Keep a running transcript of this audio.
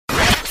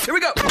Here we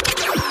go.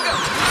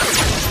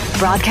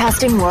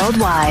 Broadcasting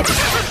worldwide.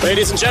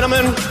 Ladies and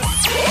gentlemen,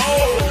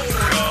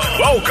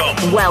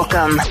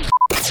 Welcome.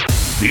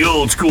 The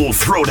Old School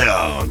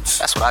Throwdowns.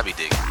 That's what I be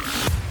digging.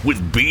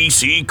 With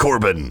B.C.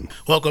 Corbin.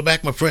 Welcome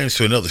back, my friends,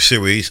 to another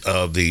series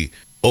of the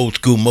Old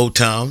School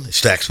Motown,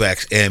 Stax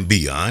Wax, and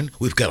beyond.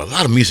 We've got a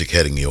lot of music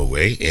heading your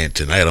way, and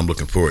tonight I'm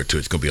looking forward to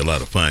it. It's going to be a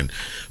lot of fun.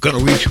 Going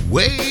to reach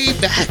way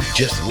back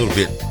just a little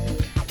bit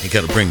and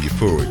kind of bring you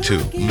forward,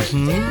 too.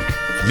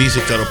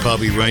 Music that'll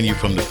probably run you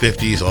from the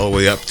 50s all the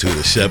way up to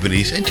the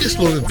 70s and just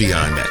a little bit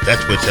beyond that.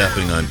 That's what's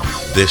happening on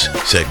this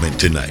segment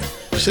tonight.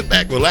 Sit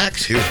back,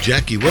 relax. Here's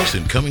Jackie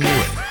Wilson coming your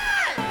way.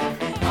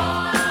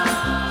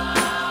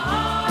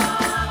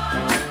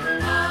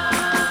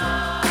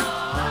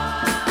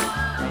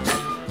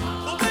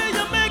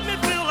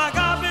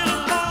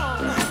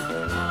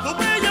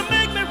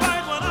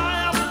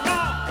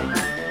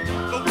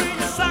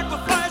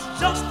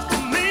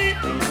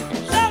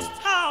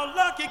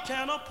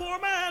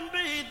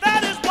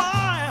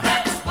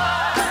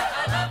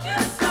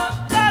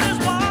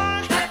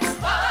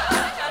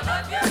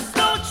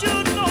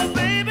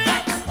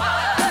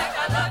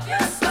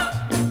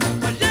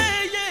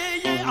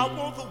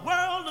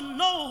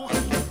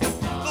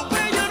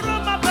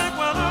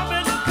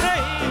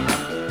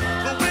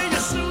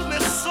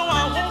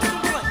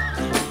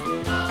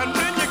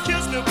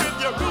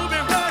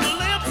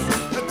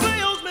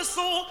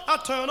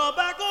 Turn her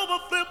back over,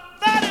 flip.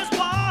 That is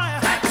why.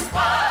 That's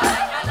why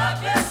I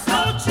love you so.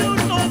 Don't you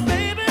know,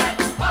 baby?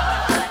 That's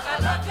why I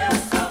love you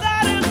so.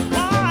 That is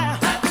why.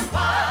 That's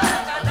why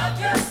I love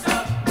you so.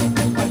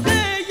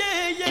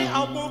 Yeah. I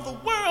want the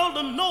world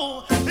to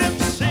know if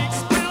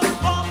Shakespeare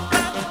thought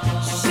that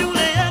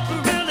Juliet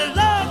really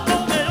loved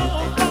Romeo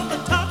from the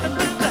top and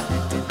did that,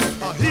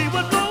 he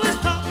would know his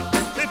top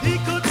if he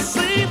could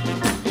see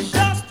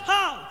just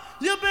how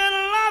you've been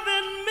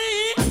loving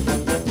me.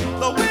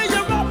 The way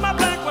you rub my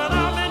back when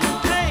I'm in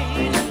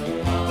pain,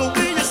 the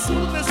way you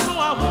soothe me so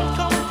I won't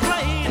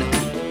complain,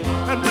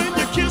 and when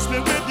you kiss me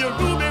with your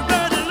ruby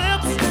red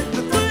lips,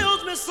 it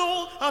thrills me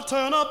so I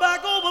turn her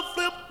back over,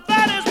 flip.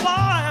 That is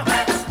why.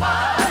 That's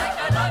why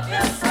I love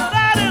you so.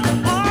 That is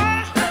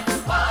why. That's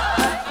why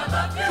I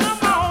love you so.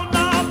 Come on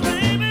now,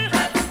 baby.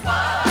 That's why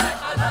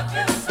I love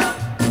you so.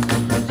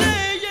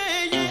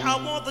 Yeah. I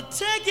want to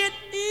take it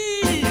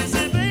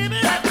easy, baby.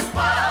 That's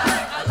why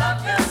I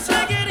love you so.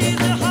 Take it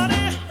easy,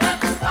 honey.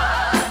 That's why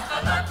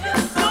I love you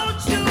so.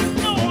 Don't you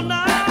know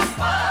now? That's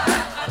why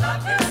I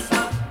love you so.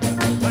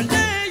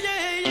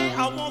 Yeah. I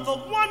want the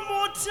one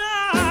more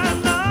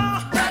time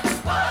now. That's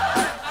why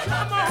I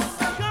love you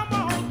so. Come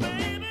on,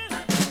 baby.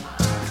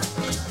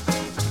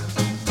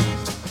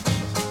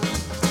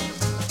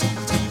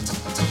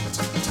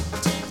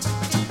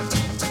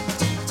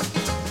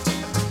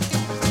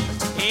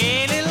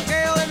 Hey, little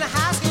girl in the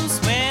high school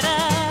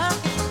sweater.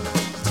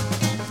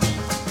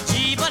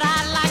 Gee, but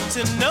I'd like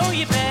to know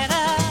you better.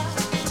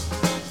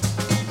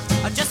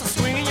 Just a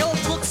swinging your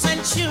books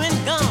and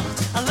chewing gum,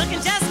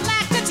 looking just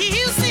like the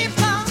juicy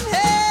plum.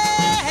 Hey,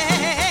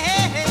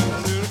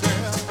 little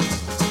girl.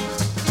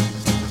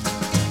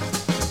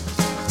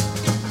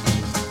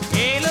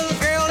 Hey, little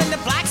girl in the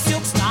black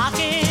silk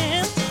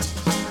stocking.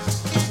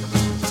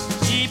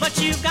 Gee, but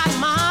you've got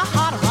my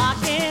heart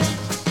rocking.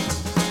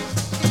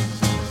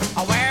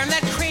 Wearing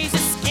that crazy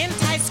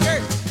skin-tight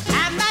skirt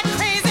and that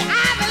crazy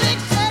Ivy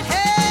shirt.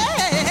 Hey,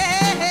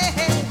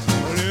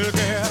 little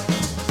girl.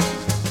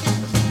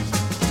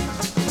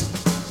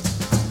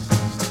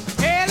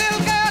 Hey,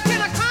 little girl, can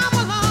I come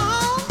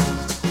along?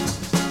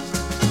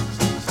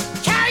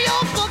 Carry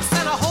your books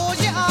and I'll hold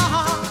your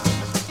arm.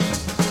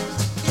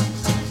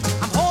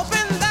 I'm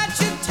hoping that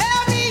you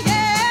tell me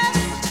yes,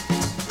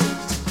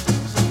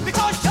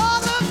 because you're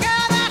the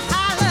girl that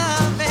I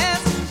love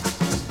best.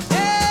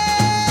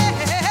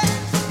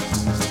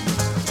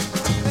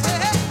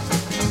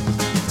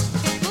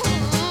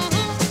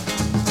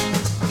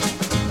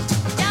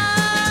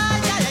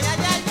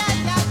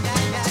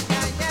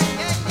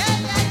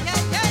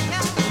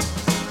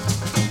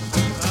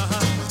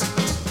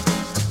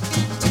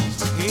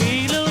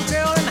 Hey, little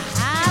girl in the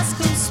high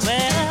school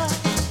sweater.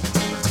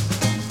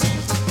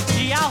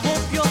 Gee, I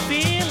hope you're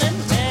feeling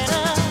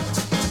better.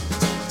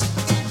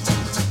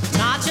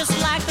 Not just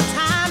like the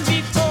time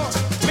before.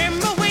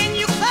 Remember when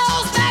you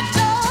closed that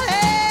door?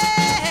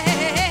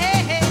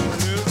 Hey,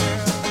 little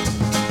girl.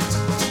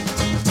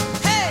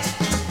 Hey,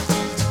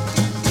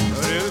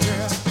 little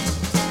girl.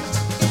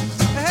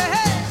 Hey,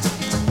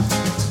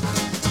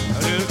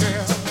 little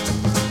girl.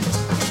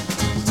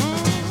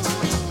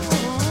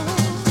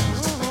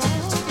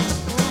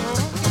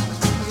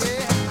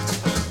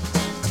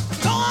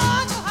 Go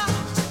on, go on.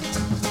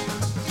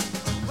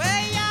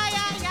 Well, yeah.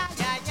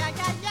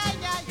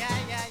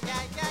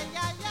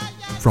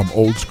 From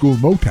old school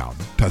Motown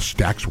to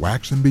Stax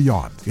Wax and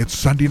beyond, it's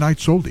Sunday Night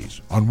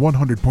Soldies on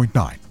 100.9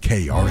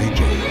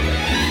 KRAJ.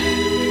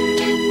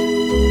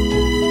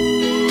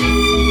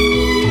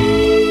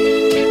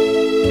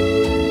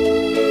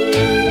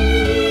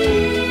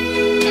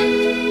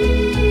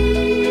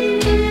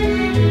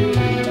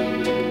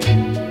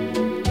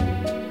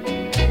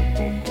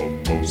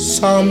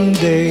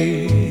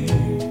 Someday,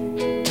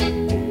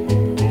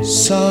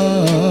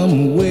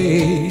 some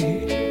way,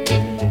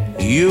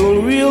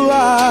 you'll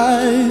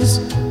realize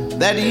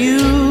that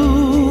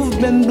you've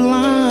been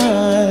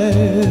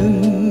blind.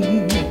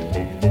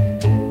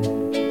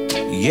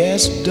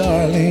 Yes,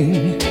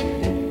 darling,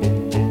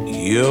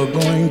 you're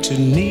going to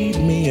need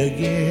me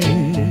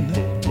again.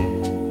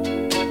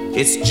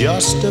 It's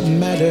just a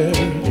matter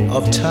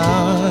of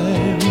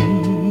time.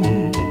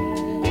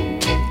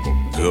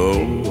 Go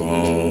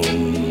on,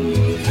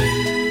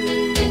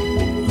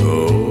 go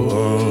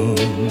on,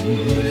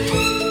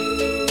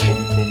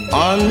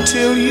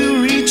 until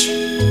you reach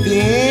the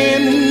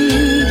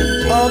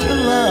end of the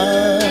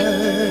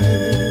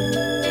line.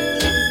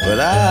 But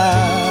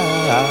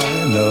I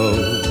know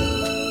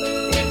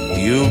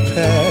you'll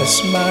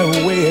pass my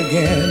way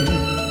again.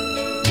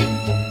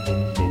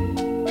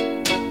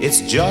 It's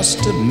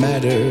just a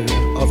matter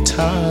of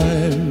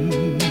time.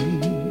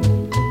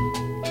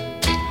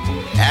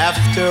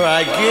 After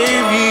I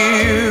gave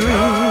you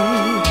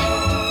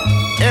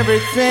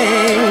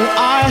everything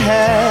I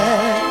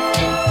had,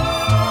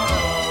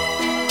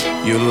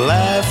 you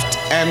laughed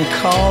and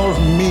called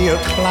me a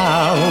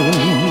clown.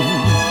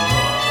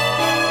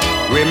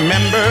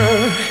 Remember,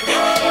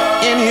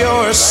 in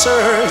your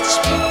search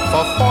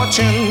for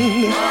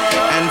fortune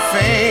and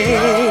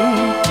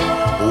fame,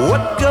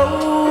 what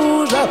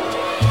goes up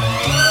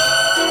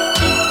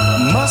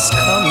must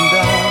come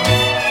down.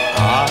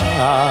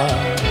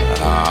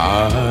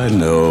 I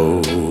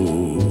know,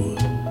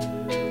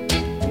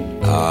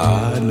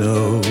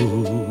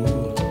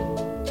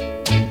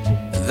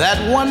 that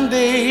one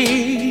day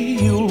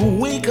you'll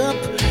wake up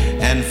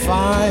and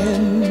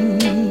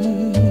find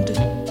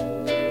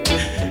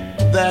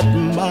that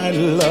my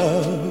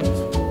love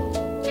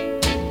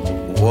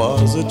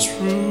was a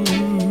true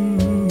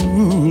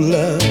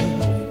love.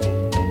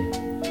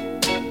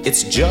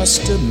 It's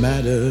just a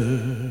matter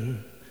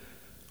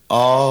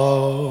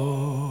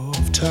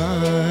of time.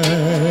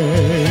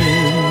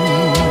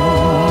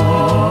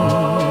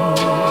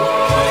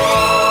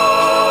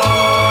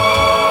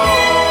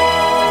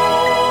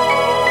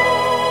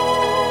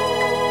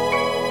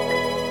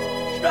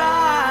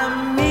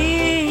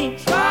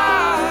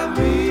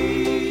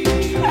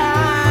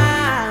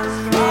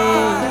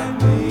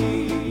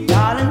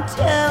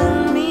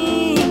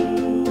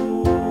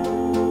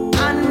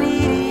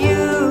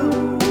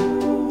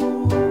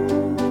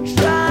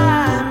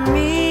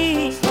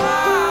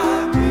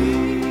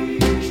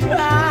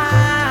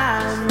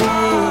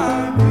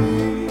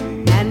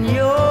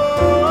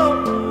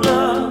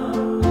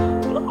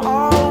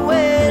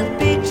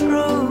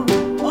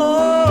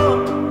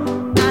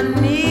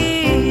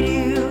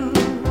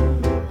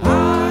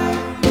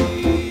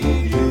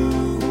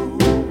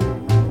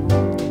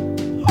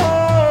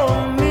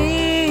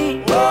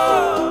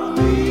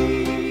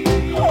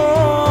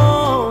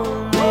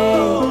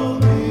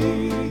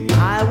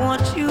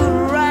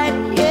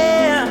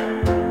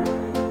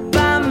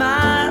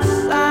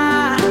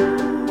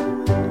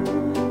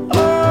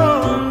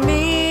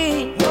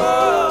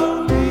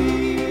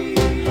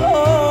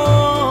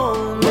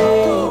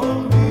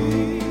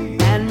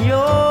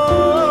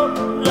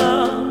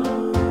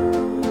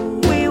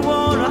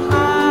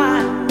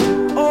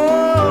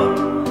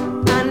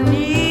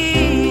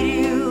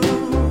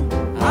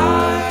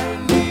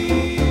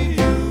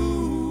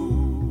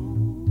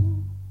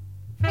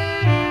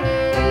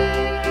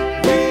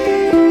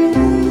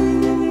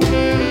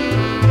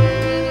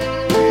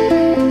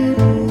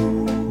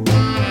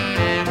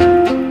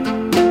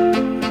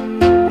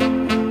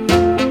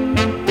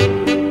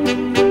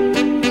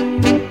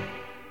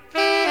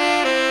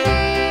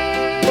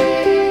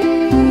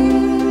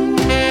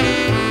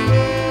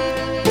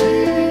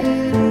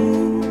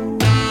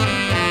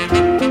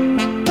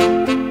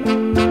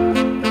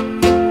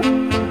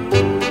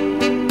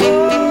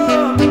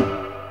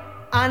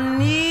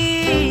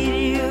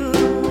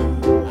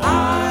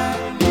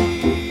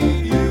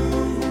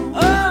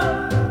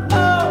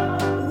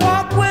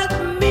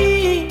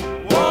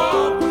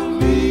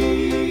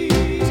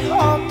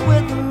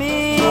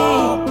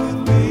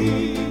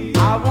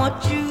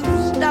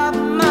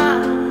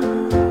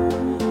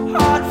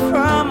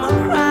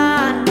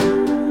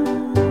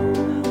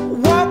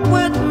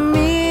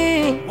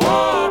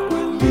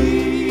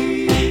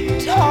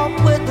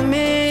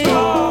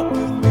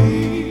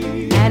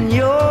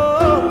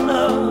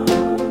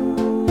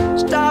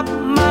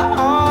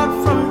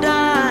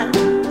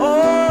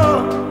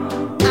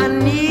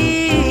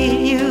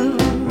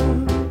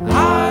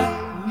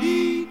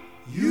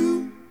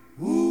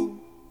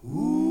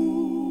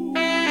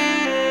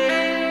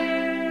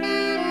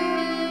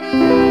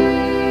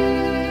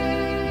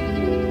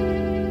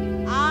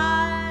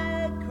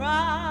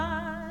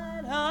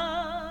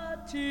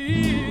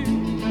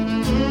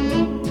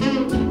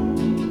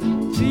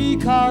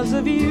 Because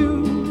of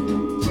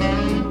you,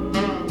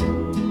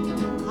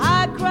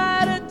 I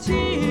cried a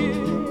tear.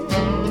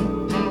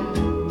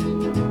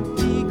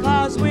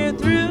 Because we're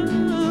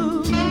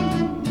through,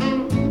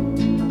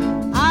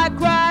 I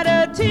cried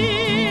a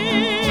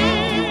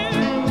tear.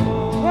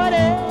 What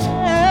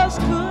else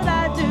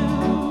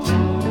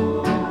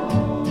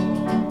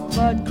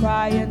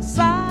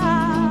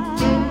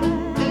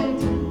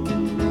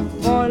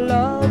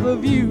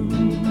of you.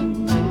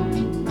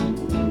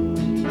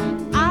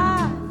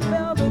 I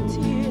felt a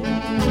tear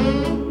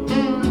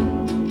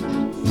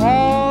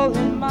fall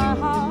in my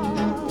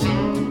heart.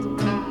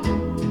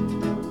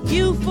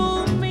 You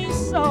fooled me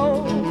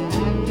so,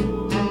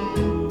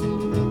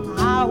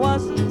 I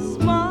wasn't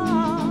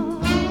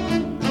smart.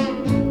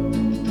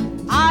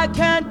 I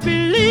can't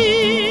believe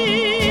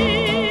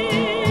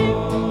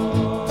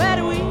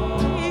that we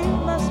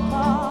must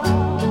part.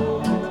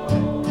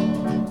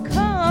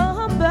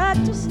 Come back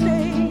to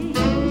stay.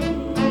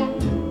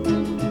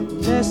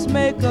 Let's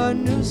make a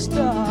new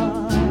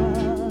start.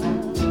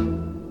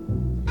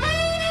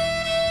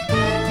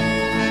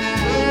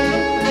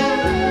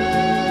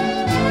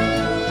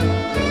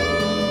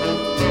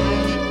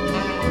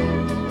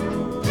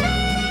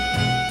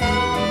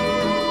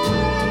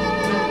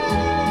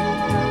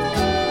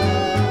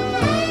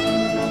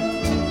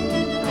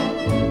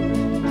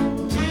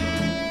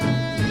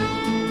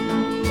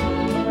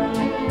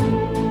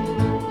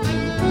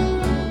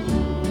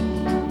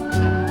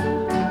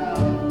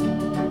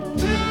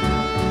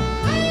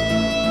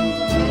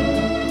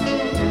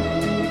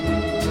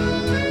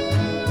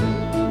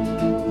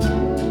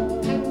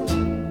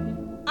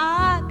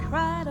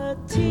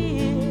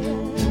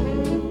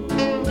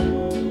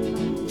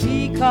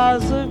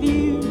 Because of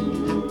you,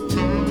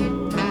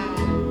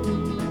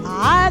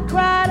 I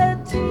cried a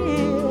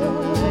tear.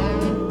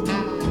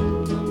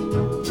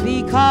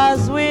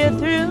 Because we're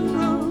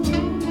through,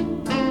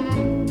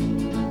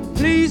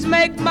 please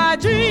make my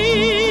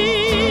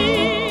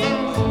dreams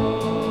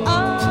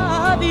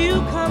of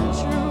you come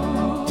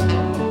true.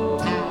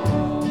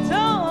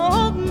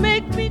 Don't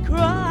make me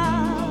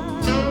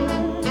cry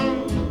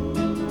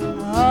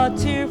a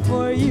tear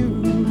for you.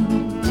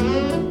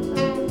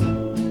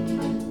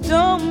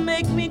 Don't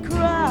make me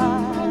cry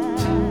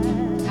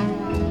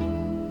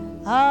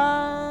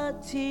a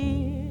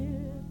tear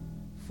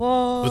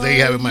for Well, there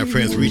you have it, my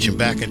friends, reaching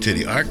back into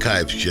the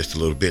archives just a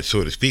little bit,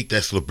 so to speak.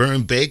 That's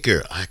Laverne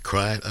Baker, I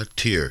Cried a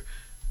Tear.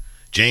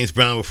 James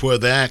Brown before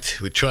that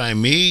with Try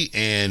Me,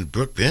 and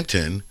Brooke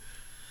Benton,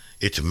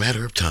 It's a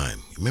Matter of Time.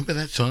 Remember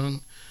that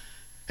song?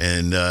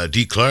 And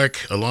Dee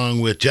Clark, along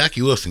with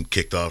Jackie Wilson,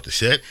 kicked off the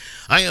set.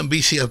 I am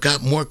BC. I've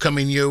got more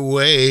coming your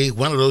way.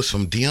 One of those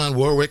from Dionne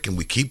Warwick, and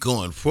we keep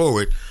going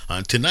forward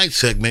on tonight's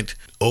segment,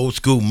 Old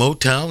School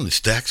Motown, the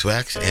Stax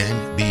Wax,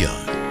 and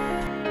beyond.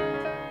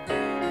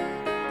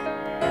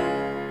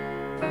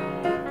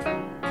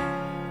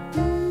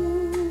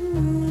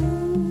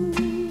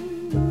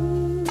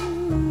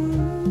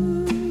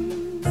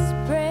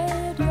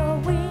 Spread your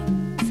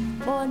wings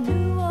for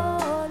New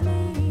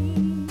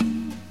Orleans,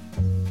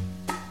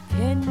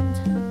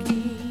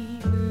 Kentucky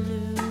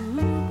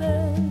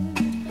bluebird,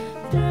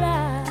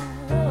 fly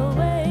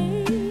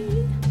away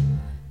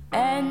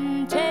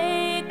and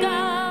take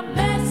a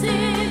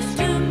message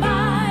to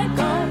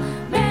Michael,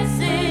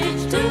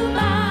 message to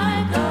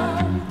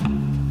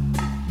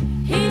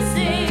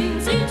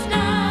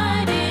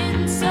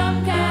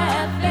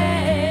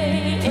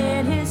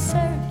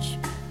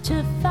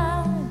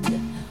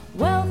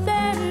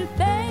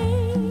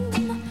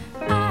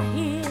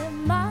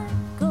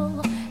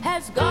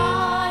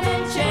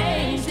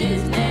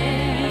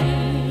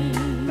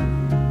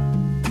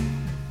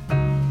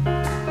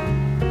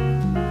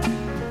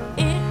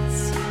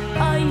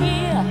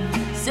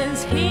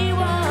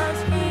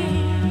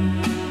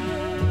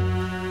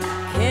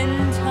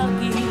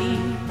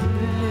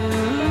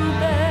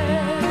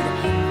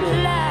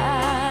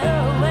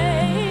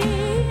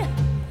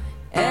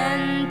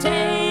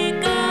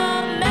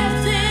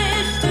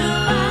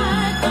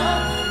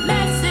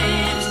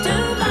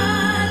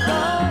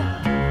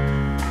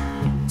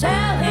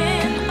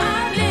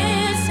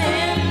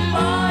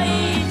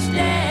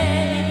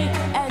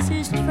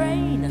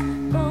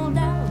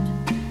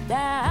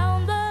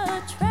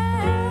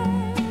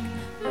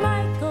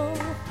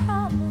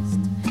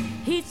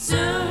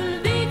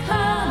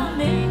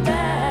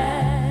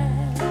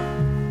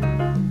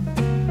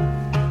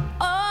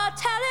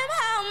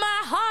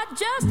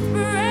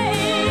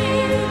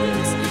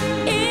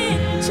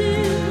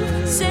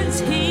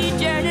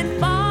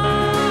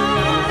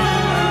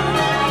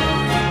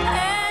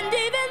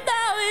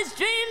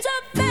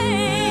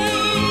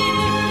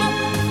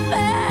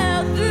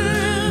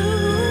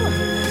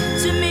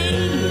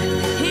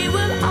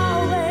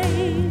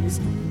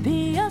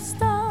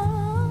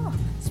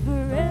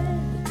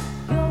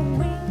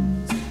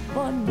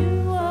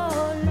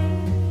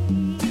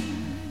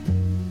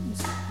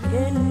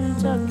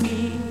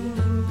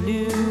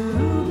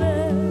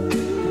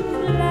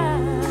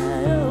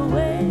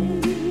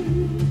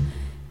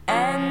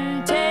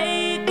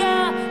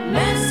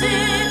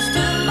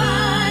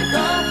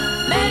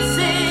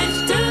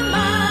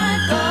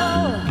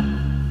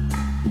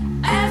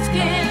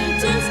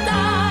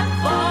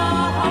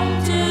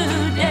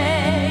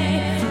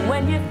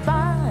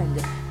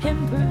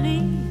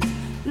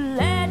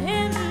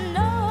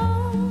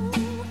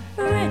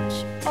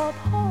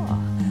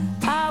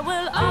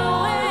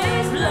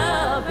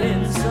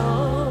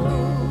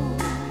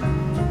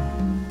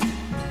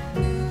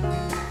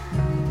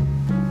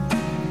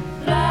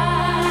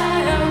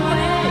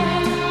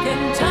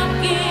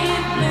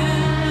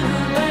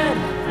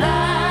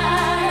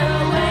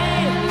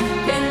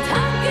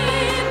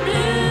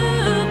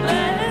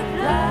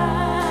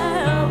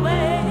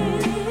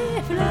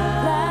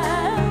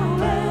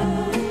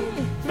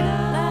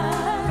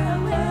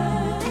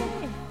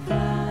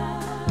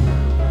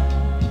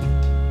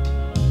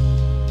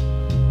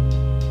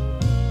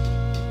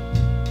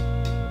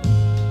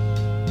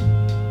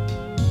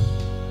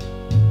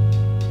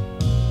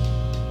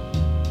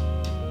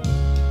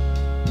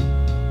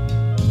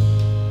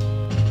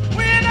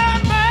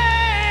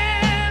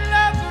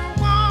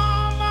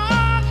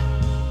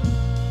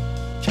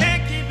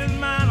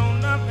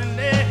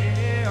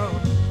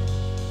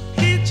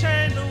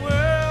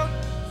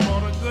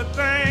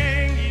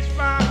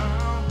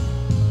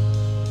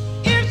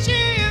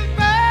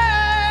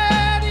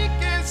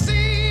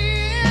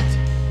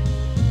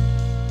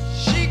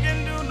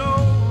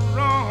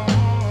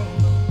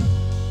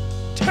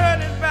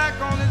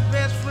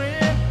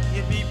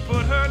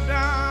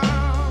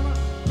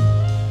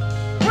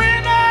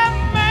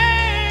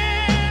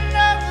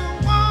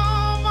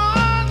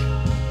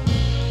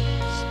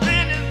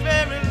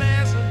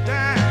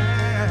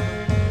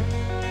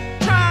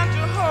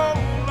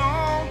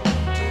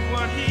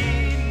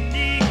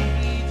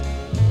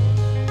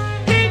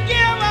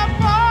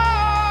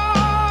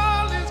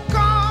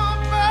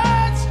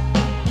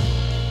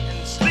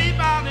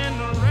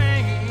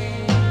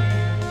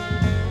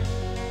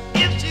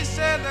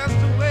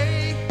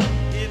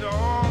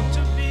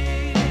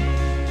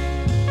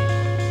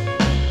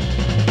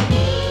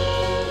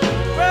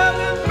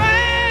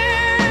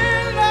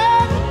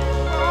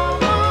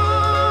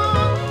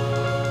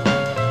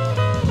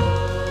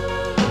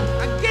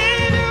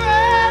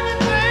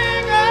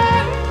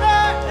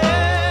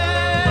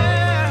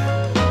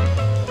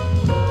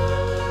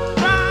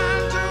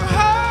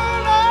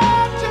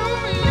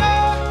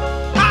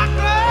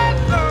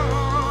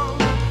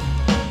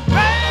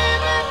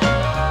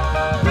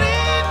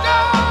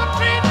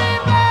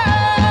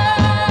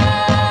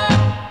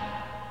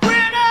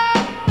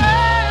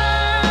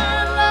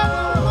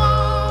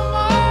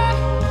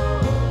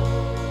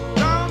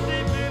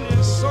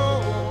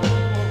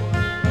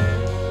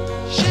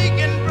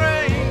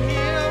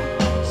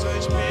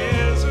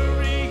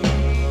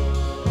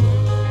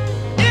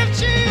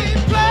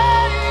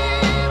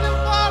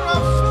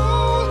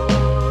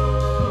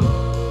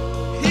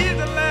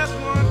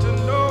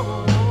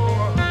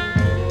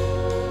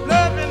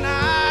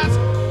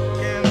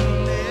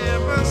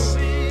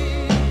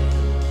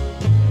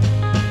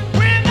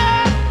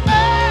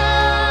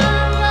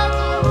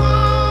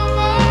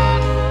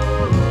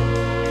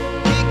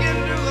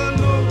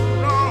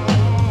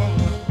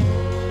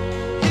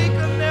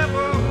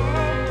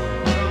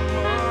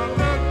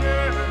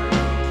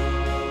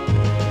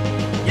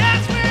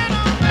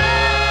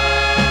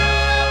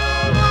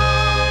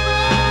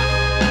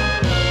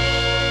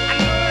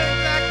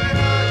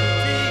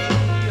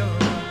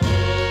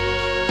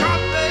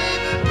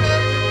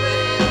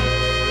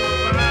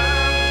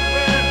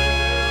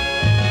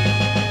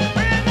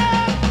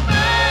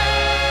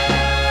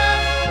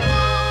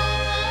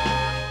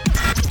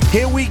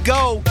Here we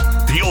go.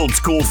 The old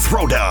school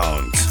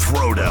throwdowns.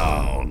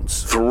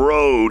 Throwdowns.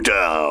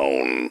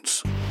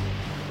 Throwdowns.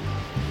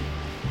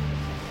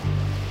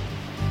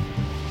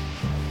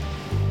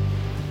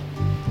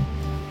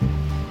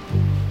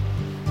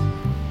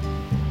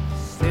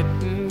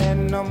 Sitting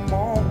in the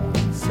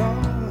morning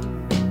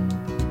sun,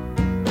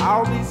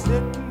 I'll be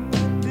sitting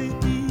when the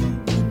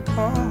evening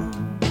comes,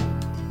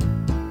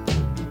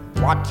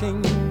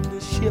 watching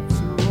the ships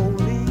roll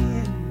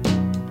in,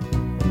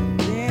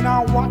 then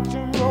I'll watch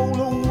them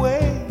roll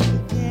away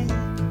again.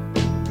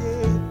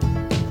 Yeah.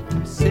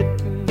 I'm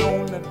sitting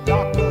on the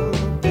dock of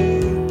the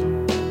bay,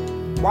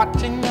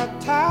 watching the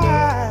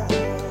tide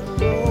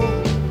roll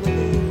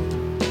away.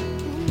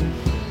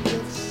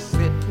 Just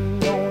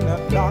sitting on the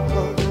dock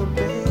of the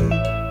bay,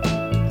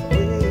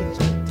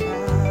 wasting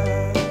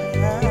time.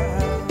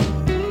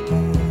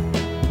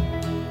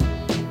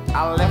 I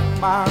left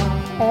my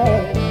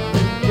home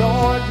in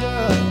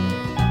Georgia,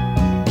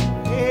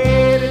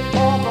 headed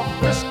for the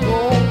Frisco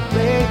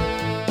Bay.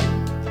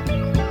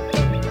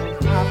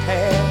 I've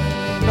had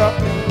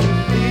nothing to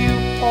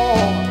live for,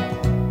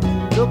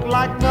 look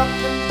like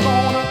nothing's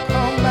gonna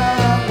come my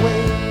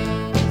way.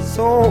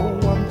 So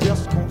I'm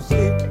just gonna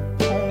sit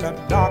on the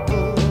dock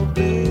of the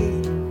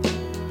bay,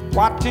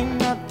 watching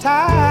the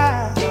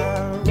tide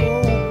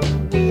roll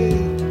away.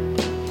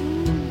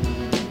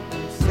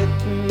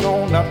 Sitting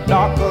on the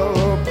dock of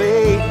the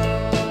bay,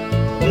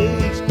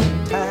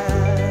 wasting time.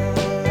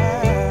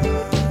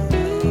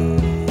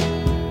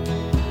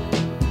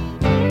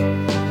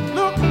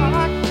 Look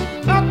like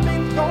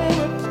nothing's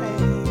gonna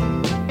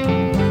change,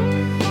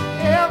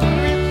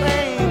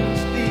 everything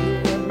still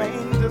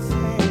remains the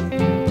same.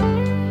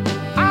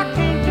 I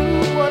can't do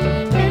what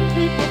 10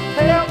 people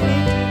tell me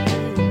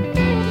to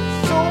do,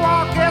 so I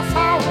guess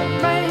I'll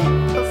remain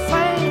the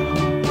same.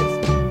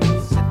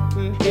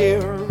 Sitting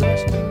here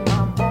resting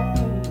my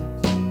bones,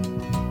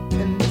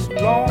 and this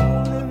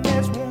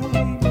loneliness won't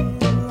leave me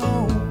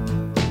alone.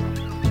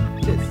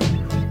 This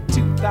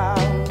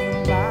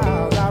 2,000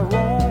 miles I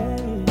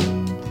roam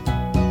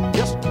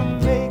just to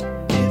make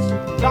this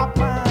dock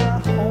my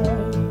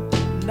home.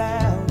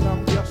 Now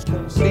I'm just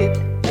gonna sit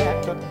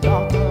at the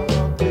dock of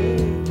the bay,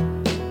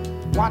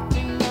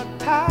 watching the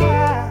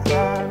tide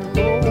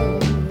roll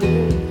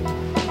away.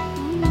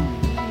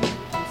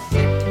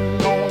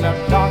 Sitting on the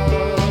dock of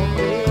the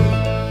bay,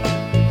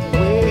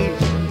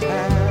 wasting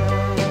time.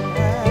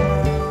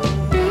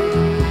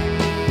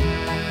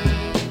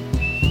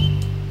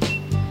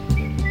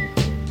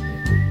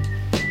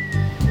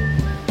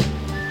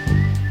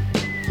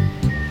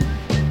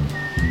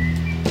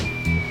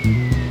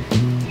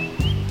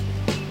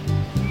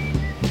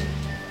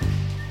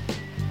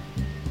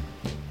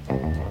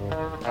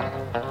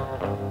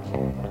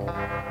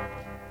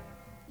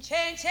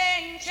 Chain,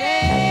 chain,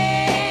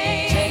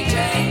 chain. Chain,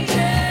 chain,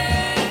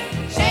 chain.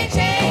 Chain,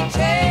 chain,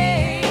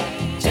 chain.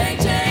 Chain,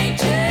 chain,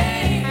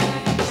 chain.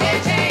 Chain,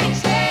 chain,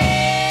 chain.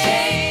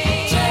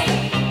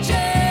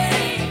 Chain,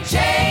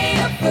 chain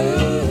of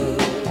food.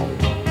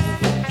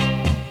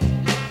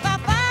 For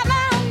 5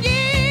 long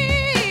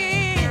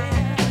years,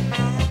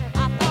 I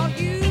thought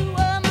you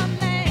were my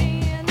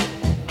man.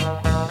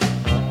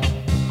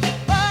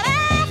 But I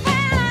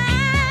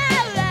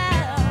found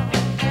out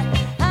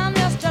I'm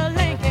just a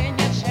link in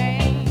your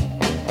chain.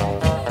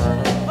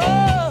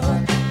 Oh,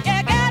 you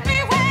got me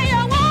where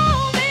you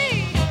want me.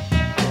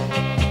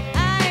 I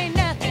ain't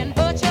nothing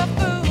but your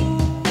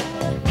fool.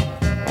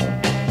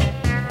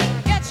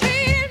 You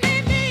treat me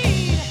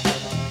mean.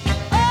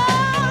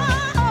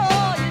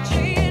 Oh, you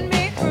treat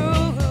me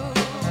cruel.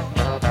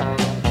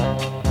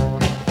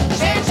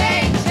 Chain,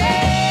 chain, chain.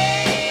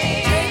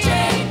 Chain,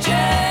 chain,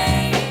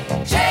 chain.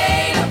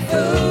 Chain of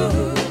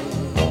food.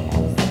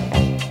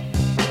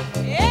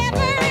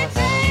 Every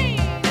chain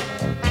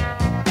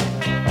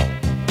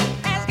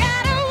has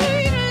got a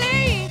weak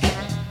link.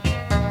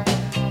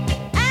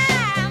 I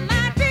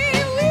might be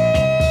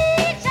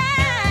weak,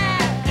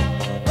 child,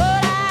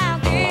 but I'll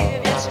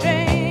give you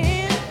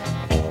strength.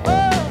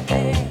 Oh,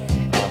 yeah.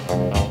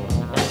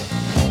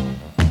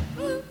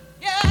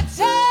 You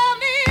told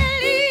me to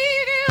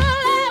leave you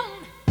alone.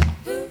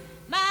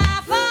 My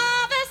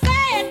father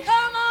said,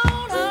 come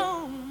on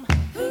home.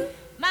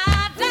 My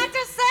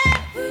doctor said,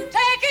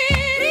 take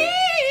it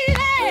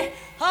easy.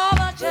 Oh,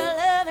 but your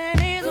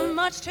loving is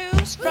much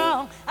too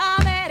strong.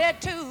 I'm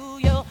headed to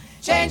your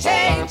chain,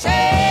 chain,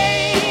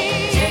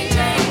 chain. Chain,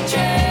 chain,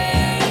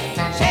 chain.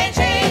 Chain,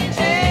 chain,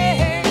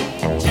 chain.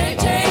 Chain,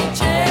 chain,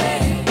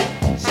 chain.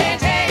 Chain,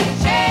 chain,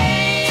 chain.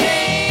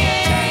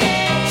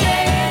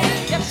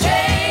 Your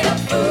chain of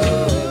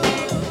food.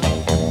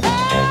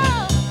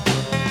 Oh,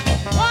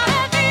 one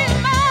of these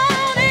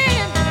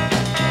mornings,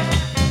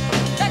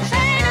 the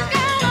chain is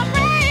gonna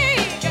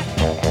break.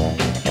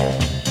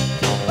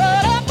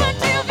 But up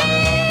until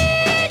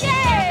then,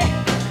 yeah,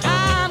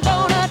 I'm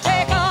gonna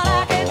take all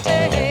I can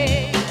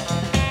take.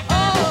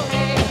 Oh,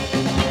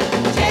 yeah.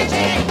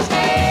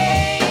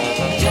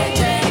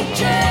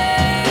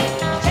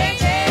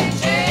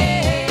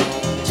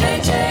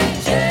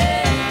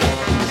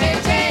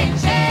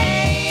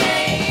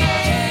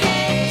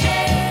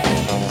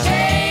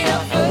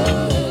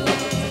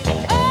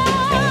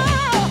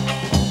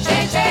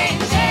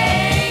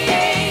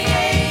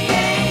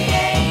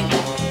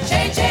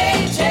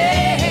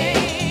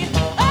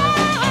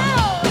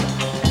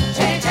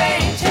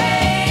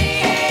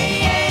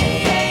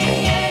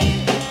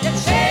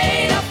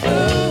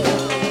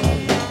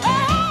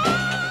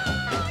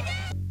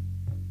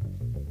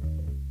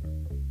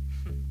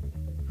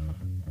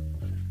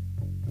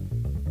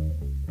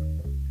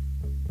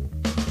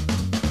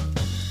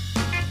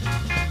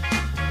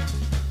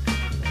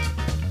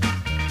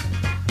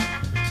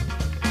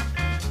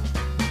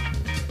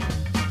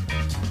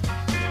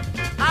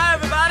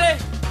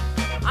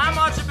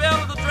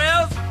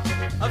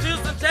 South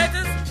Houston,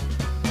 Texas,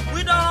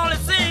 we don't only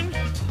sing,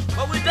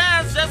 but we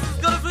dance just as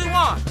good as we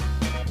want.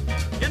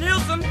 In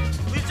Houston,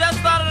 we just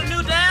started a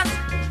new dance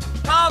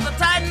called the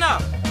Tighten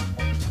Up.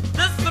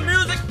 This is the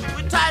music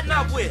we tighten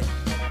up with.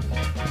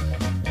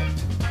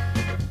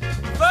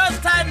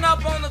 First, tighten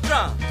up on the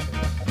drum.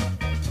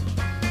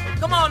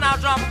 Come on now,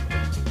 drummer.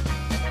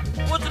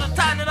 I want you to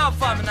tighten it up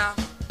for me now.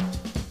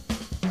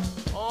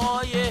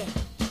 Oh, yeah.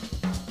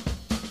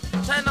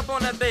 Tighten up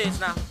on that bass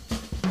now.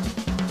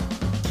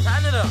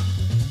 Tighten it up.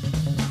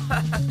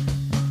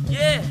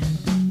 Yeah.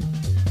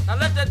 Now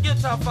let that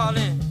guitar fall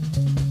in.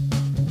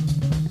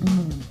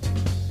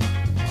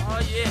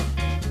 Oh, yeah.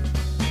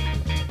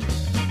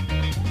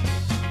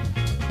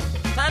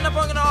 Tighten up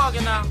on the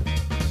organ now.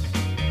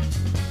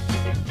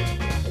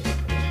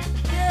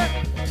 Yeah,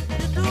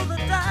 you do the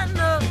tighten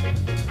up.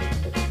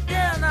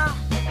 Yeah, now.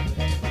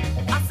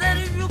 I said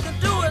if you can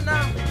do it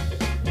now,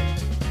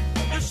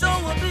 you sure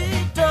will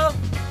be tough.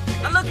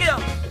 Now look here.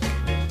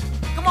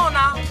 Come on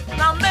now.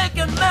 Now make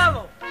it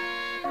mellow.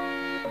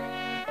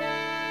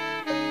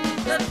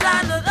 Then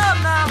tighten it up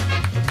now.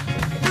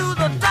 Do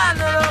the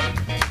tighten it up.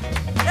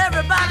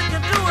 Everybody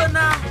can do it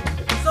now.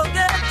 So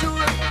get to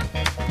it.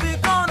 We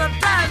gonna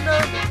tighten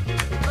up.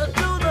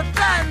 Do the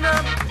tighten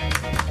up.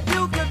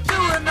 You can do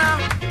it now.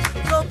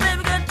 So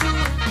baby get to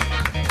it.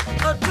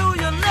 Do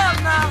your left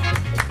now.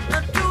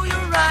 And do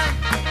your right.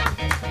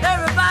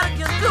 Everybody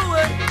can do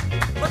it.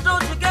 But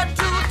don't you get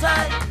too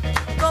tight.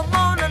 Come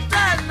on and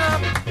tighten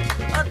up.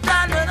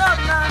 Tighten it up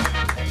now.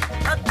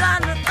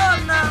 Tighten it up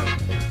now.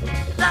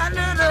 Tighten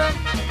it up.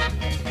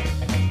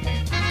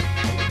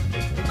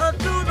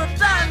 Do the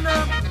tighten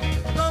up.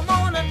 Come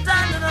on and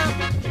tighten it up.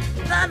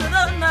 Tighten it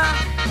up now.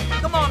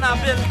 Come on now,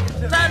 Billy.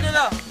 Tighten it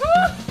up.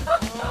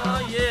 Oh,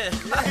 yeah.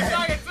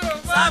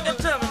 Sock it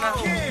to me now.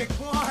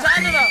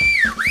 Tighten it up.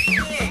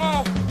 Come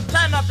on.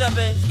 Tighten up that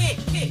bass.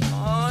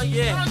 Oh,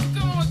 yeah.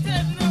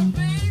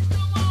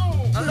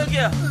 Now look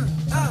here.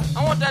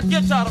 I want that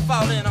guitar to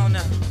fall in on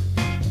there.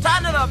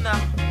 Tighten it up now.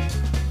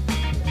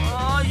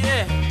 Oh,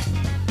 yeah.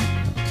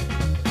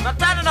 Now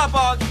tighten it up,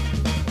 Augie.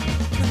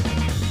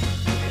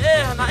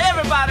 Yeah, now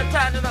everybody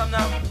tighten it up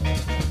now.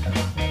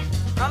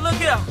 Now look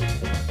here.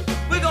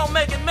 We gonna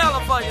make it mellow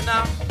for you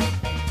now.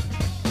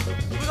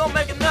 We gonna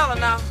make it mellow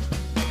now.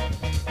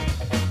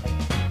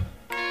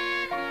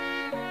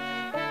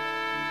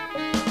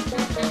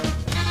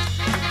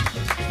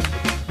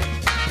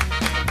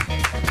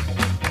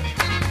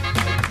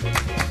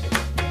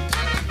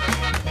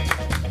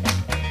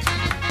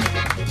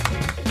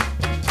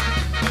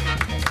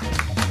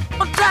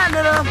 Tighten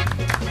it up.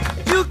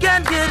 You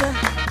can get it.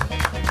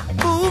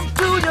 Move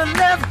to your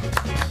left,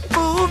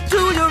 move to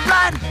your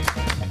right.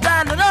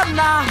 Tighten it up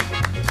now.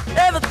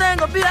 Everything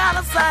will be out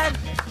of sight.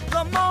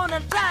 Come on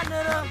and tighten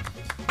it up.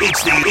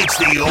 It's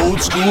the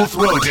old school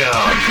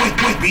throwdown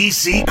with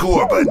BC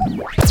Corbin.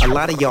 A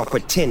lot of y'all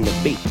pretend to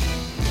be.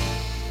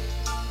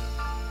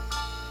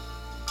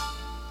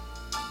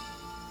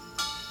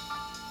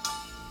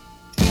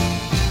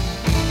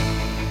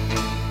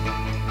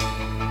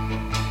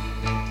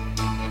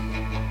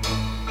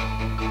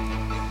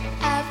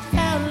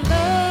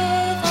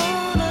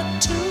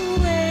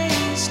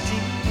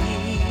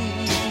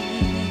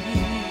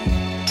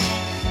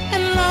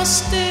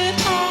 Lost it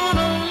on a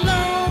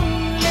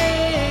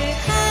lonely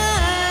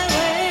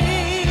highway.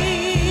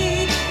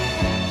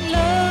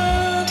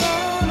 Love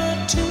on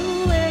a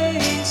two-way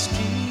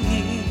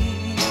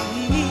street.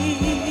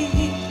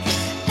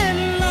 And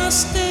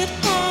lost it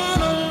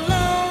on a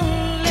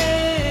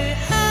lonely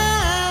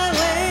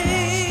highway.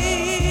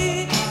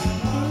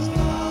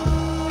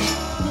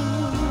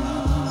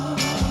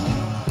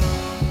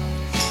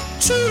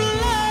 True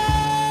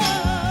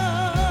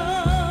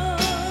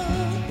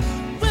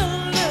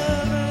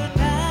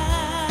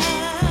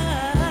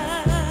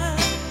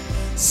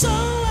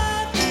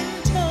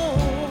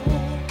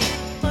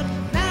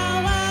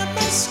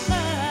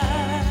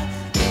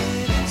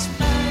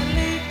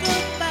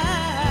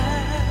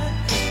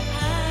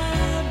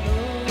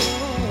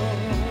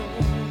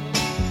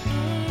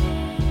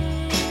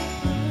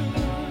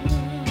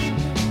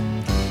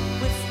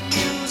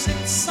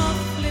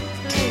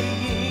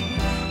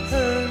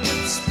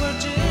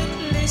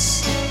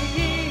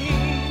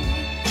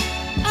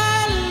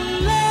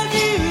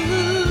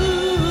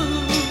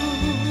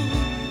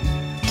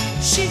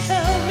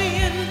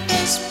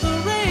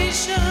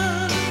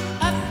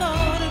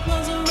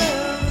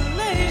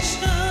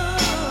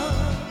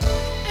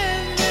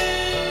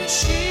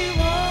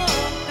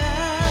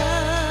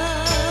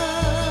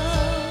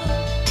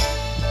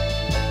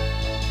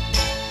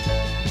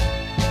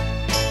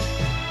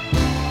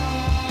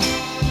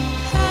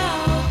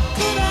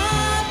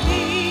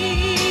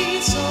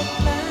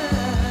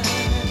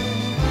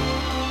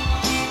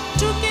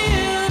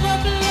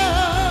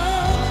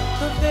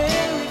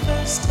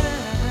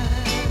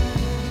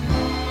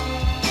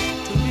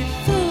to be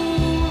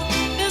fooled.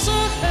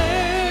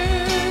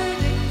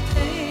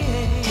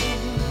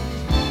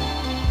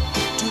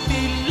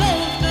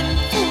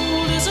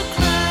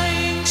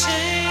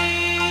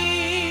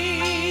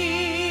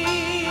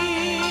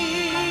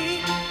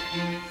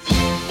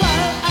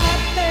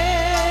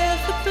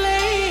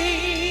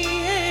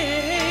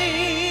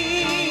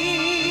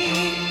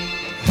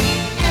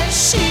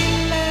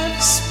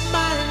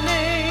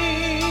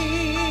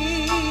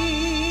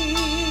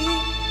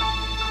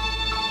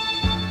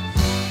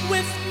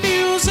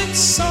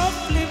 music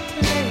softly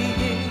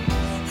playing,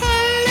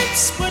 her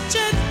lips were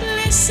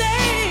gently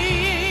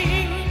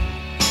saying,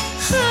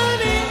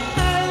 honey, I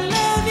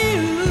love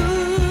you.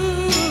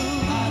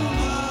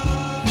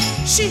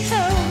 She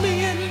held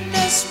me in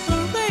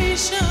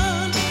desperation.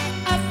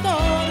 I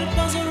thought it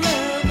was a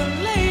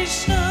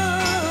revelation.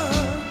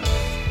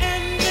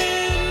 And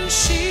then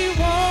she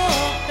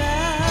walked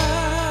out.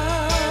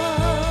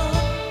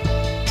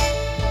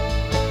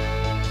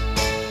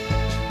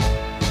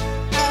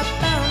 I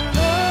found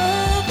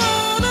love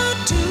on a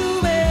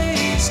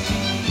two-way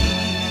street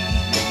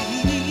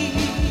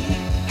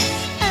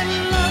and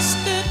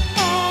lost it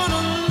on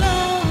a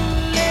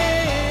lonely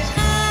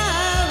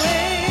highway.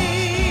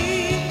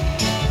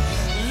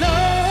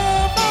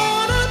 Love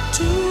on a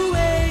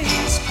two-way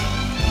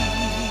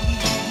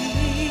street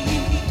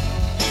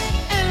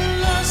and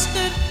lost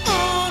it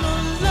on a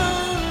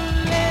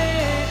lonely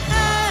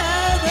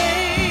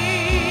highway.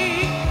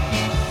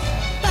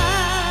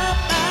 Bye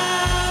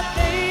bye,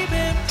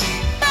 baby,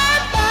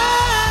 bye bye.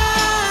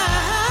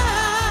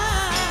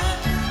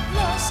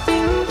 Lost it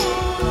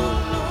on a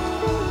lonely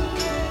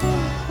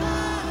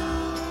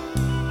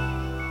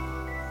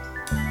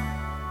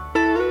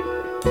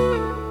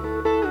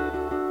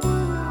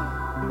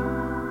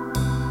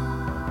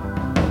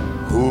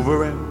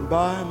Hoovering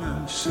by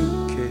my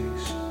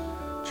suitcase,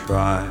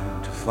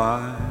 trying to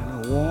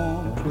find a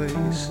warm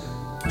place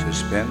to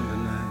spend the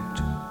night.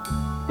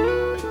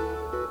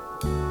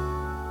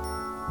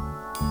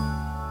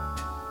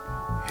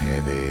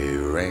 Heavy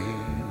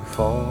rain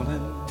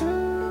falling,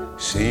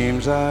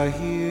 seems I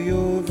hear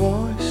your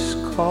voice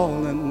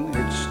calling.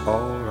 It's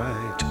all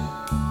right.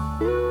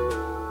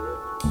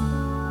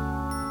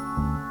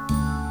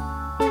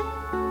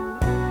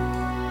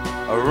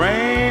 A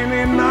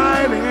rainy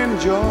night in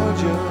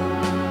Georgia,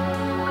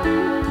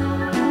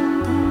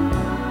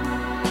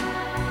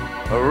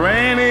 a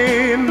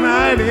rainy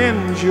night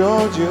in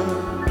Georgia.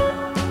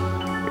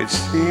 It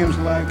seems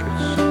like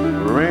it's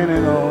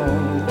raining all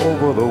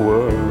over the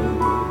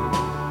world.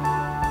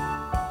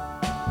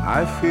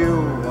 I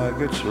feel like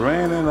it's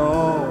raining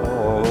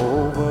all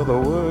over the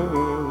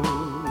world.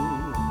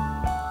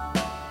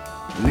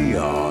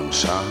 Neon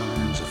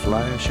signs are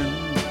flashing,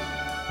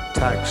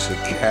 taxi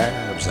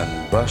cabs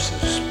and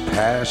buses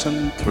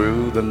passing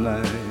through the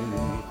night.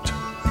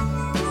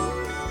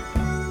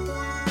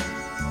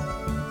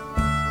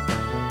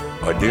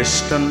 A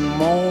distant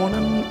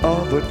moaning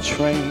of a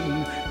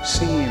train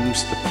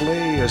seems to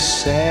play a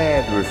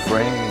sad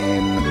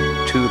refrain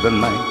to the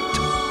night.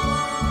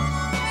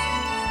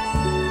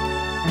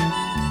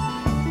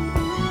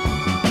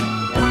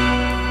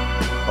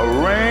 A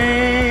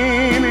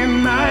rainy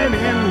night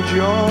in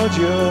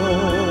Georgia,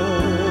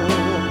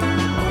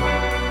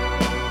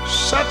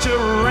 such a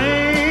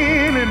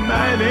rainy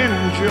night in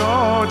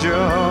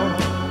Georgia.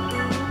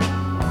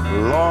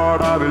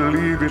 Lord, I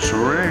believe it's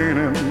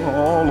raining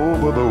all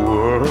over the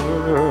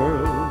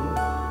world.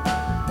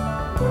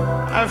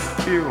 I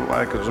feel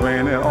like it's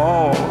raining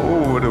all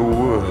over the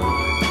world.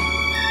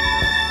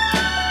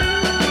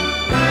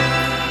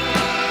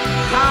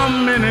 How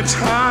many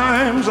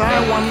times I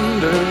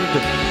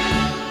wondered,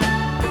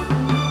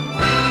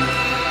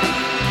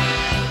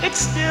 it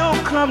still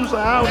comes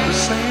out the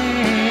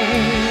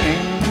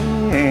same.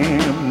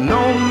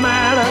 No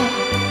matter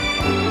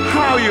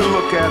how you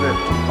look at it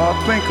or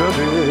think of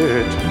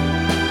it,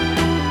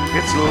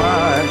 it's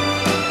life,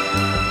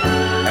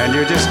 and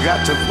you just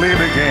got to play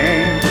the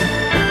game.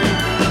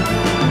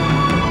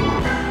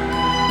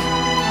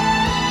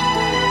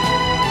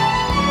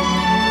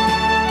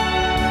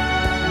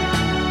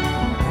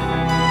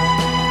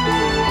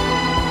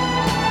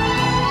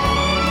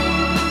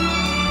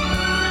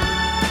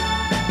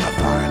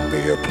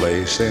 A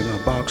place in a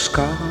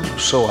boxcar,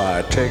 so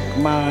I take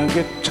my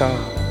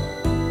guitar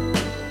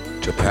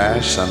to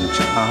pass some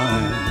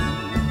time.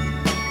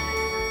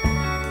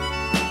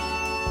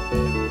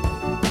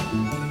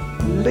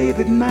 Late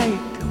at night,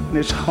 when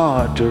it's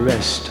hard to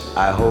rest,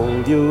 I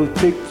hold your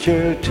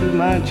picture to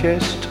my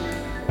chest,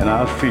 and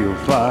I feel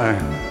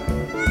fine.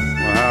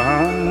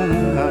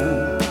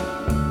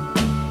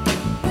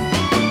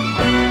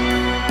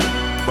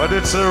 But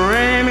it's a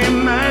rainy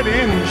night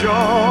in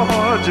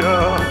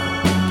Georgia.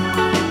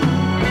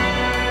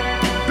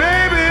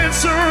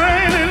 It's a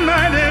rainy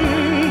night in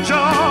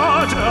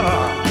Georgia.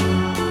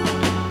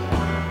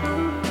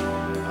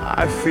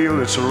 I feel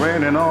it's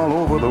raining all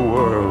over the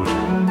world.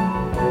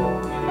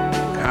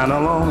 Kinda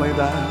lonely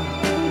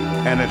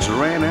now, and it's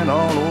raining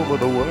all over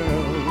the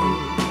world.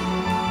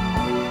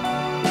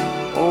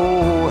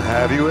 Oh,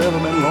 have you ever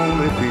been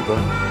lonely,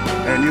 people,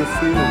 and you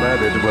feel that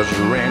it was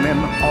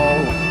raining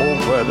all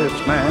over this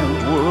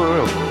man's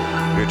world?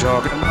 You're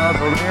talking about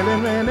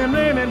raining, raining,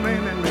 raining,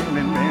 raining,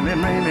 raining,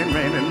 raining, raining,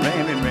 raining, raining,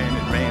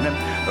 raining, raining,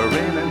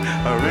 raining,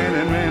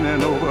 raining,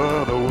 raining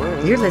over the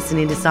world. You're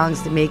listening to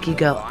songs that make you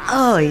go,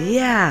 oh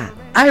yeah,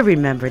 I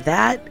remember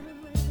that.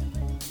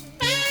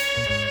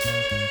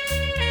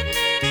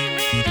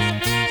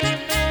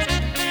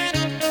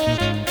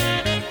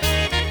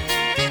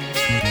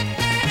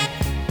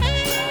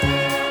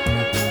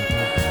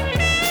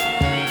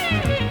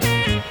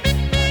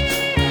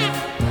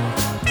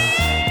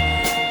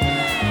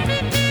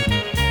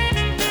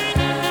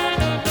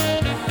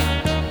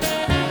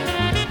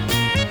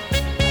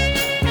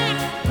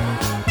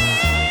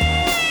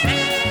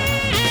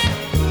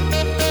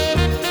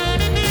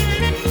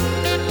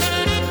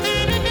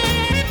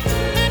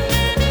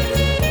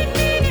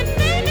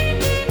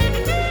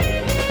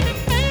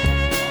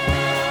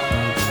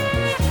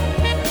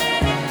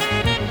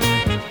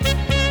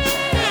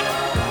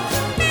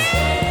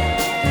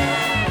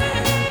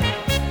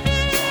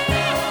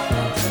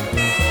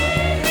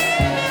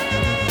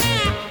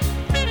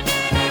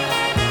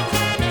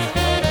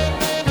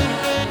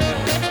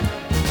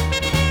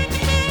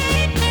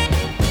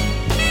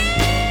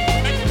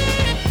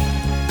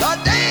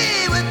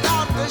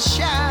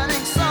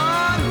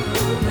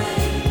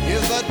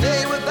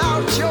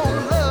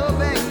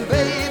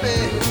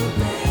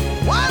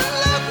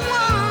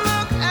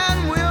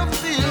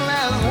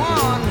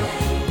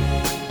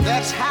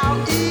 That's how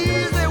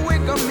easy we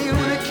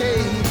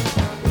communicate.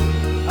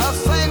 A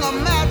single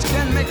match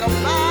can make a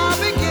fire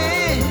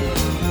begin.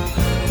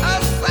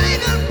 A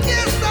single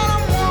kiss that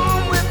I'm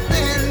warm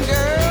within,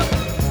 girl.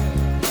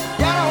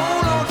 Gotta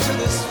hold on to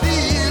this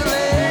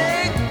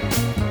feeling.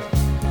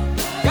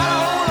 Gotta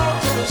hold on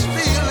to this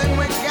feeling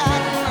we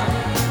got now.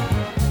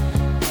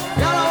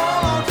 Gotta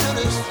hold on to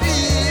this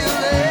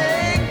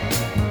feeling.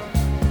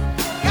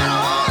 Gotta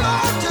hold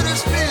on to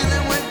this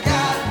feeling we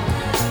got.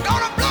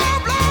 Gonna blow,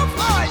 blow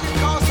for you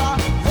 'cause I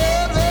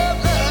love, love,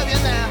 love you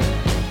now.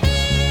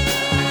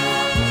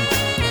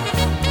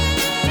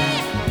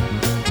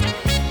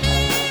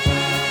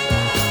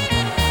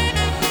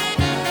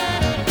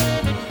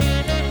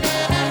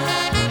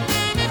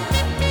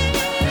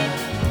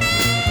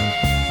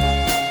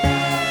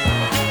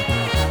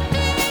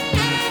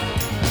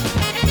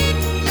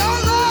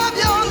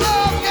 Your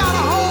love got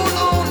a hold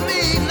on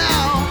me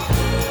now.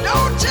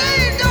 Don't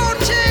change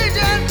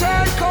and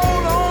turn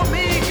cold on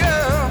me,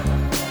 girl.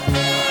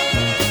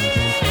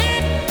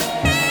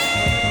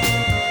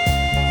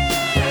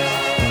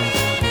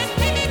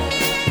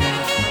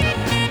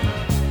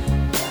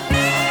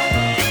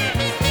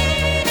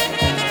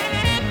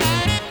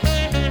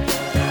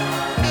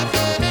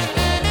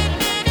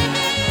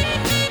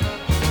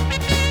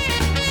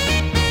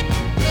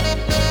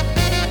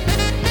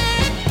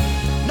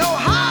 No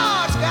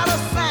heart's got a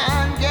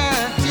signed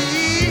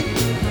guarantee.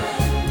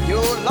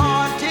 Your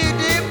loyalty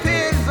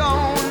depends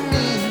on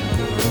me.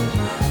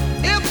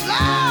 If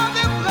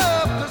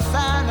love could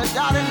sign a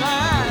dotted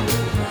line,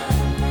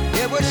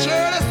 it would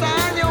surely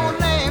sign your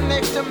name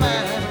next to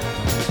mine.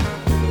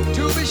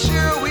 To be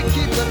sure we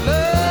keep the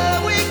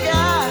love we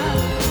got.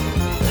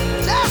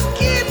 Just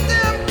keep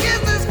them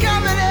kisses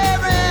coming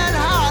every and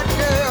hot,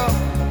 girl.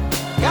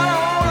 Gotta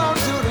hold on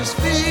to this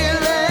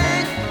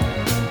feeling.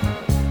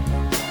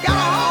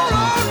 Gotta hold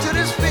on to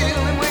this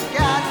feeling we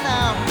got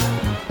now.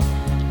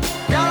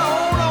 Gotta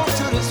hold on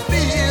to this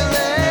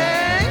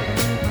feeling.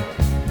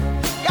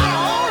 Gotta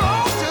hold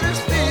on to this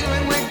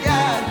feeling we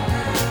got.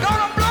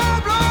 Gonna blow,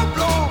 blow,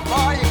 blow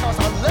for you 'cause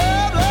I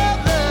love, love,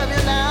 love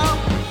you now.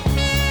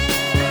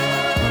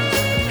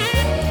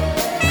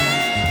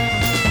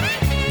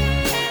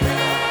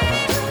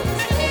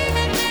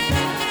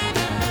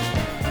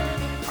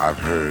 I've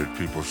heard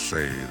people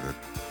say that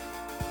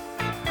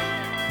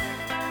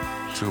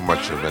too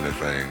much of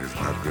anything is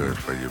not good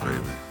for you,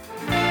 baby.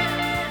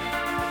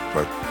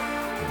 But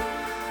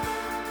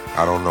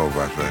I don't know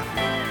about that.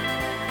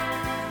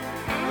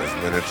 As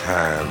many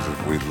times as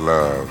we've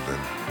loved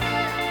and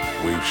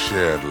we've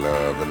shared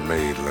love and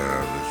made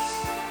love,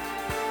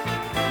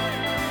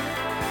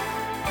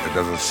 it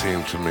doesn't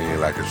seem to me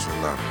like it's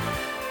enough.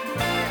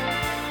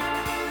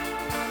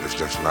 It's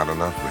just not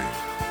enough, baby.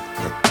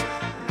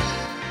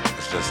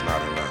 It's just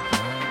not enough.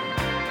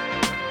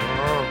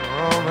 Oh,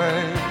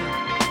 baby.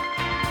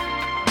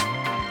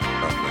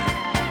 Oh, baby.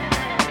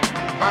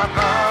 My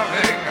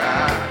darling,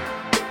 I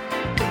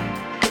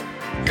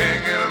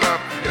can't get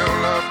enough of your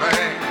love,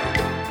 baby.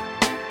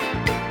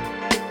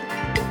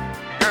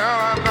 Girl,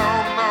 I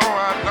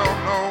don't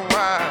know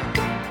why.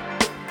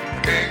 I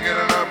can't get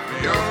enough of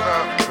your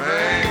love,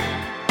 baby.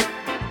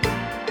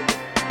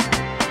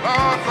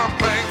 Lord, some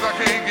things I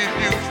can't get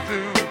used to.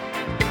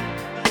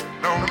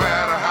 No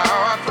matter how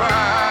I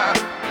try,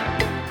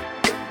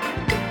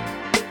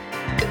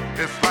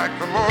 it's like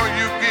the more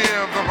you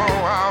give, the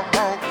more I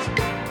want.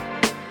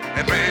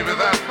 And baby,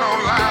 that's no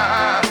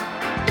lie.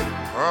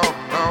 Oh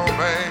no,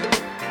 babe.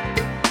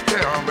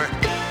 Tell me,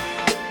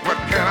 what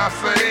can I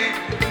say?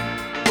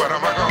 What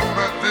am I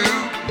gonna do?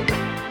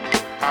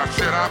 How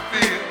should I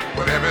feel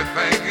with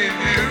everything in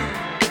you?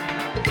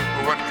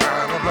 What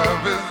kind of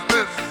love is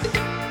this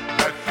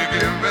that you're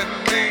giving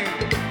me?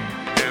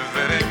 Is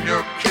it in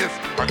your kiss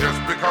or just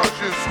because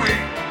you're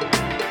sweet?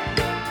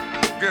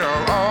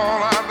 Girl, all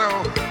I know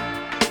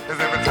is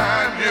every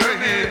time you're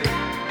here,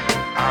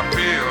 I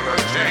feel a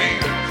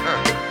change,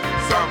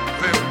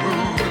 something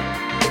moving.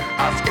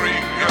 I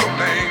scream your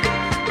name.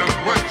 Look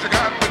what you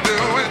got to do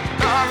it,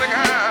 darling. I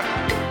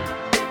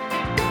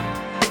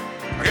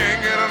can't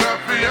get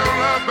enough of your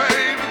love,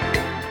 baby.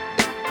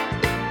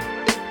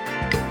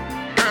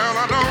 Girl,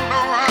 I don't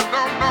know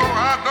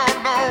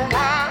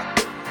why.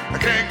 I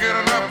can't get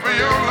enough of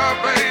your love,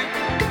 baby.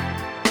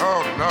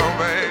 Oh no,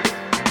 baby.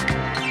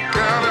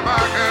 Girl, if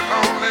I could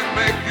only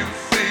make you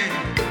see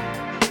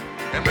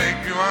and make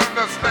you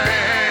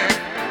understand.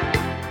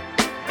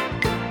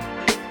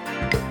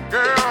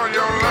 Girl,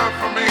 your love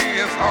for me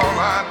is all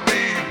I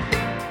need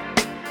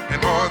and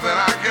more than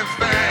I can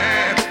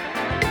stand.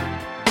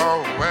 Oh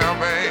well,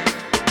 babe,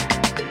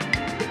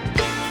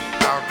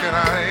 how can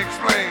I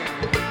explain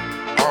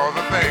all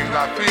the things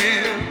I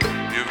feel?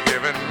 You've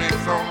given me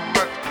so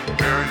much,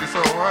 girl, you're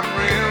so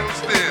unreal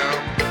still.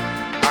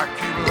 I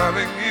keep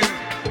loving you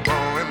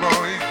more and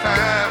more each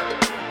time.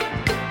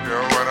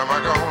 Girl, what am I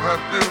gonna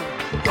do?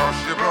 'Cause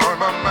you're blowing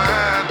my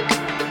mind.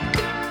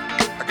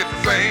 I get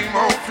the same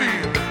old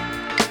feeling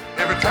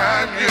every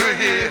time you're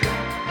here.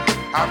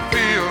 I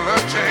feel a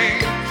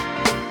change,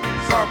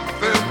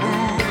 something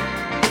moving.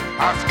 I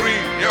I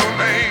scream your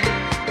name.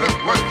 Look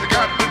what you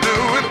got to do,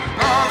 and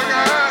darling,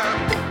 I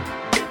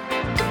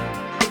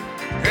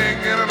ain't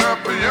getting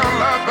enough of your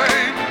love,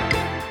 babe.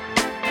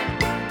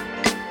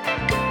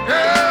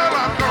 Girl,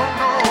 I don't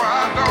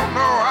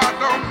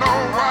know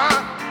why.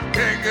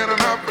 Can't get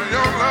enough of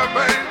your love,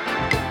 babe.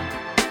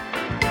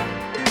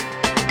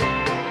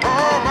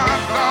 Oh, my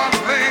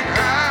darling,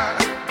 I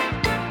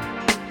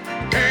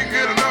can't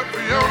get enough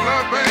of your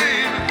love,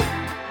 babe.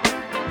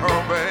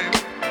 Oh, babe.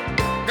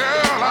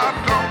 Girl, I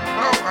don't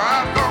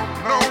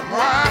know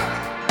why.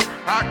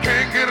 I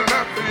can't get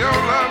enough of your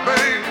love,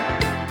 babe.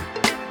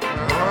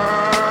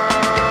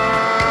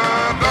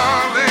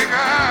 Darling,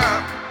 I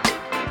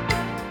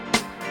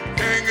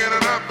can't get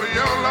enough of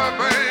your love,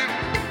 babe.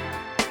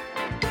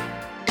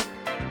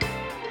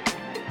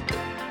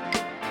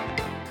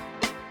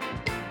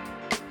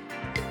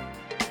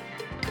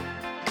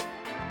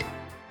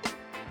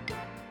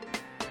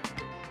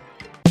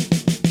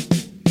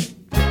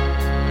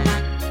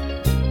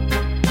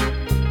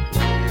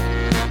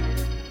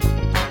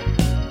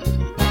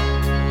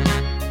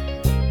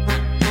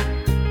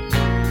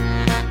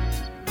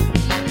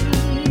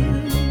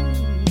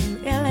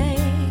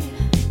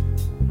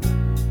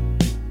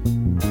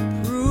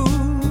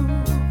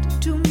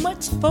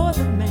 For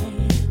the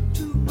man,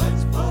 too much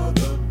for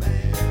the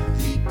man,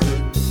 he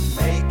couldn't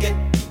make it.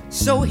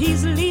 So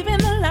he's leaving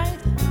the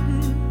life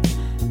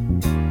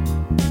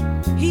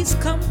he's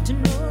come to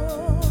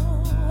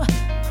know.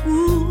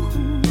 Ooh.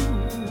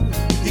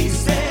 He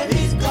said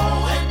he's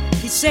going.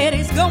 He said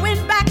he's going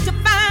back to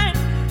find.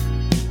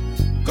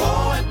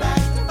 Going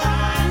back to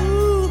find.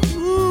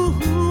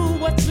 Ooh,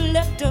 what's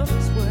left of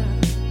his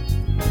world.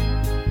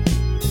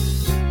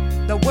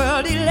 The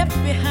world he left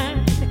behind.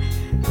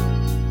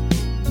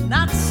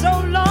 Not so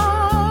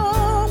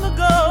long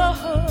ago.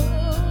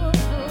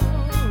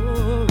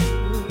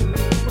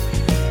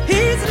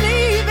 He's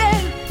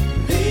leaving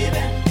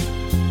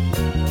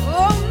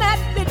on that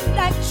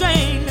midnight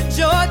train to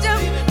Georgia.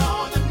 Leaving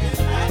on the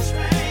midnight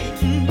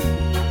train.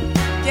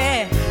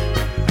 Yeah.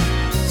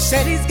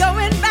 Said he's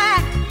going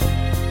back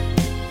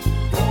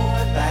to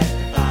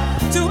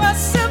find. To a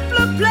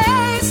simpler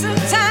place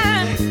and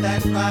time.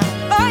 That right.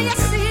 Oh,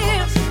 yes, he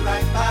is.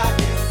 Right by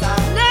his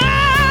side.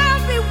 Now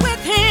be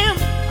with him.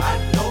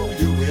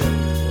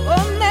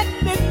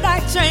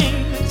 Train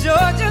to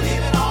Georgia.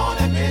 Leaving on a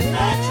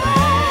midnight train.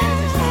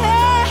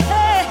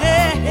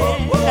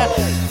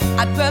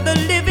 I'd rather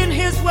live in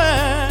his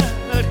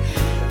world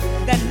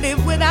than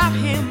live without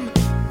him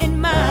in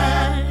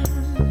mine.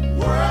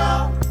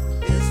 World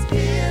is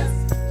his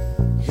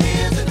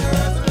and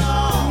hers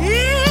alone.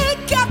 He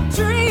kept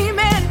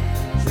dreaming,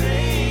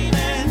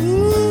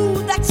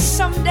 ooh, that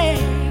someday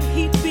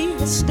he'd be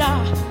a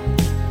star,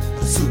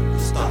 a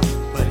superstar,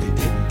 but he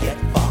didn't get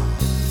far.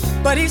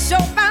 But he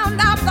sure found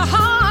out the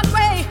hard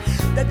way.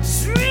 The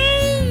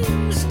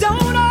dreams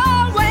don't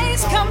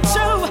always come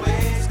true.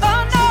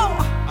 Oh no.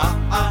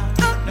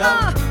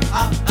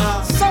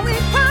 So he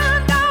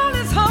pawned all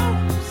his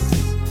hopes.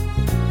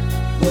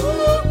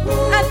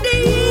 And he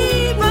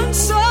even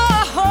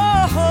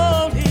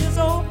sold his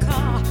old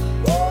car.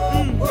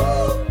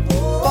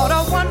 Bought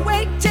a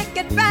one-way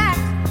ticket back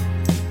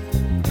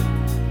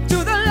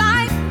to the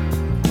life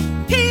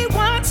he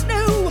once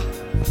knew.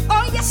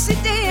 Oh yes he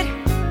did.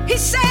 He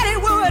said he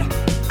would.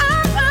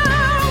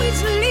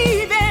 He's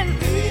leaving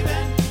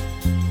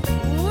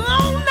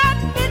on that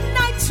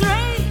midnight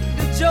train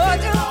to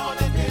Georgia.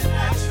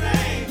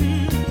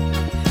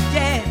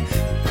 Yeah.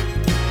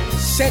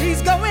 Said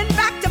he's going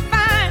back to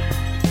find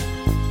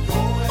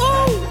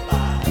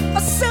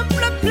a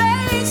simpler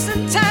place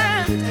and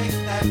time.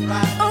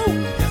 Oh,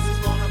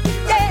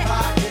 yeah.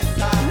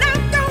 And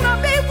I'm gonna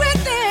be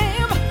with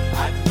him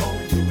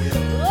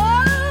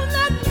on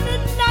that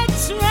midnight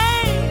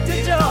train to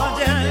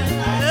Georgia.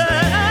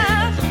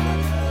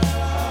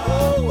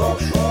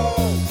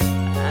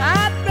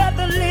 I'd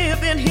rather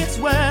live in his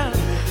world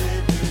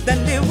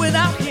than live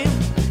without him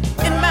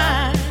in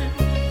mine.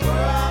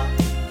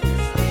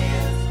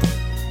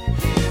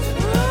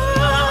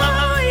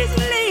 Oh, he's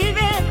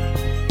leaving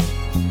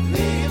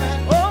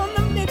on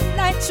the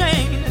midnight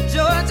train to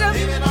Georgia.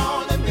 Leaving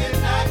on the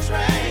midnight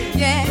train.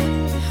 Yeah.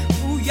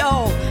 Ooh,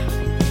 y'all.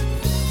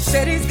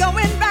 Said he's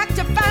going back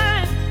to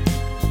find.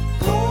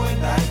 Going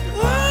back to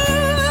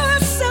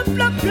find. A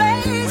simpler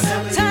place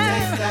and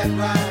time.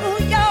 Right. Ooh,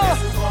 y'all.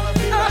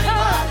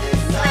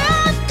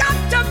 I've got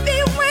to be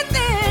with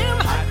him.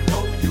 I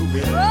know you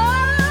will. Oh,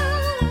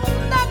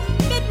 that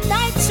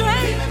midnight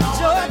train,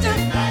 Georgia.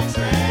 Midnight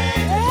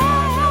train.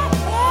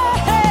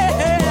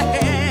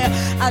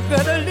 I'd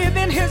rather live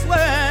in his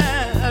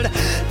world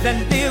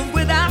than live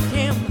without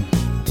him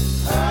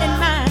in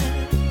mine.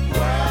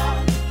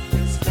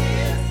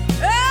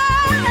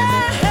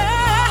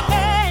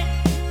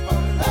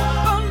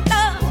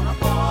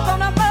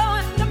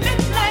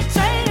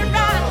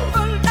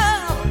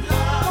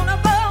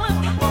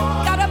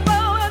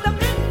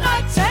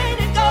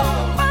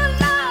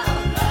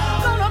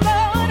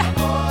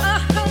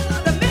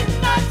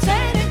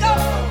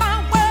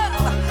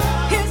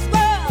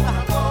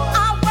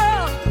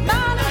 My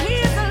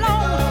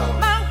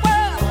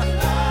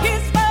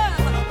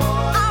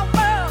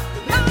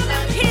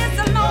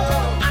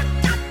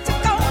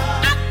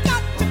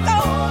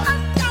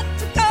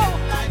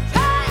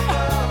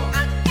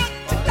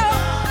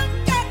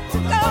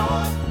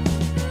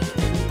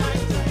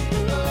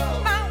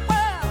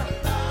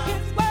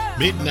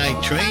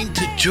Midnight Train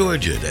to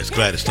Georgia. That's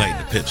Gladys Knight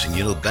and the Pips. And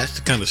you know, that's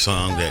the kind of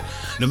song that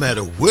no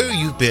matter where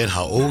you've been,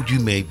 how old you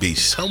may be,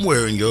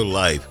 somewhere in your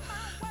life,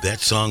 that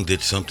song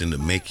did something to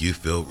make you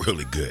feel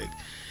really good.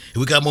 And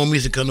we got more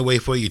music on the way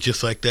for you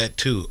just like that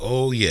too.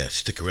 Oh yeah,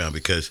 stick around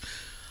because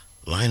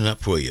lining up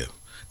for you.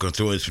 Gonna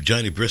throw in some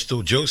Johnny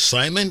Bristol, Joe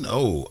Simon,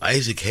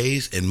 Isaac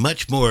Hayes, and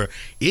much more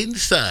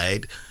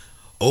inside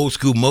Old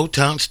School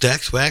Motown,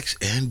 Stax Wax,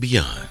 and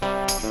beyond.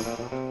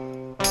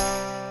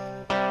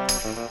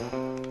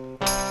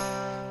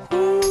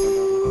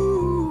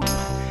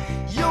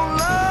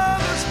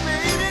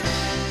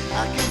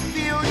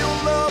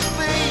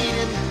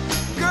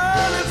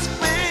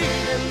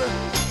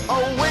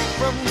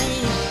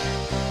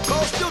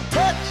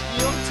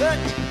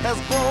 Has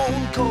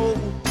grown cold,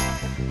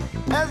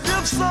 as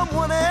if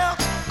someone else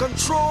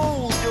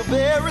controls your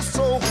very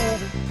soul.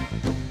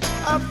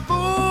 I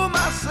fool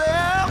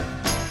myself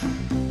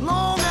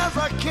long as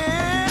I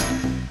can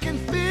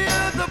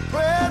feel the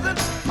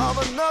presence of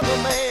another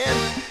man.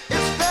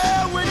 It's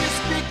there when you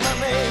speak my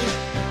name,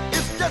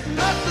 it's just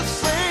not the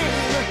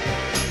same.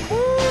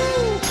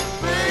 Ooh,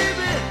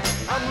 baby,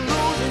 I'm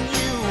losing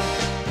you.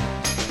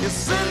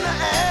 It's in the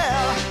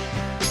air,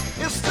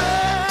 it's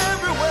there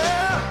everywhere.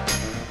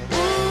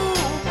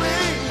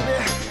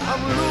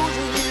 I'm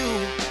losing you.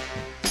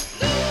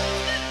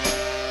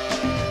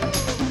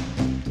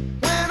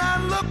 When I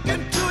look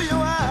into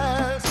your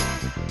eyes,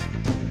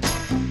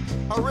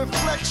 a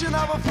reflection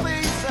of a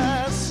face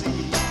I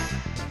see.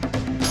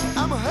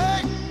 I'm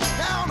hurt,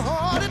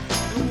 downhearted,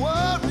 and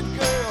worried,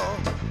 girl,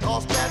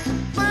 'cause that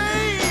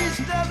face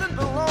doesn't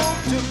belong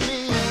to me.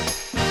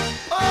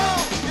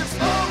 Oh, it's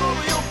all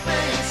over your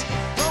face.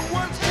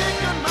 Someone's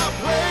taken my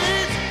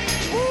place.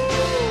 Ooh,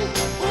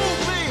 ooh,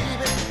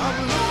 baby, I'm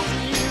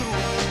losing you.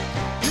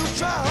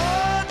 Try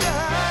hard to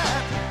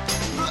hide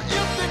the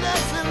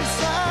emptiness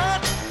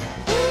inside.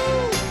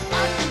 Ooh,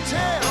 I can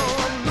tell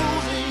I'm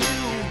losing you.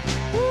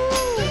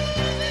 Ooh,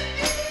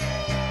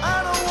 I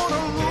don't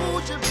wanna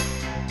lose you.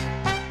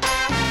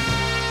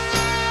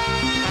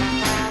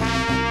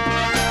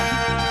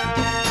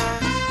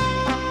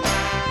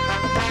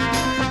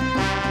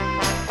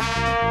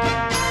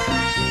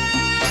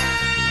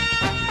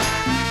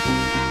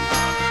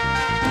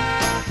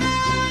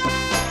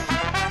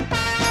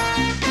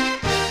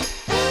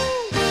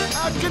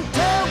 I can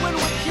tell when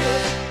we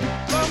kiss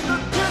from the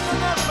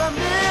tenderness I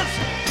miss.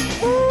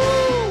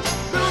 Ooh,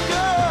 little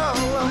girl,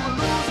 I'm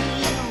losing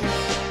you.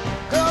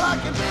 Girl, I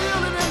can feel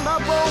it in my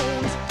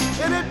bones.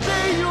 Any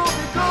day you'll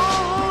be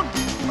gone.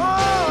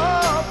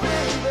 Oh,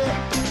 baby,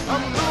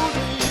 I'm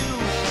losing you.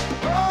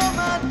 Oh,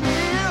 my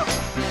dear,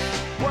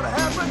 what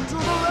happened to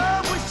the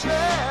love we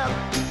shared?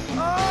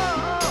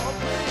 Oh,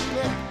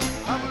 baby,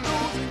 I'm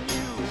losing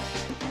you.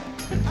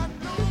 I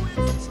know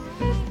it's true.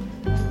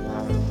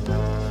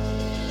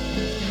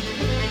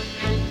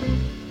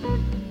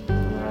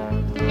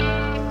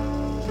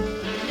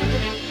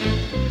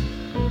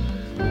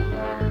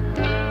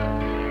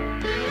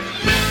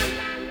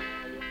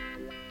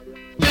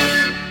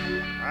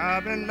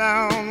 I've been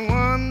down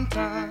one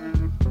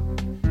time,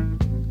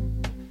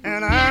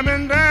 and I've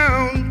been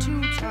down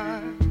two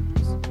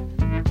times,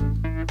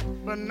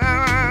 but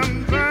now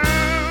I'm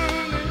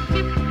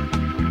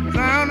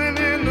drowning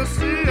in the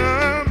sea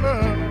of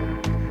love.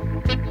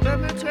 Let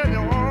me tell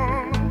you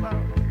all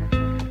about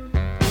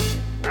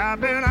it. I've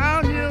been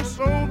out here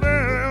so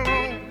very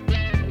long,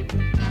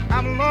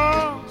 I've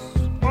lost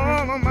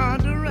all of my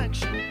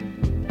direction.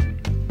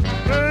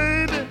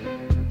 Baby,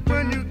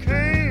 when you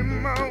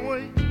came my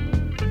way,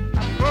 I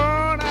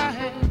thought I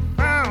had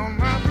found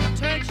my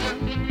protection,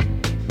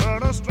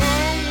 but a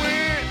strong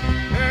wind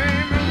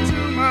came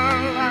into my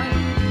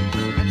life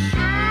and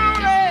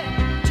surely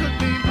took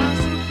me by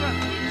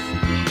surprise.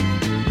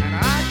 And I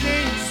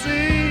can't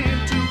seem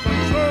to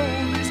control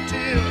these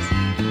tears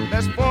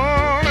that's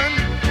falling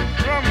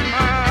from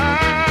my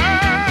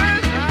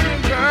eyes. I've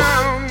been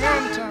down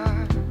one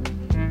time,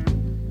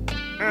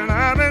 and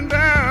I've been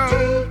down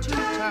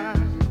two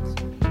times,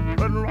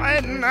 but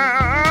right now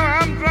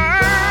I'm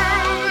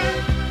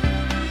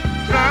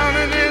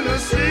drowning in the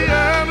sea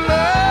of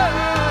love.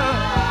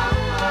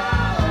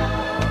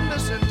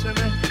 Listen to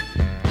me,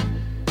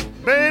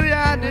 baby,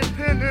 I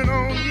depended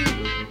on you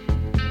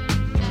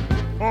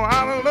for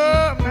our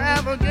love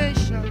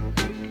navigation,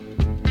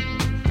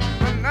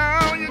 but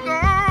now you're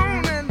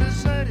gone and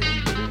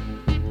deserted.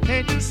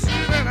 Can't you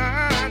see that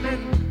I'm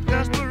in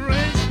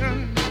desperation?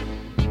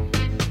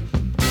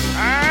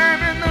 I'm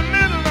in the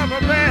middle of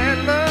a bad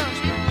love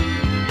story.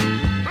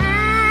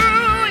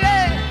 Ooh,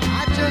 yeah,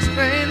 I just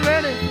ain't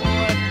ready for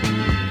it.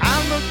 I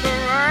look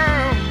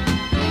around,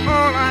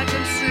 all I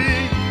can see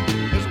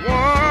is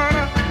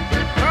water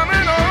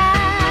coming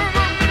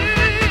over me.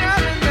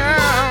 I've been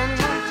down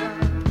one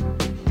time,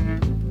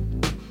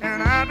 and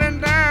I've been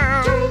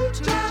down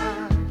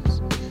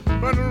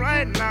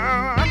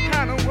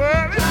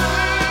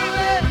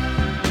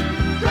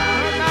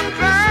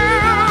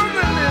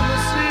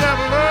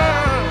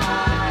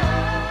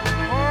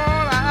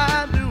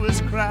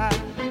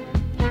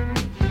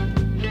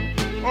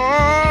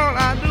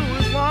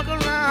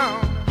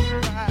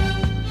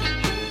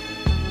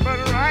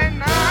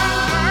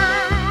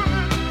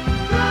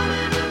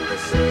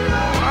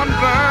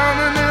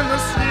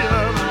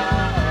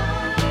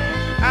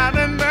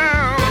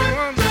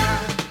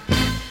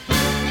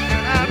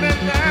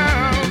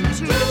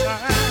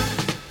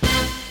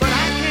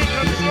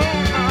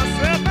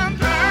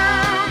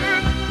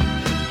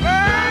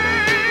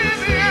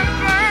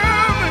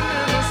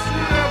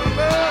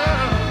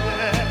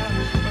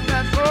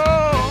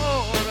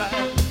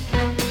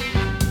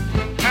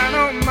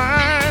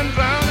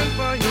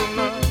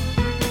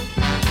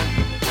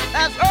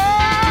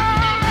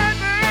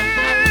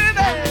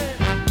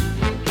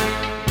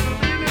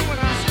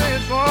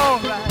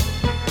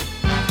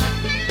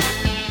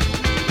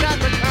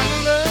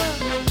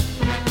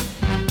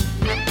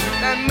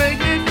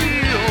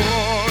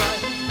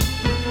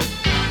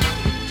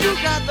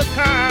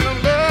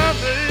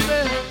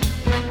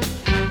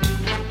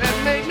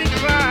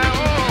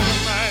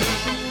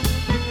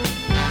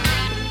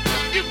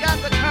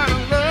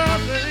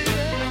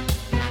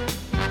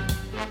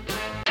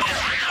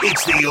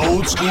It's the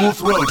Old School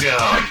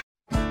Throwdown.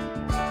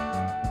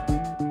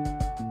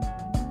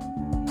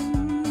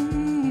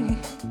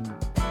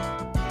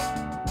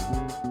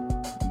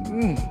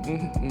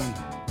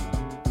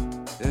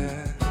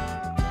 Yeah.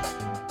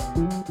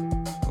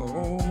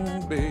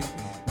 Oh, baby.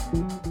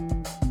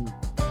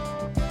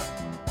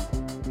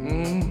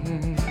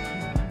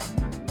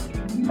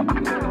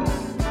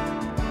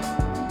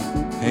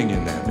 Hang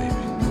in there, baby.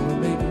 We'll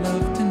make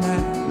love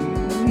tonight.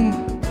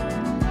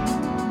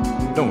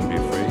 Don't be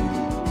afraid.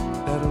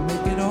 That'll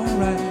make it all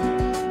right.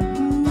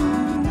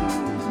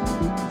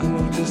 I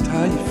know just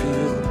how you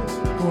feel.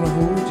 Gonna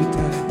hold you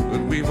tight,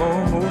 but we've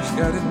almost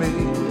got it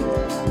made.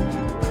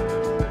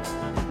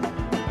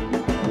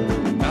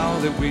 Now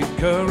that we've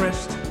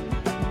caressed,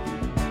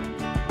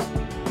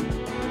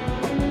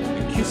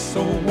 a kiss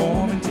so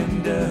warm and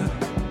tender,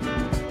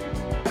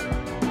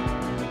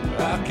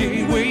 I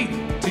can't wait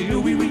till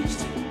we reach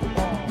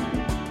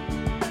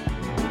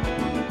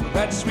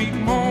that sweet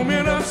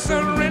moment of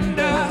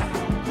surrender.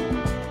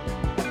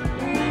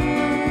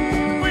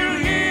 We'll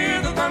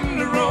hear the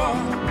thunder roar,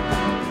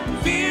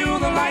 feel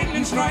the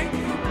lightning strike,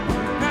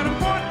 and a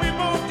point we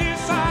both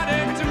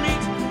decided to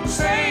meet,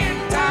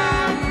 same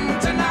time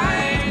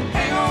tonight.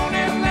 Hang on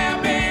in there,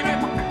 baby,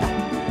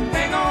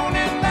 hang on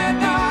in there,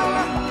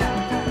 darling.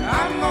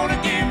 I'm gonna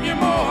give you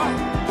more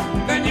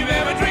than you've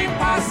ever dreamed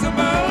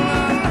possible.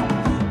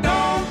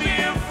 Don't be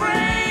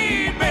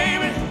afraid,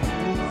 baby,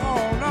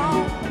 oh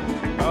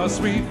no, a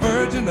sweet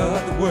virgin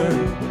of the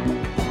world.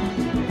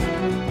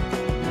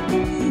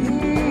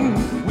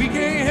 We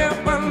can't help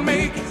but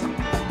make it,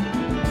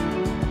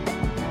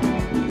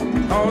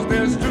 'cause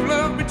there's true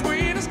love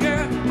between us,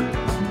 girl.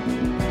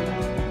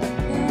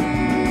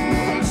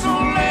 So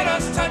let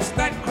us touch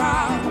that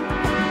crowd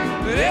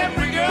that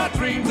every girl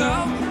dreams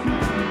of.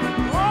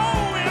 Oh,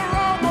 we're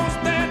almost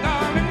there,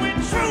 darling,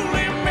 we're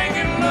truly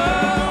making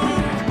love.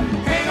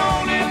 Hang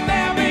on in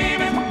there,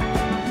 baby,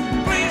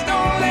 please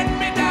don't let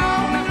me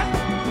down.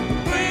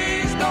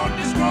 Please don't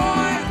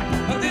destroy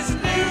this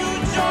new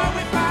joy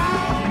we found.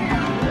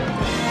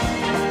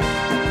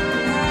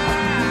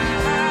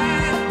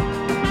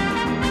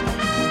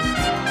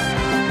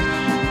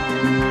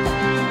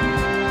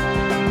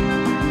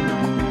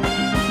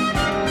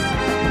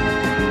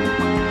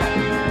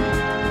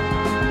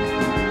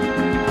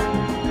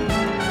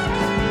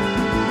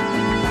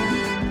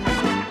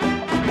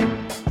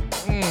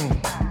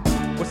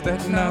 What's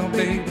that now,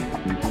 baby?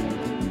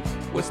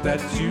 What's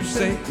that you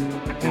say?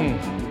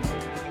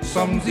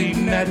 Something's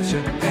eating at you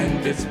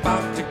and it's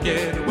about to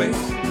get away.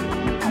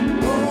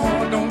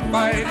 Oh, don't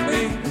fight,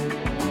 baby.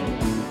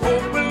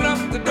 Open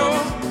up the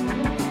door,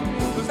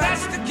 'cause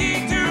that's the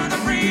key to the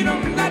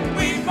freedom that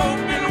we've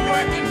both been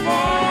working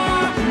for.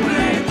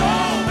 Let it go,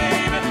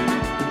 baby.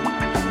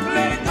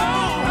 Let it go,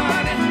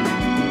 honey.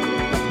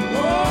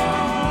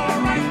 Oh,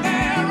 right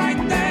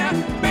there,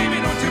 baby,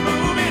 don't you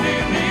move it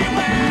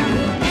anywhere.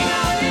 Hang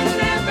on in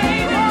there,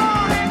 baby. Oh,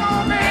 hang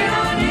on, baby. Hang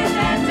on in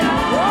there,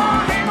 darling. Oh,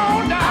 hang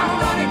on down. I'm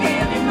gonna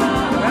give you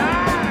more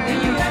than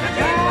you ever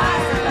dreamed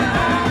possible.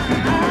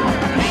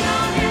 Hang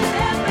on in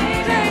there,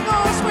 baby. Hang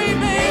on, sweet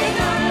baby.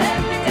 Don't let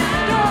me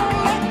down. Don't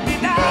let me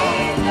down.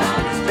 Please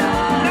don't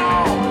destroy. No,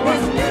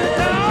 what's new?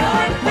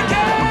 Don't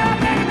forget.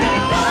 Let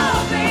it go,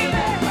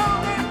 baby. Oh,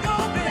 let it go,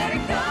 baby. Let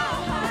it go,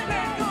 honey.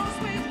 Let it go,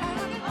 sweet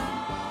honey.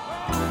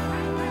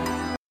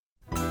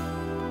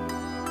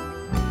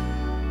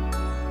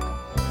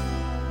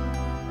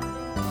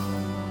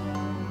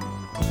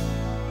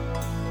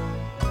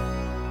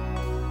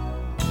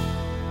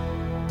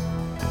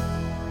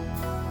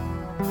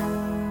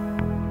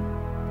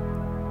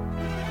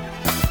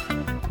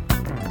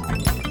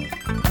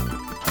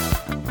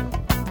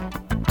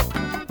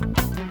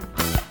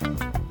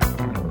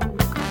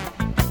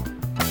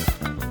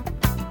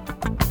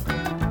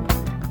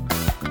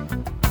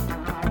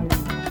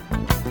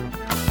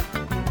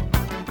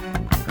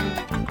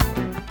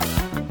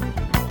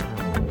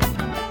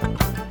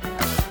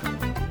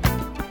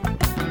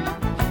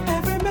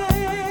 Every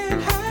man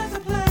has a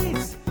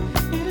place.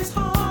 In his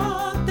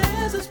heart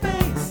there's a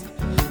space,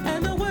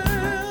 and the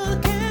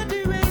world can't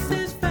erase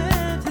his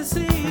fantasies.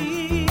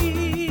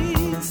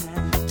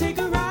 Take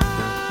a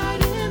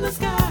ride in the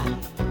sky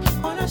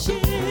on a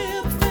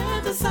ship,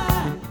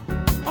 fantasize.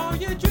 All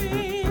your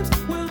dreams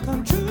will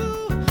come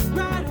true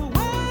right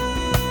away,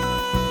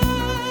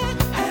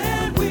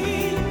 and we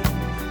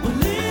will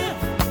live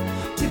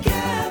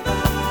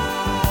together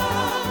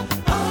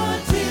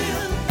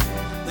until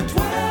the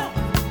 12th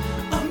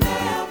of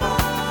never.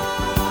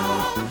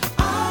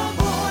 Our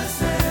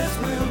voices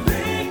will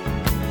ring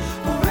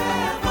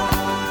forever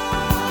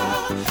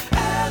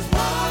as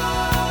one.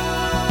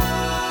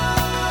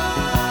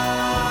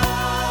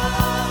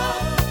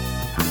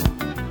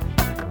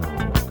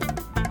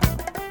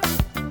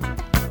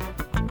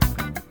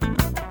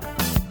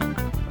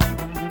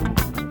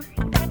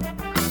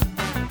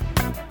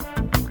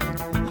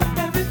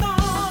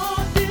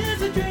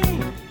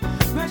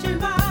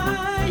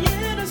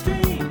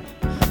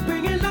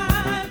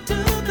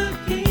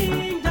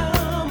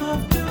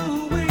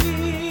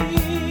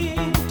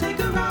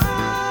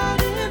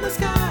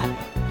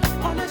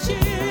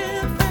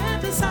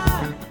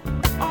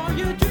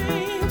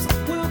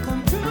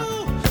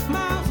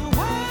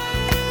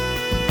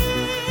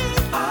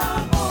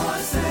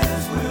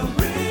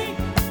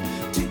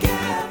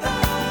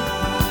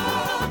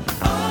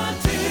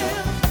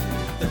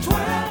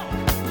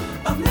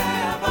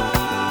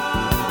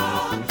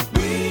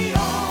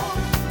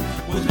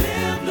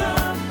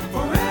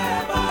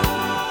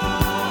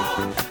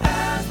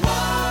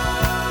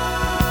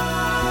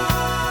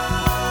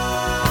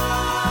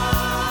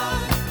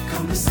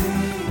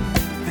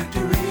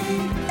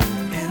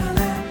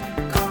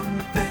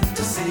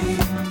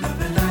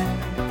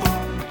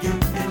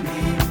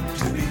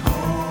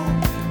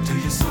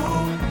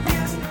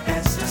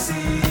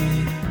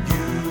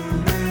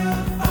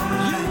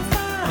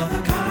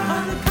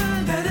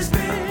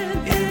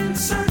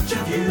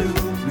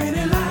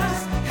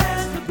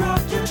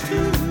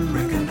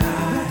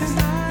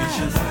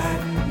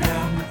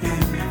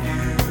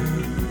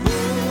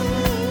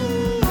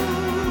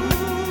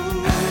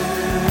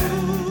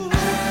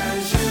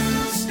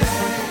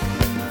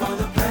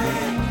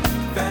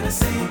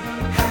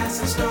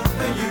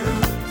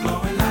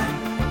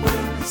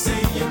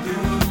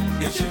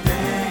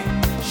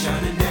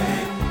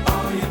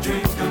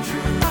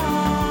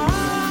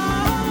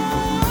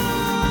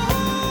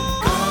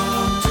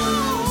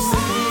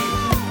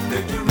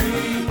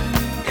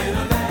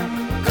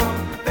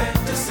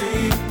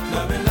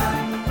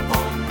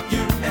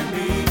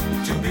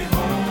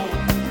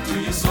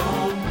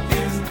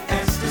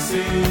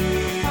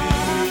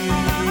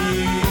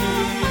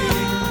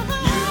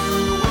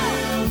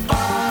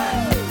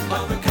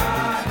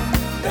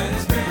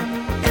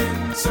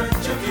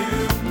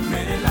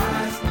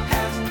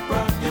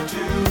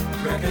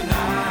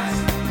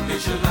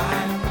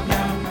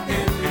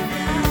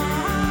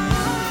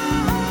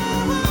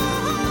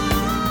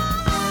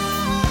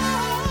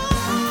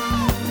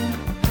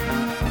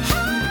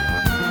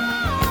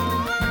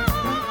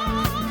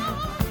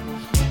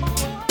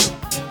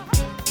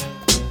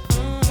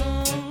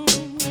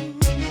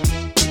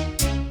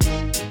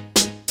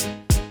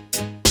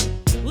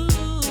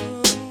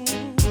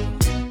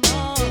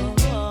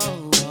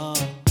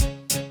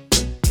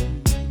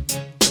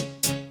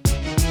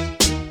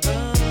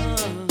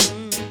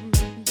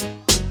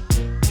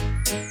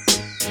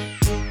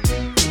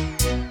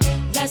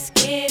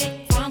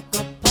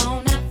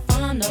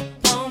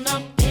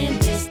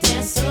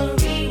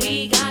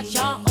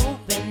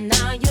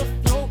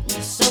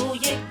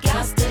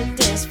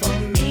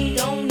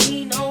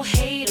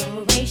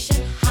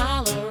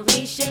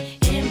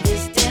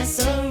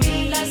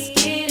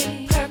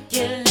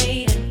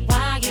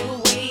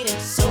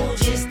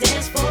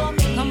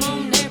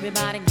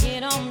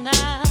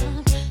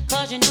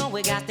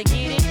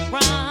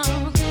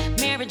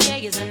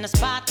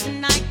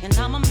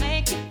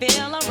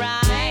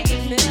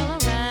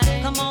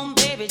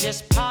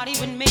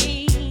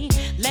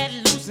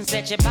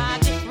 let your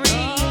body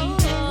free.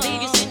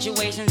 Leave your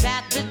situations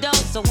at the door.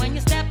 So when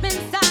you step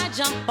inside,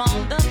 jump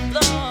on the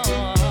floor.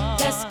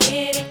 Let's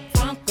get it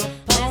funk up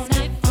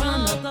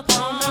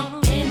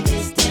in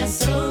this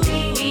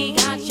dancery. We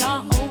got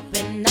y'all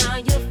open, now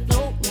you're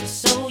floating,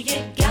 so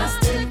you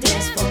got to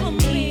dance for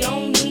me.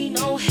 Don't need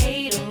no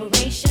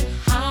hateration,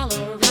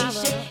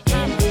 holleration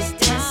in this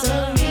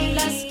dancery.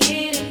 Let's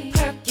get it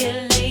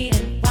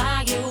percolating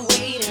while you're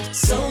waiting,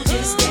 so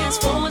just dance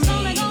for It's me.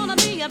 only gonna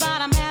be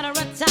about a matter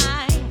of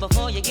time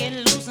before you get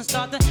loose and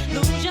start to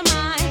lose your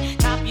mind.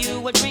 Cop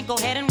you a drink, go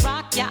ahead and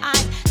rock your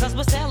eyes, cause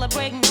we're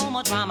celebrating no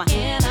more drama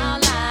in our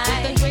lives.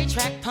 With the great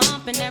track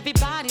pumping,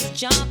 everybody's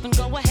jumping.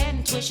 Go ahead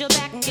and twist your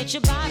back and get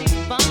your body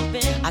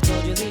bumping. I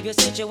told you leave your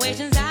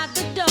situations at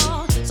the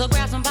door, so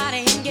grab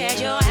somebody and get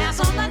your ass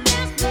on the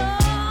dance floor.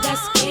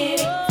 Let's get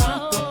it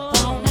fun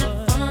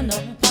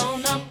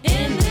up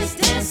in this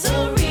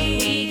dancery.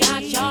 We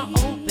got y'all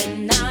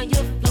open, now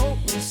you're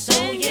floating,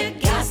 so you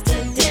got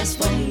to dance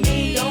for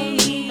me. Don't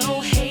need no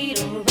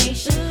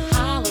hateration,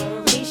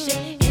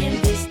 holleration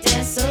in this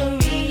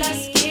dancery.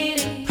 Let's get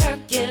it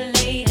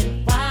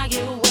percolating while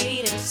you're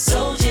waiting,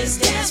 so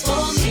just dance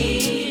for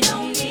me.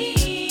 Don't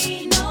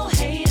need no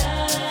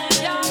haters,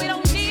 Y'all, we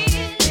don't need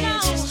we're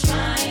just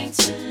trying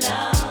to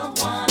love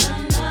one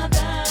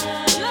another.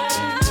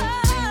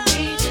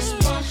 We just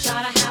want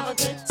y'all to have a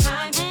good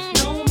time.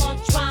 No more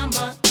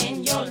drama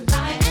in your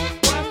life.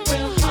 Work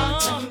real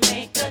hard to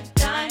make a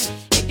dime.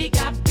 If you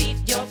got beef,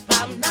 your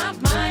problem,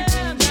 not mine.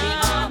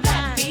 Leave all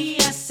that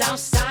BS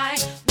outside.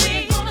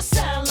 We're gonna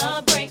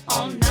celebrate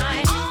all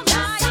night.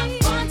 Let's have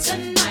fun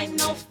tonight,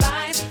 no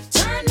fights.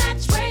 Turn that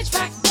rage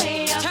track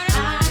way up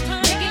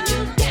high, making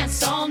you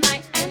dance all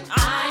night. And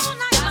I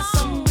got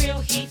some real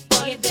heat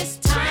for you this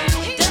time.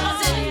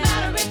 Doesn't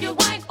matter if you're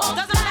white or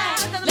black.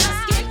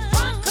 Let's get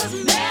fun, 'cause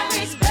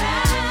Mary's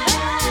back.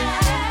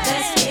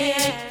 Let's get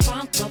it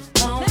funk up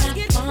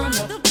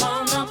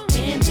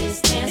in this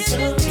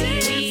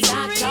dancery. We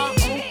got y'all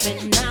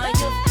open, now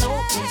you're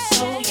floating,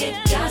 so you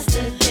got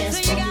to dance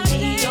for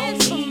me. Don't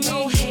need no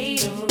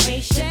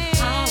hateration,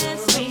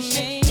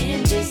 holleration in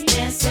this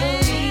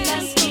dancery.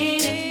 Let's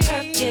get it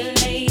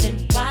percolating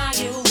while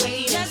you're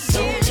waiting,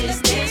 so just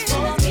dance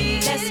for me.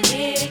 Let's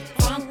get it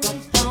fun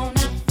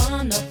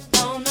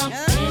up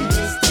in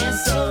this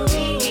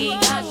dancery. We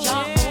got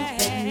y'all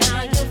open,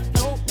 now you're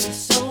floating,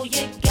 so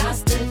you got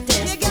to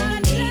dance for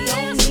me.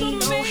 Don't need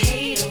no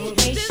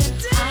hateration,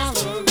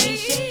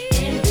 holleration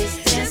in this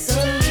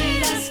dancery.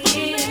 Let's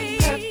get it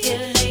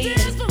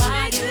percolating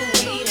while you're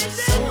waiting,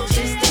 so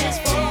just dance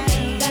for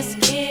me. Let's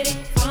get it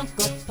fun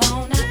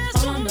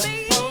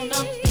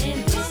up in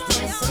this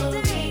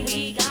dancery. We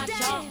got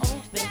y'all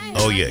open.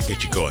 Oh, yeah, get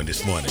you going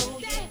this morning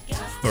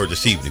or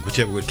this evening,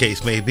 whichever the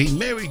case may be.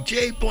 Mary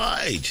J.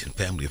 Blige and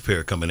Family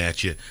Affair coming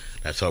at you.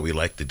 That's how we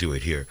like to do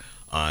it here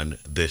on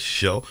this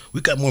show.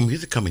 We got more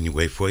music coming your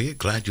way for you.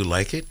 Glad you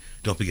like it.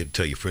 Don't forget to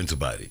tell your friends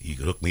about it. You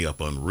can hook me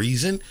up on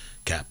Reason,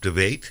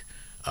 Captivate,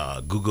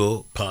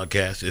 Google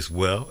Podcasts, as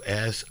well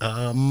as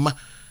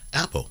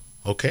Apple.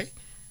 Okay?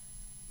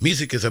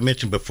 Music, as I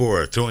mentioned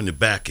before, throwing it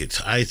back,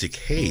 it's Isaac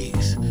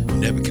Hayes.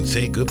 Never Can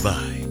Say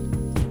Goodbye.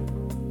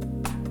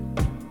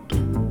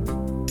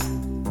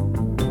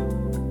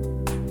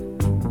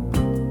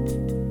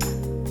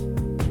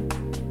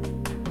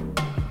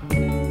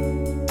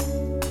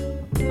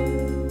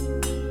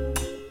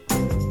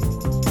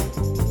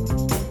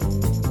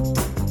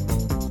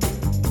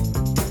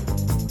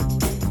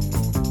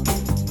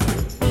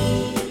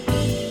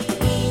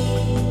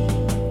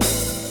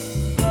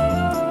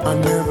 I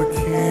never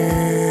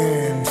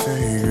can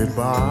say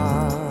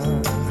goodbye.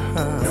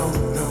 No.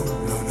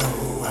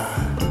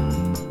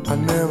 I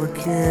never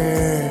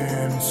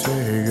can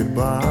say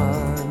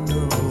goodbye,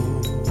 no.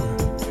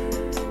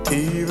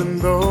 Even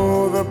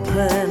though the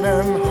pain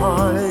and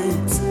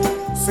heartaches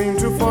seem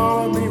to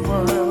follow me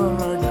wherever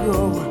I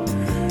go,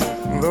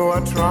 though I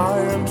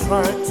try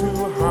to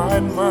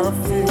hide my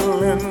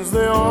feelings,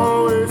 they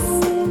always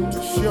seem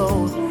to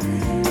show.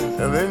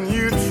 And then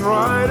you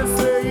try to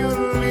say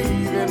you're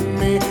leaving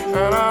me,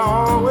 and I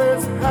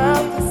always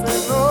have to say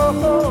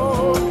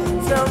no.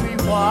 Tell me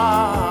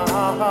why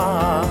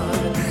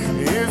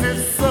is it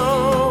so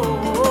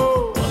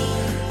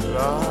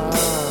that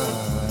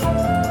I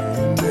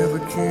never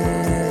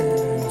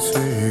can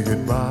say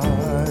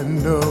goodbye?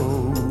 No.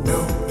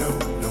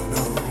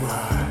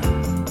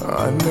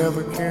 I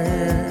never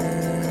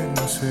can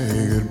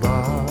say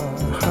goodbye.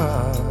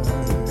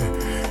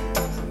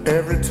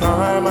 Every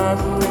time I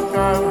think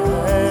I've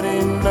had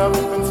enough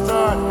and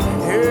start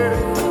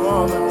heading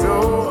for the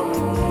door,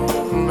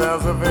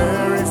 there's a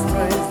very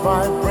strange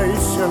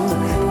vibration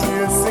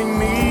piercing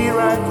me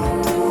right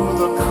through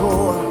the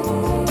core.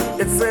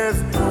 It says,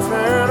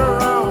 turn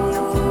around,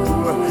 you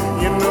fool.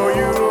 You know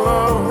you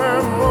love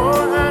her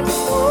more and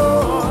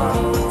more.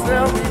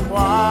 Tell me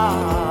why.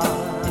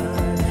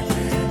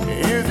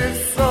 Is it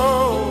so?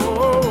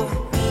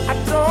 I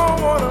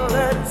don't want to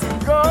let you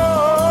go.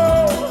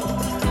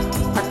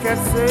 I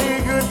can't say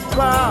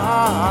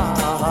goodbye.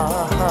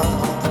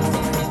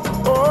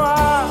 Oh,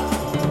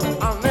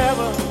 I'll never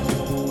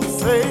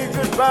say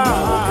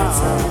goodbye.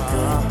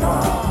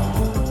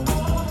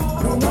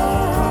 No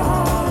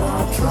matter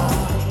I try.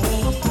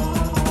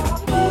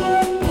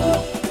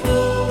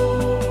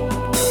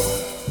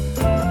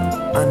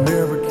 I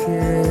never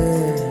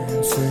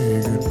can say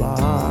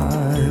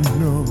goodbye.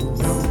 No.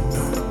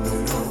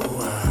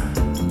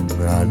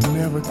 I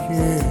never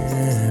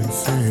can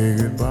say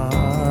goodbye.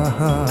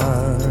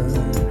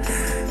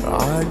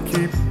 I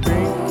keep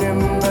thinking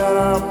that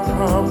our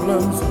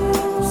problems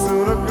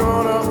soon are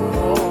gonna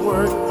all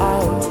work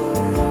out.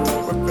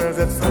 But there's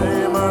that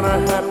same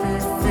unhappy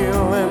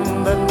feeling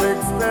that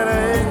makes that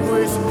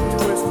anguish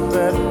twist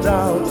that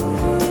doubt.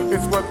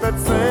 It's what that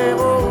same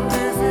old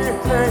dizzy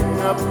hang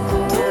up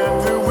can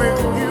do with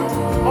you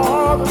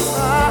all the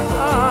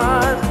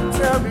time.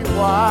 Tell me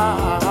why.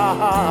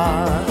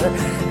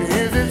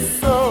 Is it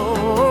so?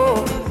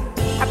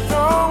 I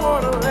don't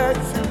wanna let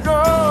you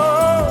go.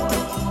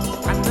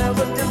 I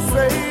never can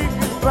say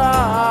goodbye.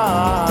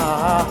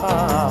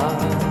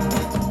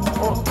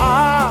 Oh,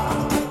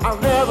 I'll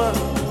never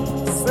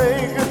say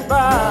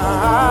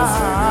goodbye.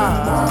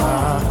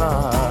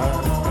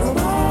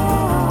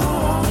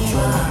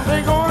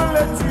 They're gonna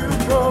let you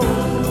go.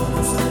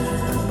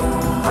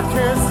 I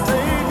can't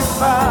say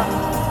goodbye.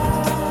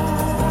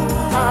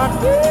 I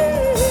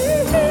need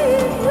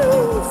you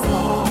so.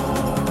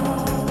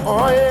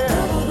 Oh yeah,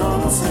 I'm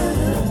gonna say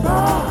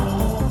goodbye.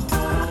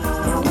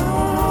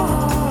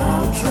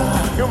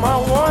 You're my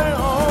one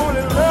and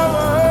only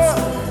lover.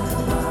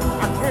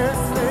 I can't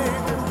say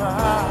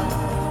goodbye.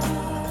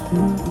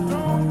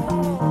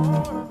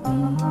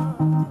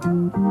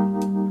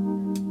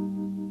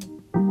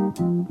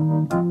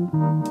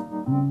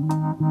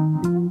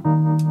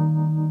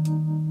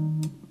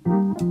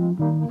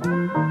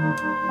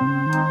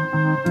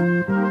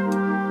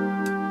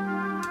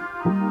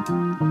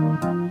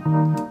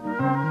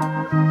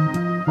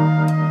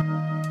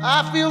 I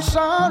feel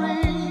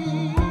sorry.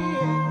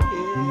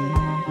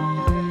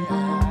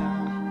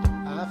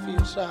 I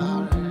feel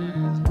sorry.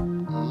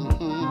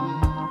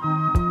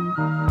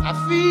 I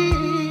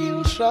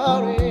feel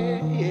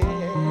sorry.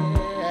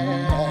 Yeah.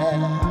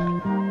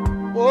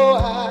 Oh,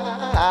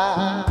 I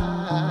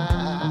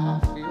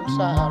feel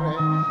sorry.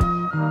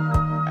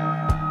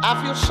 I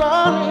feel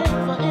sorry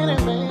for any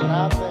man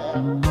out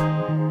there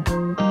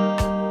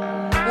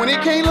when he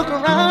can't look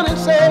around and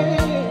say,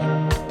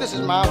 "This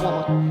is my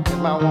woman, is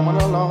my woman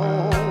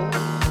alone."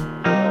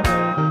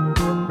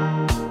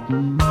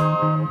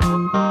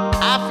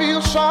 I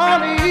feel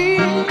sorry,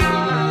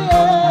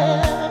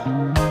 yeah,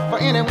 for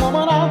any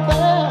woman out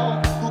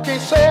there who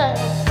can't say,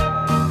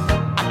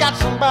 "I got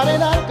somebody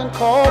that I can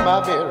call my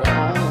very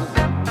own."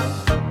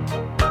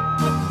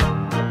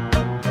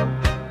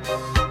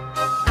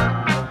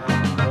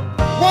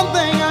 One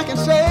thing I can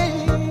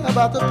say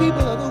about the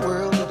people of the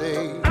world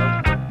today,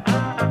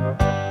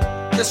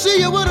 to see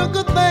you with a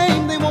good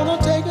thing, they want to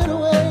take it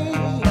away.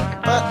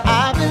 But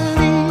I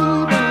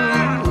believe in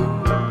you.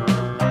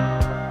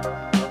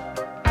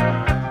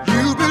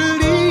 You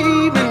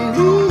believe in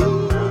me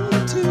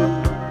too,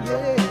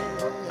 yeah.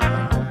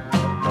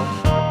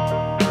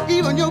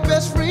 Even your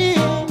best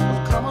friend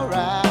will come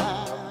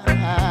around,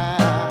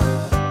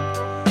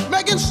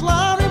 making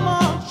sly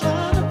remarks,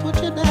 trying to put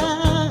you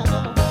down.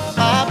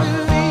 I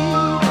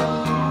believe in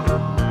you.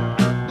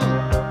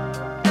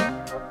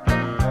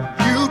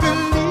 You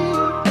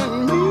believe in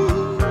me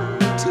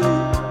too.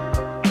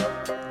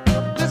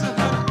 Listen,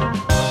 honey.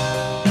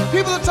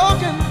 People are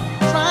talking,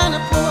 trying to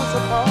pull us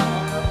apart,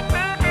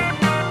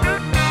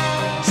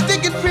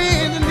 sticking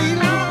pins and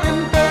needles in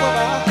both of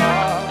our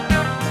hearts.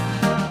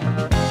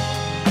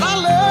 But our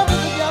love is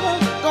together,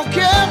 don't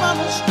care about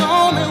the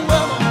stormy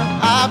weather.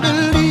 I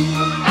believe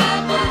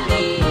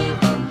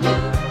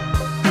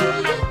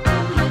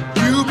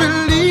you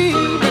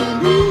believe in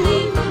me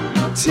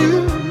too.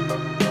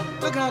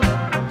 Look, honey,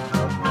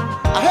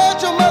 I heard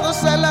your mother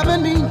say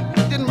loving me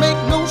didn't make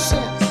no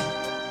sense.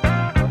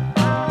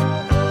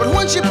 But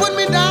when she put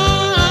me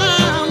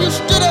down, you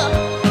stood up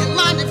in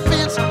my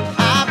defense.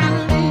 I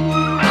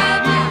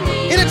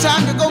believe.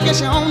 Anytime you go get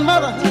your own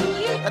mother,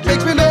 that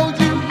makes me know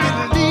you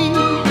believe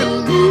in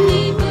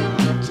me.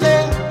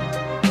 Yeah.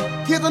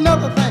 Here's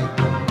another thing.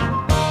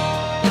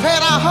 We've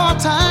had our hard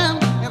time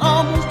and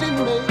almost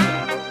didn't make it.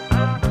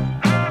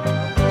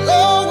 We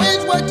always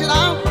worked it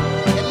out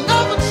and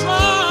never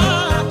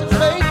tried to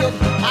fake it.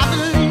 I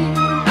believe.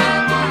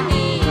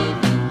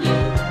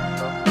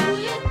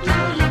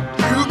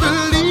 You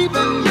believe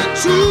in me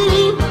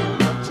too,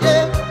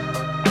 yeah.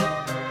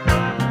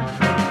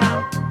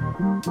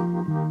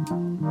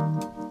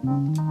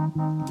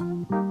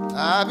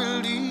 I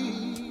believe.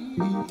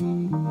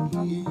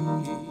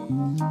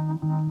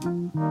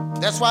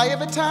 That's why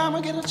every time I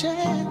get a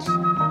chance,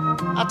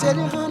 I tell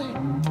you, honey,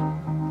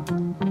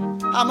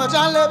 how much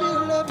I love you,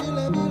 love you,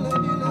 love you,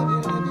 love you, love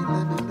you, love you,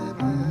 love you, love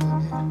you, love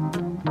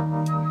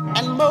you.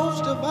 And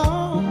most of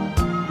all,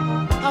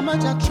 how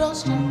much I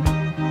trust you.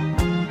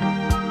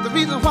 The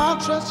reason why I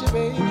trust you,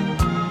 baby,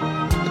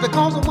 is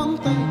because of one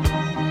thing.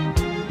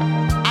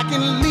 I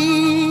can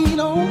lean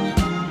on you,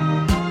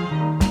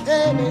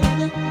 hey,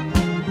 baby.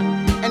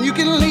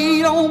 can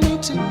lean on me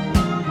too.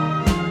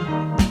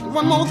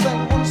 One more thing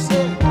I want to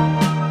say.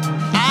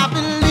 I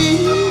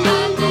believe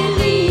in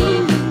you.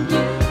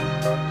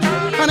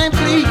 Honey,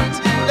 please,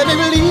 let me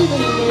believe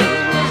in you.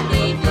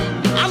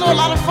 I know a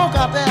lot of folk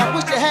out there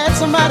wish they had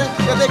somebody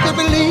that they could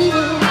believe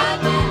in.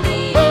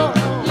 Oh,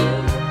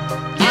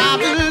 I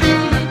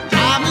believe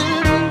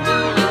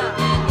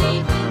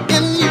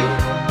in you.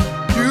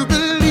 You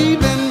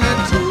believe in me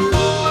too.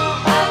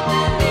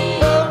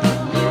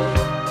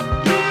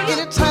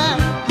 Anytime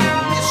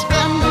you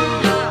stand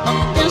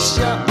against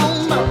your own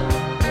love,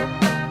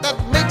 that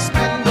makes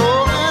me know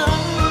that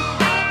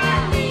I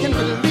can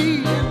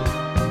believe.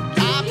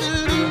 I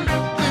believe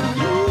in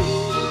you.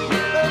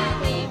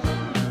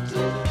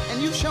 And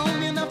you've shown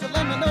me enough to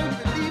let me know you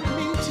believe in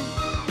me too.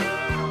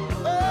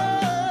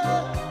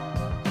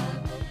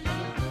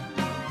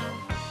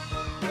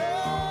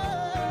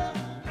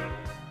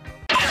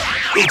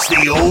 It's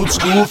the Old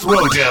School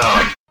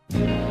Throwdown.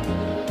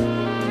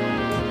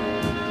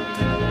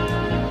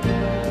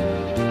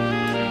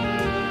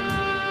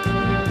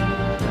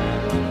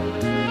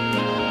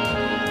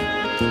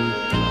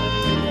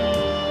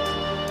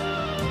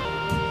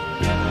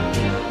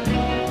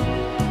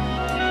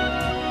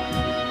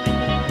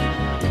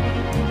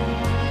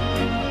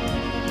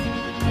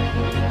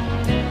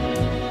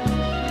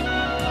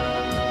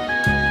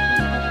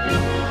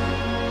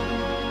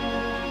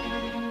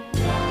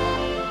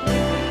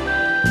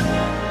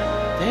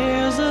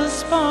 There's a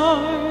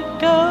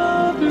spark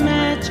of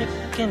magic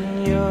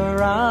in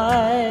your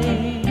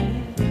eye.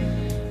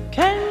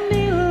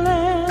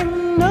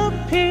 Candyland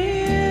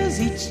appears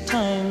each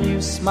time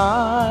you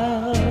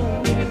smile.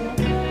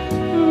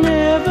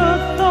 Never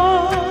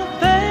thought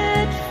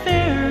that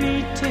fairy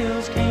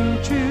tales came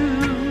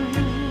true,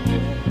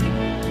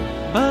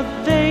 but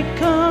they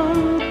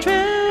come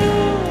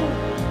true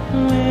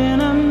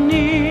when I'm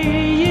near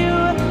you.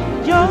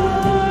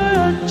 You're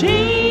a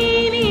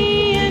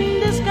genie in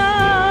disguise,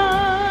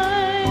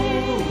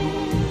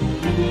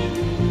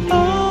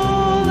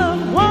 full of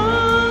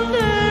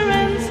wonder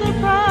and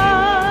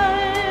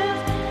surprise,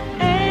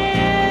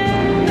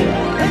 and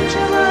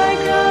picture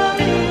like a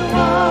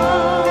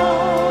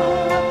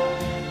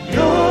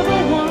you're the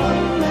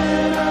one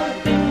that I've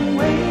been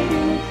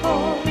waiting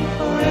for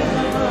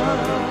forever,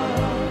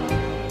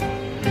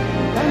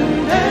 and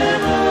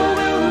ever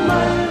will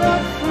my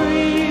love for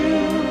you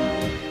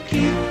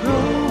keep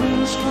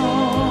growing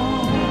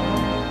strong,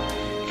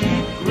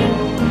 keep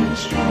growing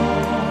strong.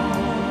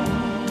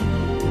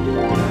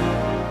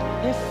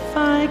 If I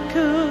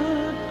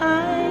could,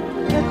 I'd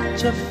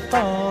catch a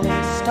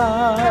falling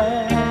star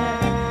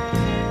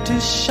to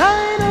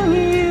shine on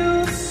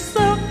you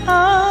so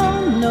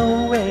I'll know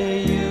where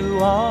you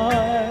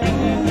are.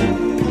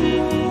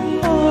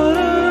 Or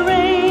a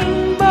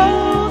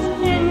rainbow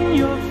in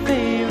your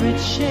favorite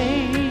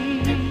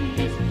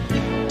shades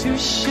to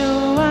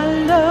show I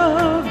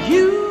love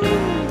you.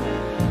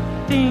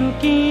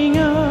 Thinking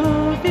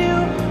of you,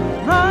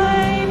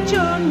 write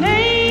your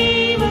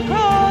name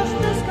across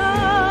the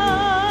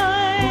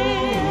sky.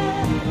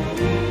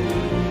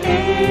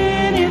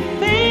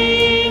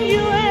 Anything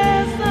you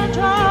ask, I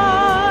try.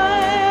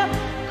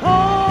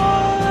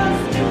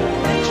 'Cause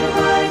picture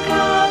like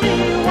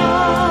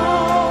Hollywood,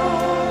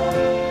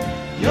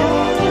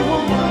 you're the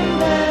one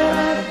that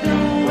I've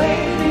been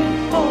waiting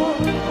for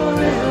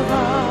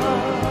forever,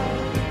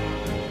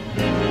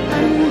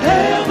 and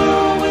ever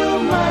will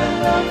my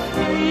love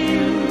for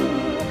you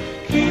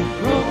keep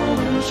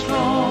growing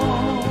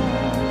strong,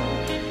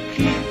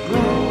 keep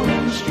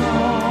growing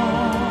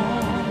strong.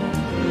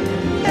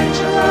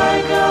 Picture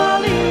like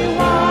Hollywood,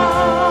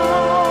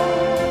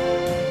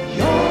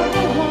 you're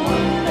the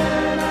one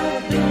that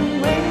I've been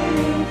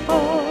waiting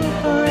for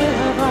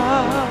forever,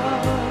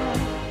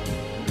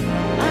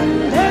 and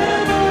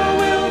ever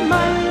will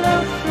my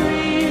love for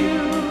you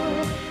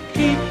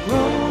keep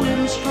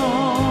growing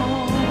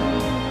strong,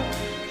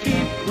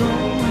 keep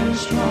growing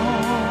strong.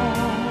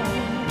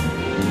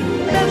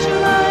 Picture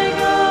like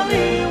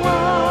Hollywood,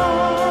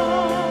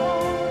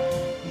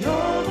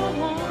 you're the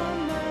one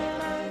that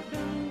I've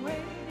been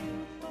waiting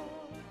for.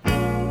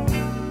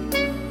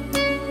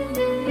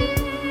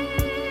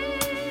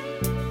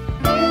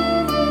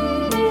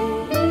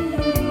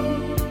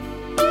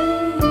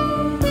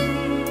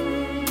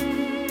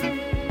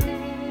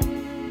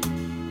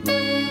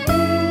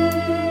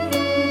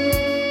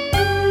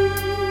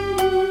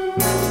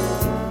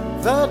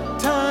 The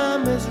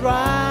time is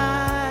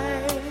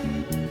right.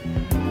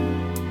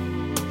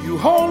 You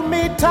hold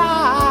me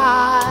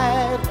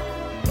tight,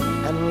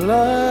 and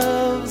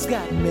love's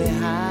got me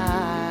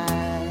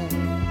high.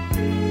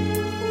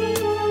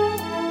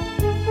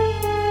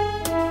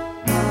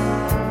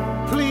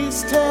 Please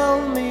tell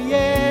me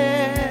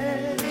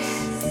yes,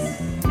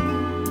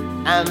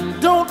 and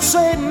don't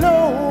say no,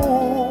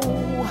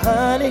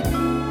 honey,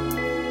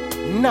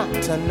 not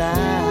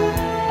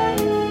tonight.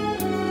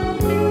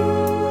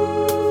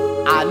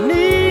 I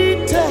need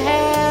to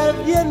have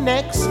you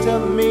next to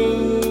me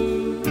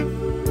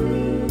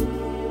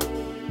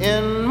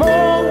in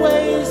more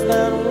ways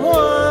than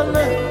one,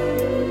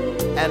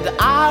 and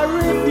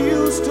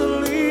refuse to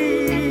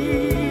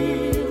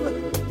leave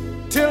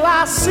till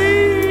I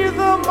see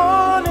the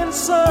morning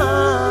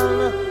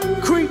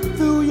sun creep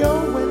through your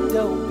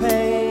window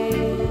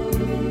pane.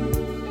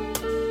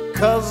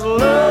 'Cause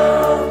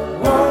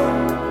love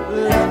won't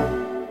let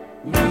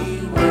me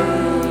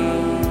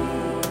wait.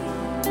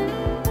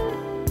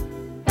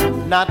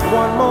 Not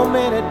one more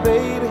minute,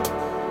 baby.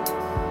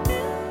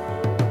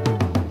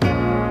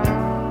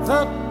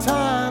 The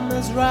time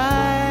is right.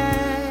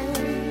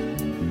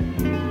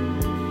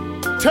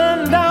 Turn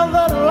down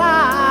the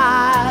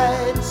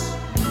lights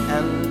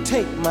and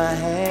take my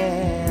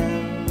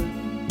hand.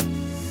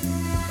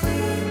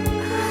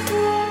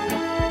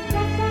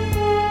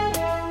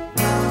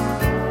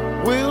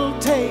 We'll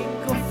take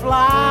a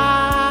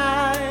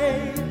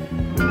flight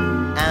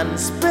and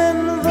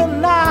spend the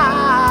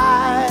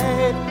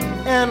night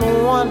in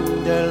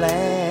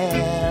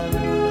Wonderland.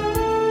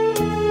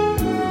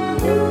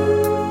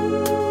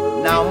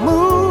 Now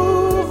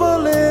move a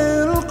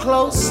little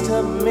close to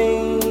me.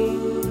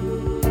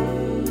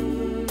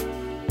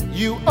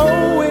 You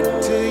owe it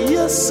to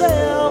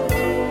yourself,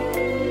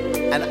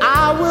 and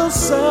I will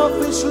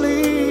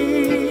selfishly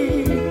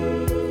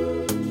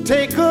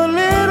take a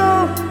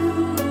little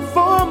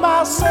for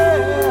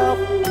myself,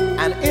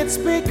 and it's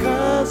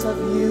because of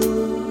you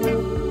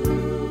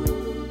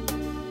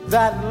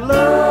that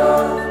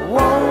love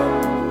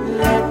won't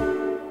let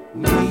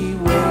me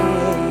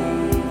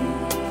wait.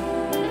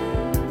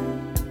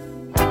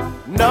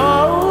 No,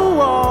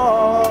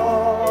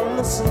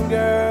 listen,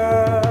 girl.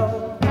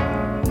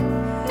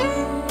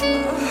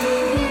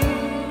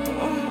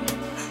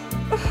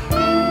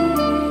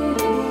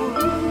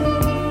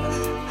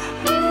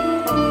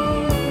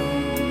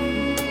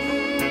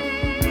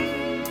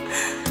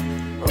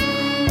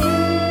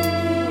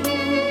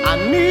 I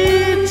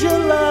need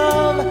your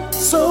love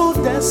so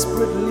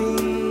desperately,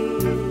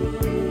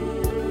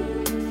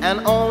 and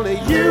only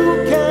you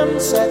can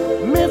set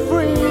me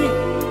free.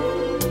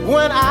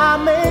 When I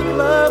make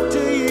love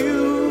to you,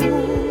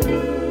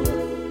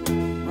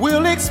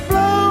 we'll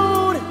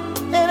explode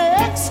in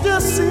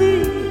ecstasy,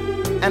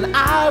 and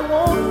I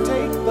won't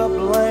take the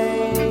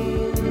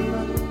blame.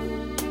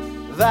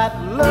 That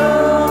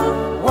love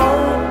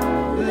won't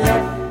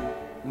let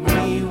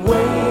me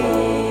wait.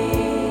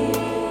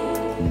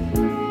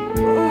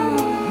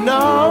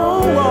 No,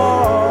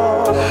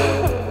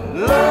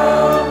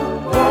 love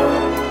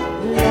won't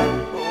let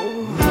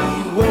me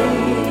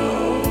wait.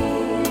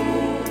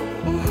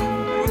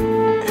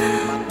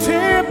 My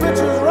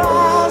temperature's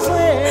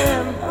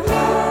rising,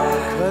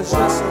 'cause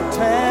you're so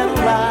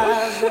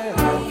tantalizing.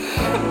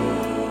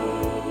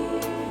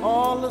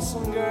 Oh,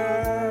 listen,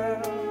 girl.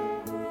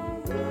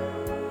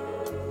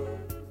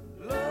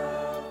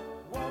 Love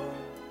won't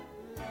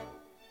let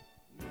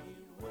me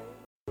wait.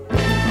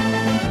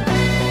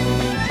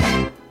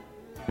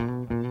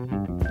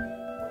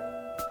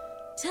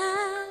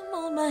 Time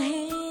on my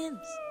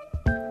hands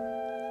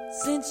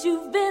since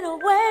you've been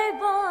away,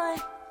 boy.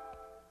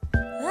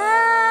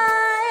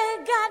 I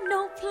ain't got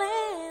no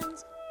plans,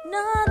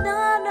 no, no,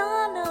 no,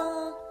 no.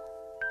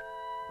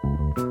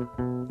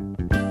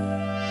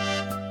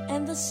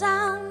 And the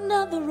sound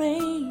of the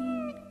rain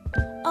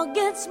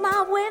against my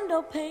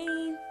window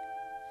pane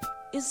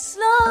is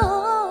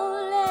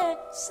slowly,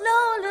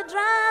 slowly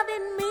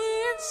driving me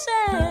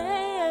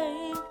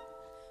insane.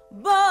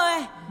 Boy,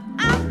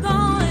 I'm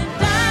going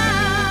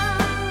down.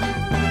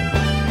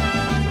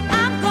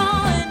 I'm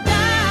going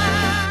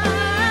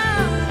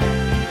down.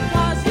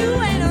 'Cause you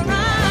ain't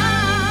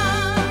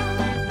around.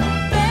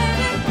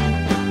 Baby,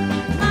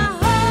 my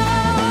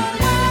whole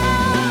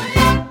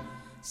life.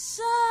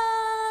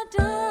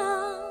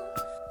 Sudden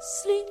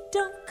sleep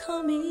don't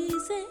come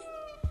easy.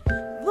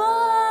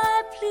 Boy,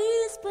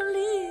 please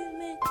believe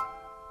me.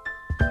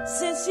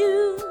 Since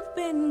you've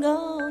been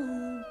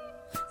gone,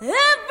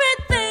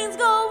 everything's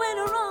going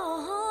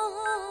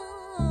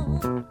wrong.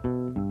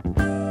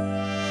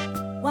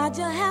 Why'd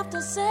you have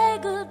to say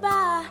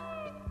goodbye?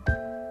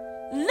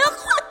 Look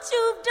what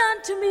you've done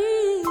to me.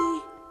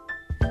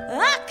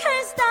 I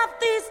can't stop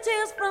these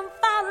tears from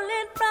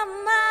falling from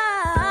my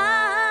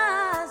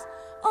eyes.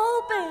 Oh,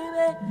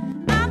 baby,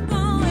 I'm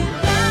going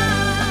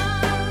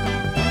down.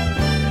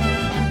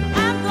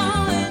 I'm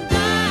going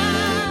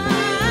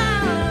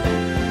down.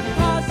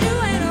 'Cause you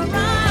ain't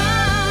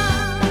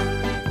around.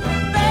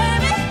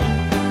 Baby,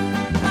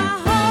 my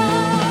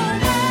whole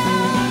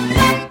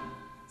life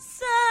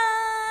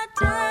upside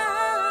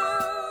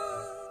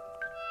down.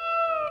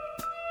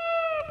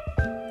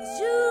 'Cause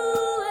you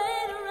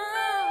ain't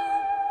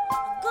around.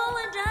 I'm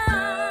going down.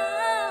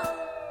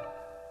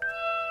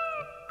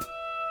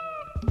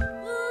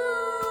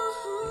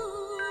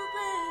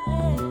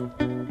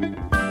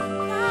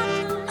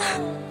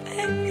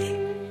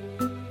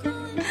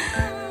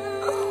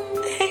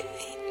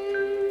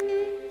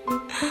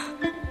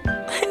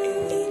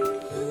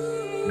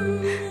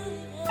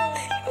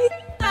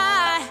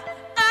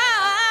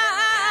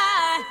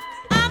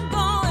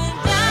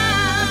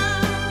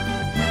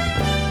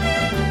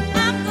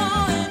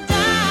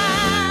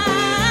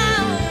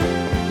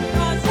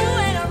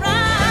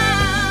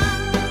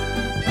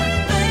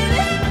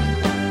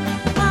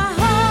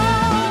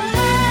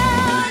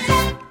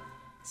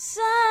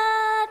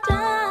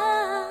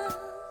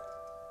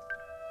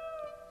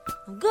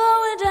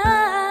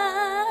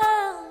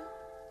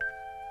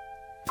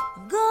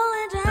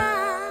 going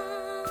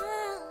down.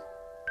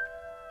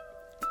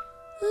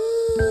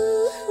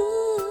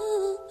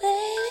 Ooh,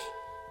 baby,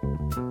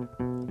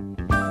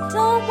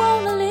 don't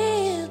wanna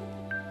live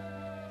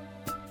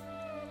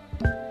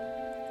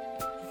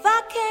if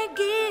I can't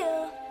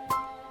give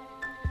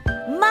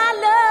my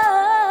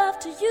love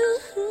to you.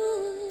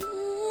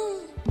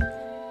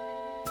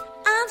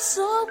 I'm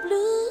so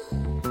blue,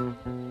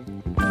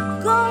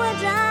 going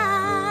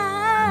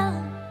down,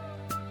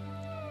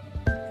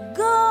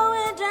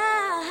 going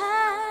down,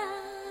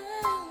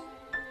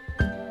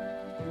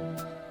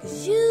 'cause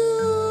you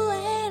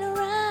ain't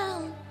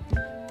around,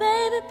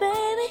 baby,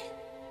 baby.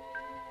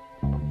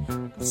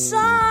 I'm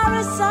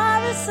sorry,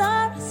 sorry,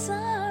 sorry,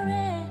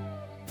 sorry.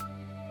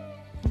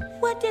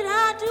 What did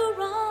I do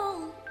wrong?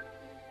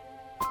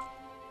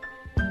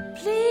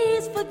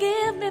 Please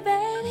forgive me,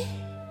 baby,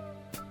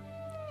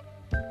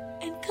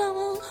 and come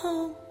on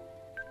home.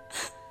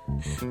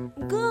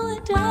 I'm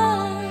going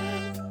down.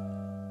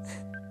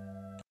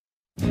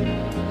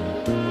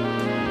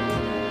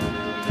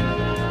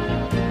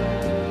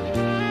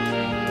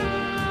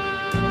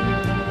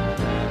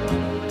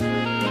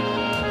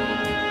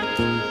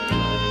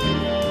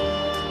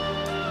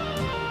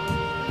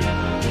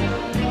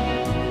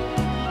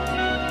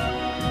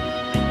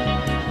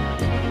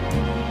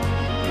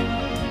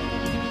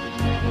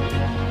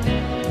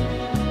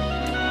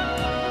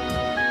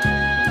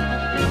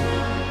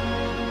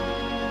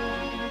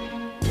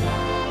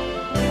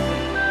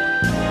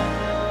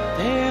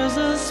 There's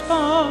a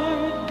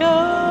spark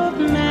of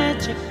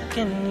magic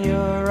in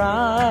your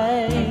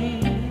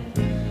eye.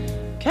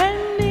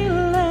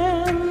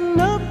 Candyland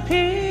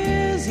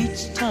appears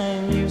each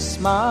time you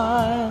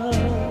smile.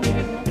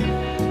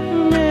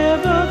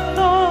 Never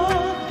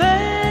thought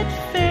that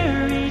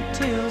fairy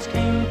tales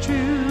came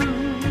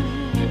true,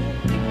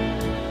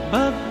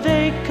 but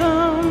they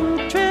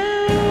come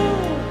true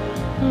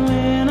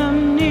when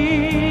I'm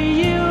near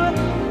you.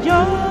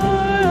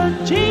 You're a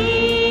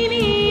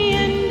genie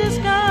in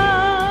disguise,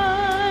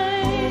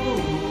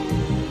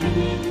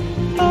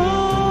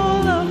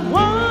 full of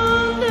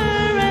wonder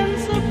and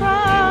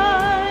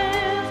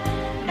surprise,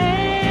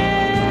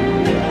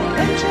 and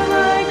picture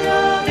like a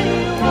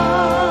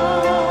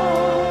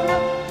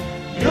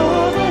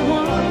you're the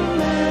one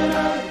that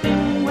I've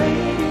been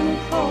waiting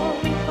for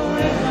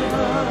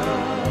forever,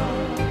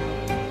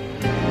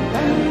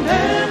 and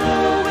ever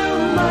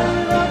will my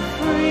love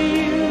for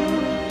you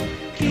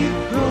keep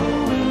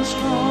growing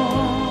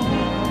strong,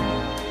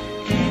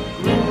 keep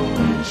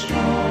growing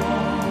strong.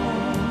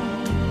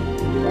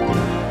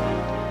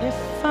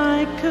 If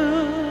I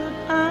could,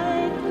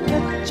 I'd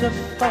catch a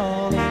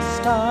falling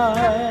star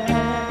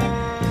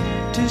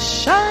to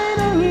shine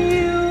on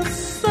you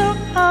so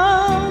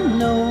I'll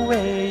know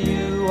where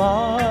you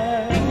are.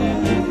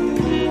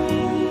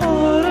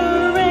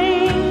 Order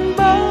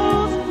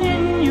rainbows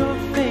in your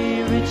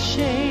favorite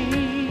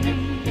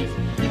shades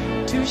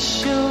to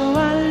show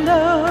I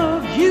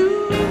love you.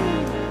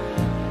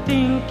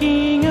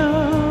 Thinking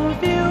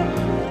of you,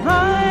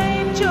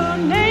 write your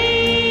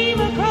name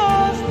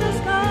across the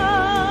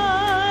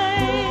sky.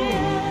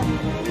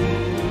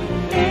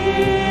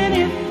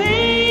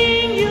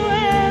 Anything you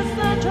ask,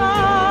 I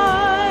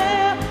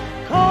try.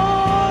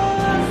 Call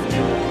us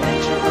to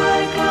picture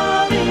like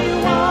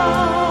Hollywood.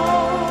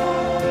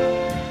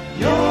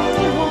 You're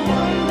the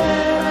one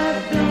that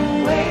I've been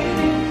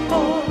waiting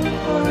for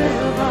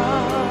forever,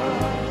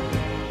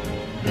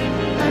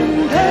 and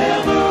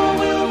ever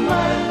will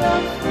my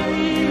love for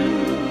you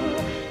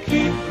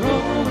keep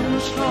growing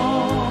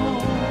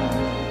strong,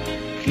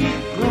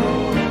 keep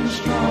growing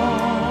strong.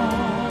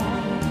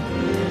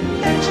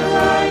 Picture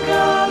like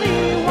Hollywood.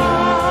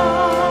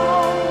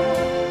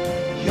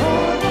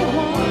 You're the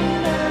one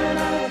that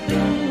I've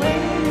been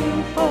waiting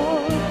for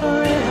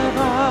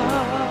forever,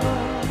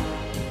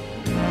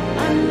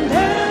 and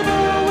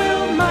ever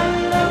will my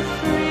love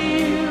for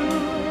you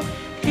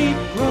keep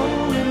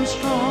growing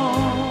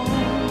strong,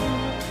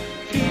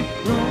 keep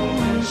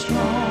growing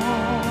strong.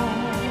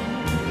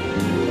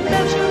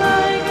 Picture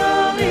like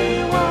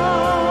Hollywood.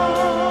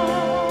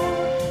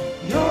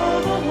 You're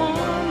the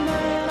one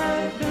that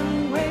I've been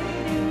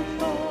waiting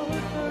for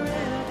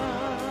forever,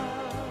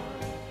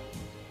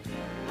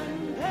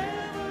 and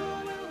ever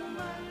will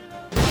my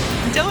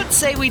love. Don't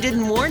say we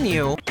didn't warn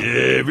you.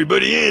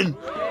 Everybody in.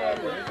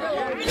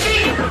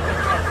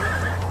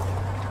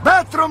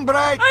 Bathroom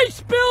break! I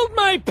spilled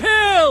my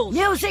pills!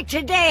 Music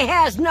today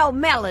has no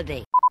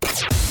melody.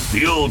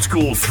 The Old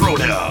School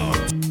Throwdown.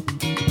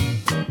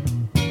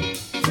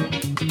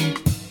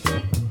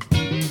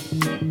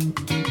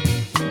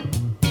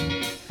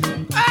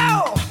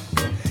 Ow!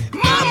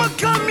 Mama,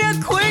 come here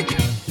quick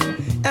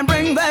and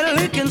bring that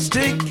licking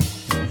stick.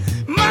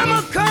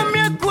 Mama, come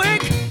here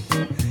quick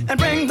and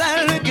bring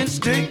that licking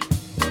stick.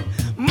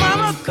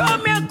 Mama,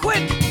 come here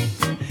quick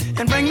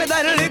and bring me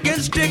that licking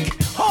stick.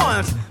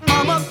 Horns,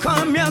 Mama,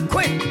 come here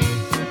quick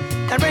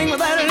and bring me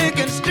that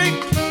licking stick.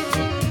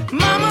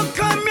 Mama,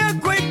 come here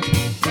quick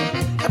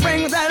and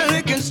bring me that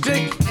licking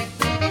stick.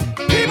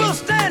 People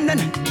standing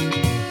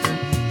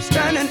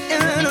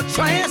in a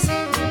trance.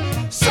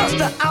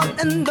 sister out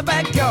in the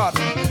backyard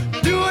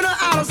doing an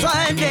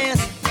outside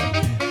dance.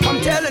 I'm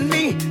telling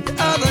me the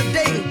other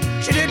day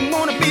she didn't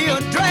want to be a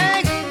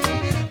drag.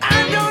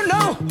 I don't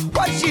know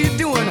what she's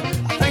doing.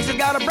 I think she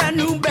got a brand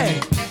new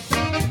bag.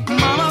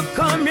 Mama,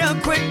 come here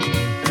quick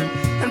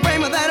and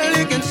bring me that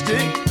licking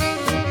stick.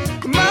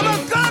 Mama,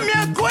 come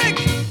here quick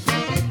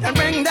and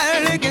bring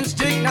that licking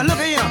stick. Now look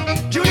at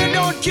here, Junior,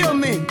 don't kill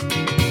me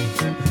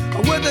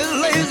with his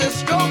lazy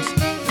strokes.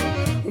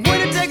 When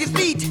he take his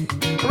feet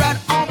right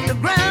off the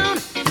ground,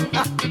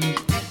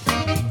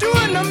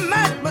 doing the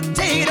mashed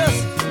potatoes,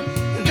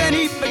 and then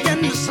he began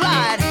to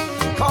slide.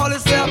 Call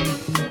himself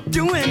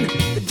doing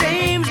the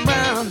James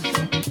Brown.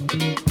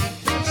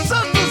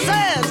 Sister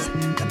says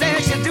the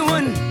dance you're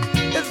doing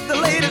is the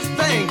latest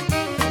thing.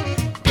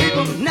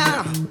 People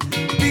now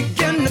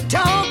begin to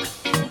talk.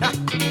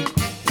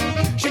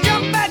 She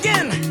jumped back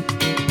in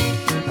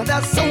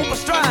that sofa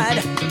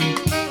stride.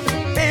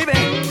 Baby,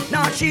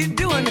 now she's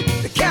doing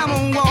the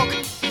camel walk.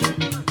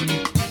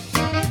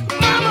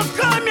 Mama,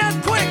 come here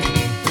quick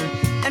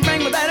and bring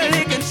me that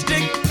licking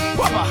stick.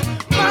 Whopper.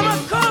 Mama,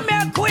 come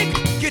here quick,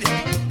 get it,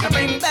 and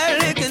bring me that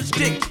licking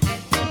stick.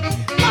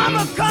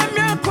 Mama, come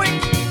here quick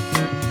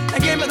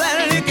and give me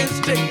that licking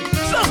stick.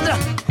 Sister,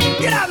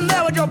 get out in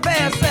there with your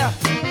bad self.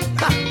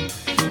 Ha.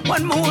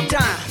 One more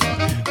time.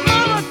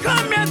 Mama,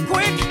 come here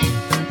quick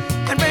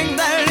and bring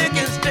that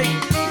licking stick.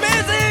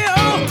 Missy,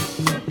 oh,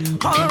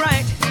 all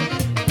right,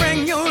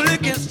 bring your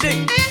licking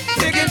stick.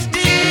 Licking stick.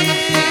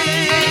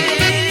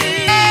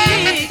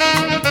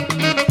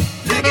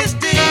 Licking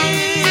stick.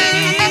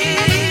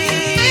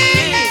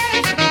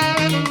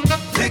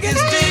 Licking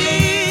stick.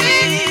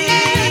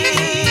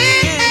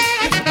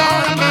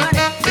 All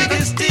almighty,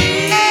 licking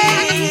stick.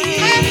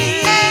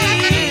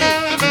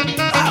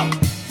 Oh,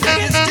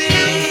 licking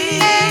stick.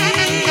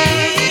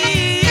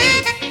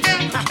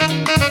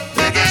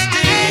 Licking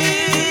stick.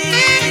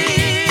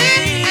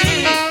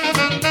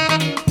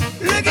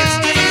 Licking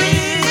stick.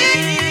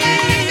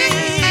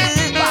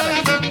 Bobby,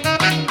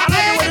 I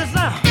like it with it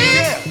now.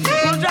 Yeah.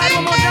 Wanna try it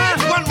one more time?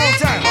 One more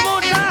time. One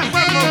more time.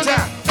 One more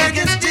time.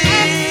 Licking stick.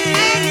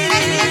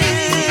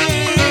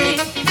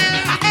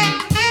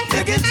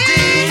 Licking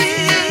stick.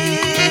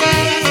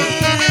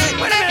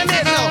 Wait a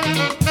minute, no.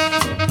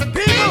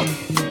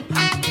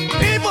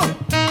 People,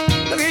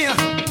 look here.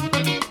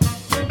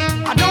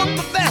 I don't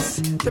profess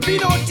to be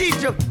no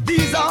teacher.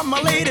 These are my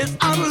latest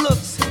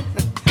outlooks.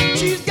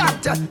 She's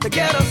got to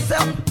get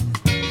herself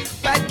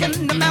back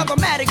in the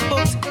mathematics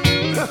books.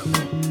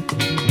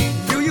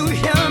 Do you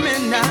hear me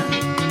now?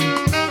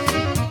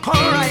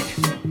 All right.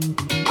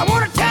 I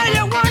want to tell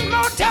you one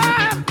more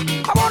time.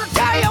 I want to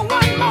tell you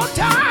one more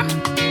time.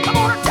 I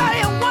want to tell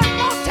you one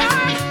more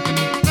time.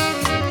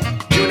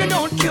 Junior,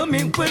 don't kill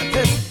me with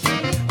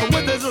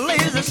his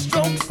laser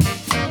strokes.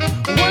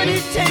 When he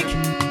take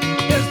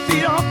his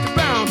feet off the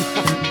ground,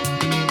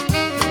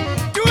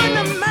 doing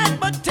the mashed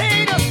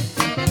potatoes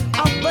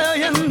out there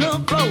in the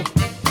floor.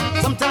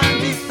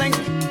 Sometimes he think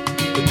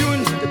they're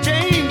doing the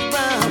James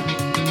Brown.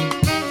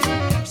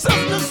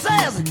 Sister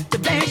says the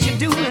dance you're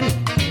doing,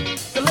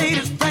 the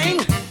latest thing.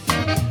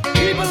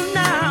 People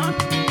now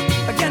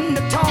begin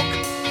to talk.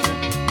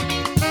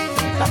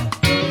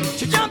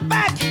 She jumped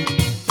back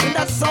in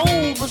that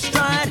sober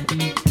stride.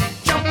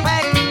 Jump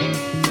back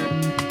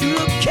to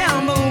the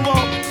camel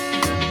walk.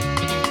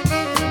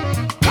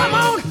 Come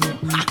on,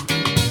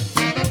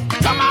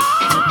 come on,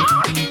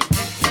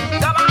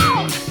 come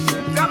on,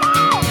 come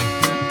on,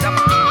 come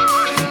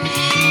on.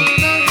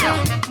 Yeah.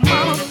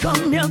 Mama,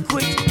 come here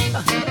quick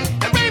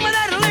and bring me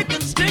that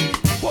licking stick.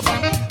 Whopper.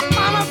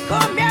 Mama,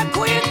 come here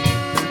quick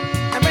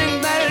and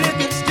bring that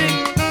licking stick.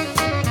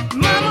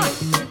 Mama,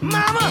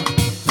 mama,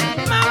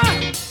 mama.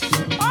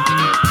 Oh,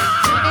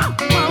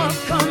 mama,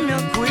 come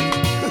here quick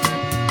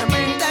and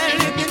bring that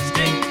licking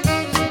stick.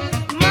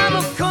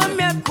 Mama, come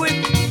here quick,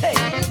 hey,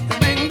 and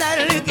bring that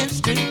licking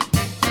stick.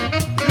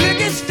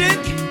 Licking stick.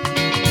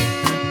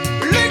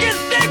 Licking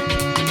stick.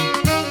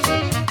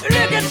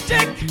 Licking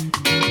stick.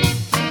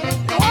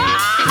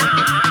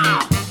 Wow!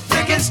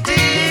 Licking stick.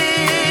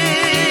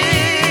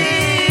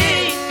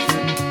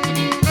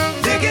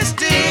 Licking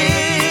stick.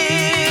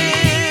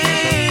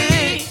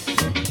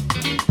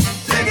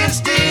 Licking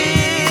stick.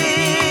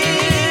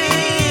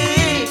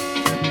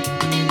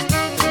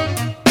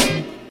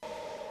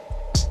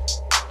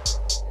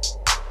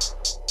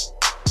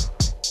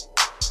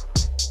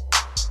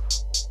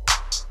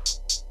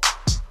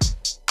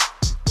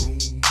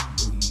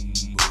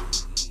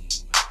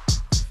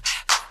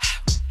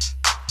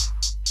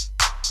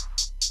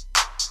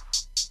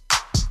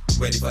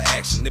 Ready for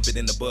action, nip it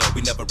in the bud,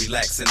 we never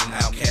relaxing.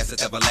 Outcast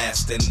is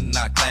everlasting,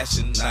 not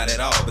clashing, not at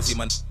all. But see,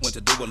 my went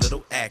to do a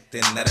little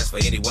acting. Now that's for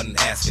anyone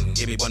asking.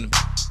 Give me one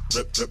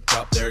drip, drip,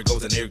 drop, there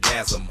goes an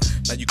orgasm.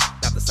 Now you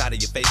out the side of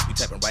your face, we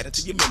tapping right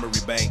into your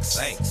memory banks.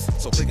 Thanks.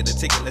 So click at the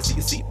ticket, let's see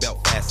your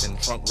seatbelt fasten,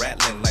 trunk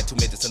rattling like two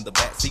midgets in the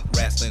back seat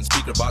wrestling.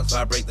 Speaker box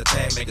vibrate the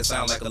tag, make it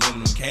sound like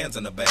aluminum cans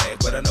in a bag.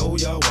 But I know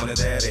y'all wanted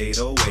that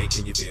 808.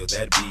 Can you feel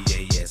that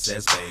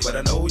BASS bass? But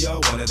I know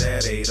y'all wanted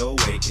that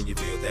 808. Can you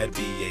feel that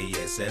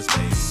BASS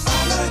bass? I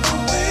like the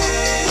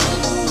way you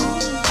move.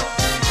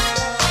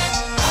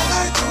 I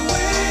like the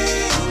way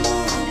you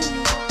move.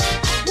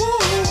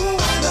 Woo,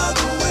 I love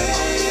the way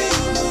you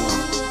move.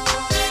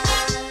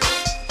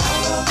 I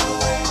love the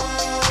way.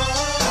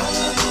 I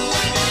love the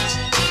way.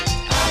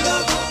 I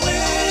love the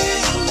way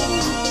you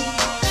move.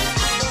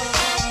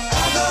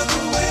 I love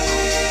the way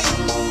you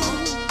move.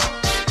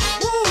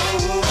 Woo,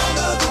 I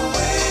love the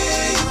way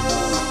you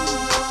move.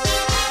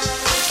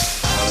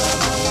 I love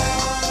the way.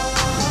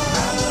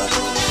 I love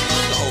the way.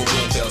 The whole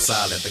room fell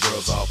silent. The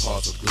girls all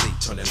paused with glee,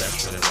 turning left,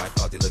 turning right.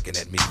 Thought they looking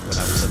at me when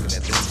I was looking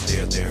at them.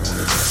 There on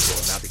the dance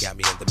floor. Now they got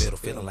me in the middle,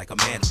 feeling like a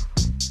man.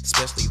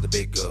 Especially the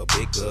big girl.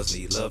 Big girls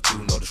need love too,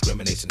 no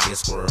discrimination here,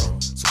 squirrel.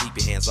 So keep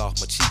your hands off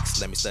my cheeks.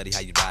 Let me study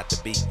how you ride the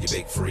beat, you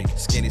big freak.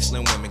 Skinny,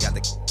 slim women got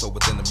the so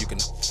within them. You can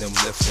them,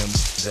 lift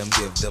them,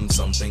 give them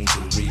something to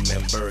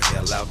remember.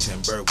 Hell out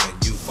timber when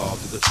you fall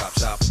through the chop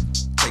shop.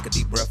 Take a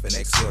deep breath and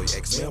exhale. Your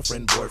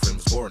ex-girlfriend, boyfriend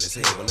was boring as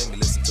hell. But let me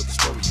listen to the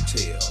story you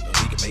tell. And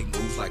we can make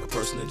moves like a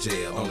person in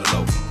jail on the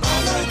low.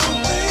 I like the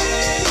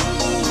way you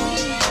move.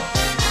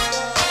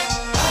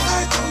 I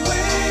like the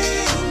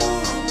way you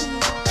move.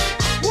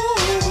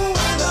 Woo,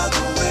 I love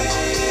the way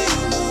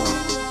you move.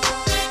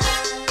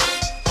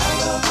 I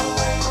love the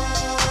way.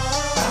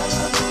 I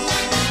love the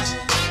way.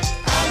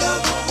 I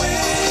love the way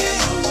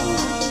you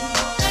move.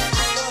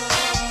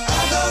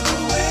 I love the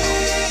way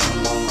you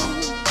move.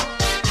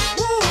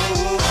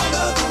 Woo, I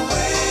love the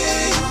way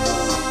you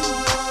move.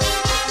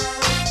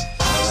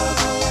 I love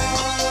the way.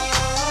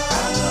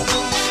 I love the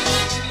way.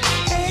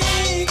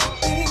 Hey,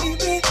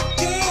 baby,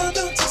 girl,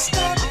 don't you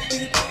stop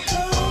it.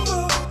 Come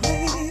on,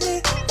 lady,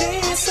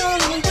 dance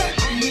all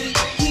around me.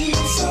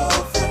 You're so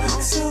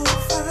fine, so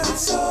fine,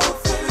 so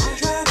fine.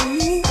 Driving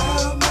me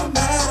out my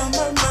mind.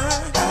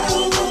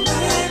 Oh,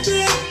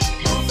 baby,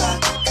 if I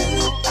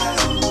could, I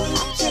would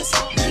just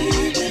be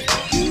with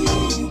you,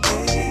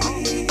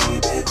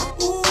 baby.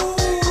 Ooh,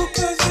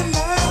 'cause you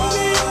love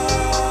me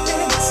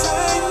and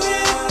excite me,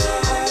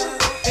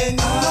 and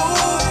you know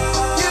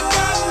you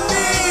got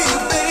me,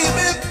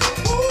 baby.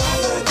 Ooh, I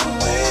like the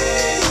way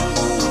you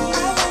move.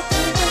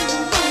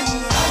 I like the way you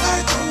move. I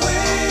like the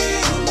way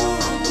you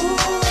move.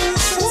 Ooh,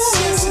 so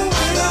sexy.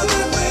 I love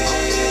the way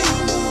you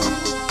move.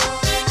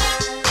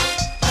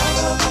 I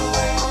love the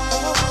way.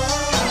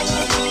 I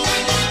love the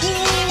way.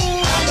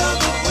 I love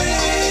the way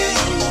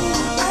you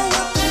move. I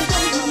love the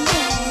way you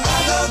move. I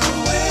love the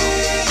way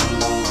you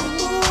move.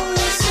 Ooh,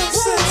 you're so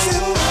sexy.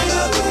 I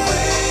love the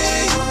way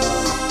you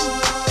move.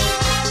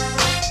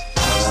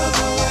 I love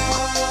the way.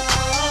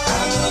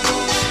 I love the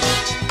way.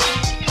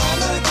 I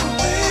like the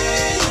way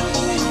you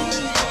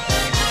move.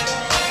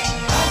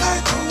 I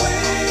like the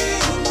way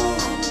you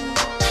move.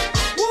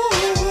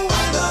 Woo,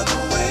 I love the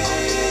way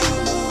you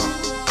move.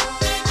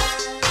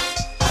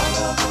 I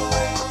love the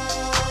way.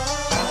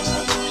 I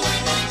love the way.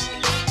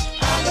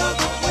 I love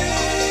the way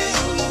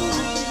you move.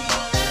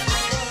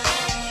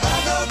 I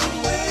love the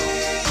way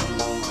you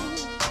move.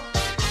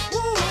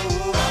 Woo,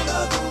 I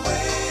love the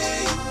way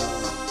you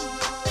move.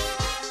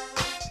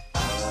 I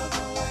love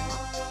the way.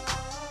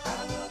 I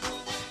love the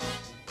way.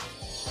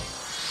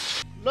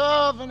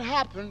 Love and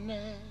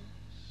happiness.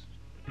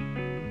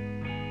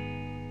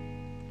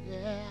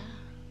 Yeah.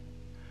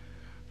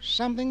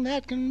 Something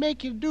that can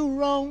make you do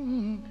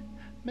wrong,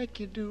 make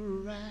you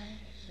do right.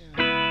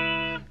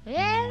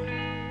 Yeah.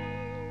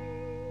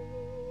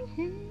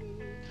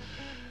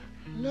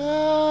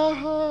 Love.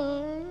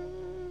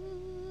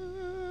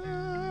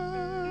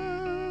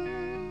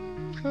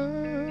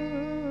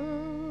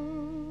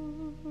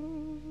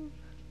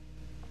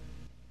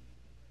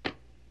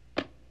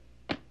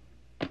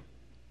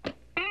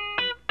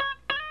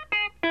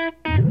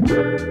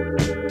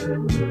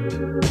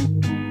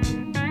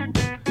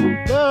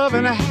 Love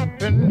and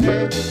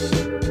happiness.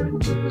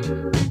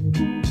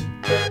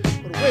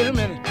 But wait a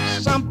minute,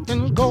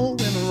 something's going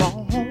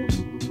wrong.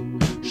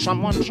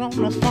 Someone's on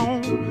the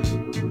phone,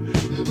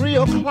 3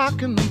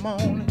 o'clock in the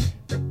morning.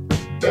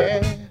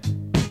 Yeah,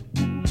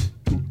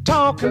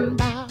 talking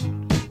about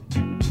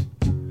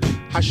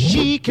how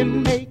she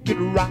can make it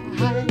right.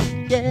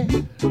 Yeah,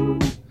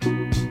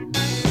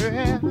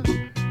 yeah.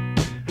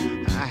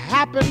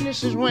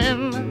 Happiness is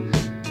when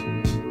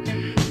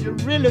you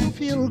really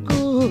feel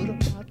good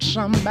about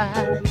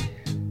somebody.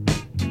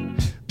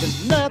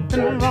 There's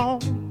nothing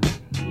wrong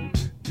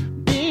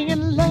being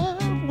in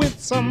love with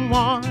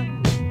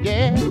someone.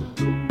 Yeah.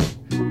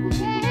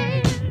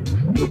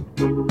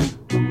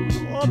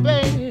 Oh,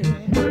 baby,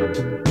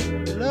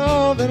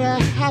 love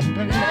and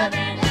happiness.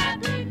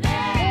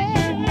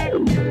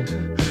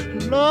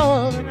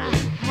 Love and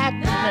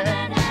happiness.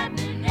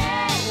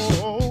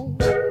 Oh.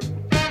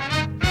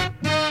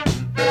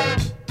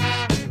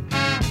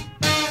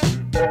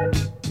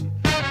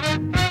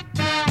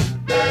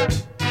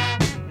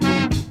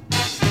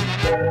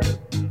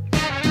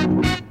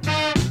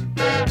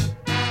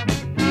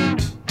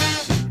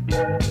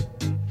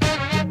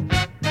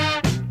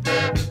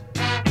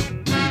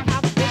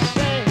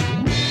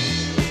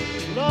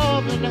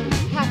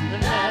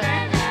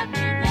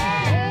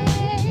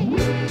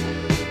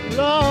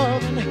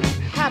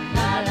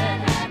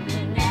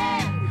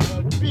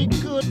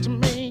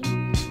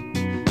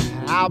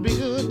 I'll be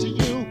good to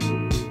you.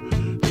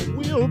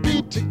 We'll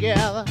be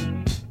together.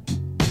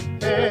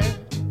 Yeah.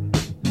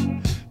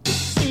 To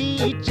see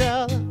each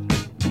other.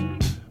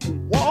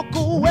 Walk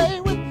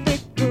away with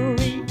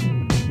victory.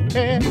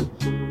 Yeah.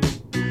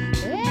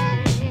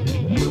 Yeah.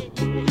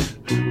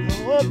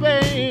 Oh,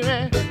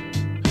 baby.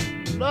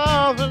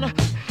 Love and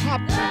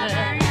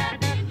happiness.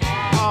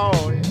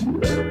 Oh,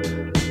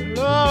 yeah.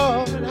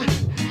 Love and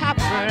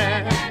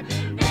happiness.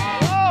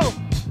 Oh.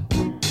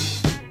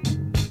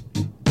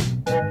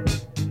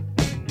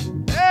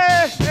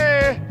 Hey,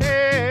 hey,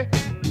 hey.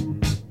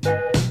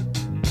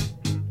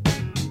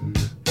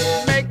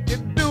 Make you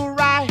do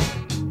right.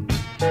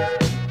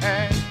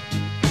 And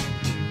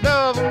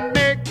love will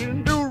make you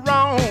do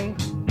wrong.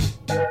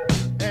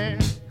 And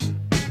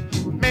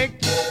make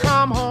you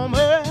come home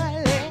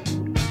early.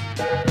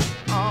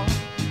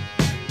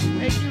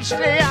 Make you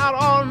stay out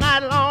all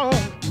night long.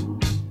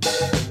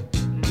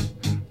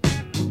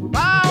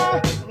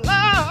 Oh,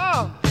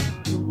 love.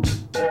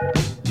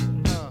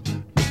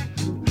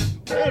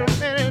 Wait a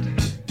minute.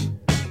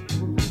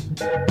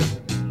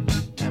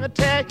 Let me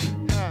tell you.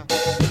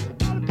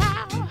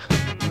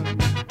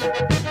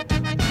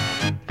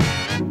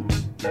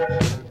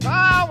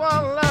 Power,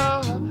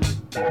 love.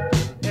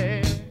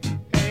 Hey,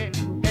 hey,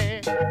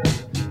 hey.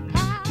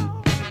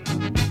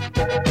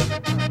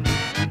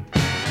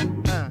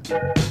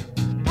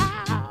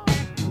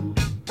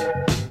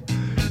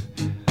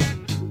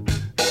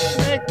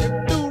 Make you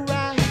do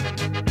right,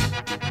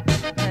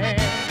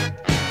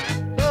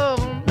 and love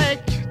will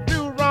make you do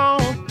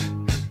wrong.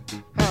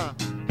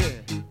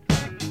 Yeah.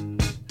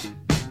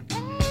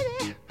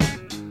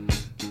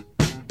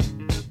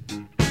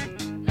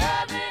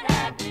 Love and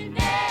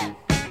happiness.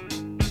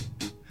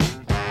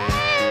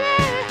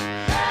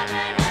 Love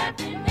and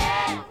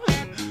happiness.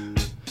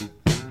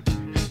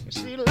 You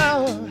see,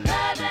 love.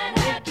 Love and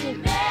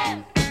happiness.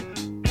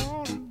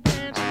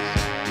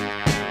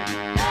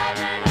 Love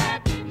and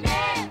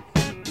happiness.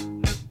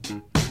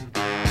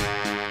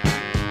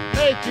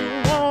 Make you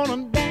wanna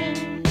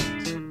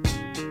dance.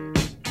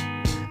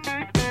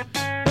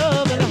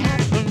 Love and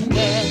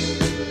happiness.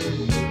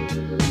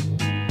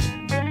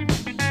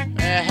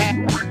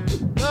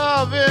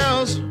 Love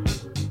is.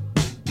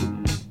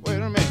 Wait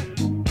a minute.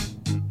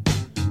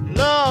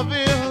 Love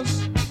is.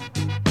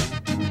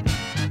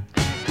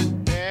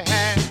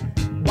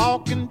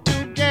 Walking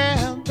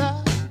together.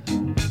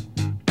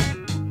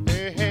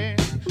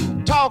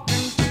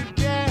 Talking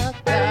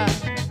together.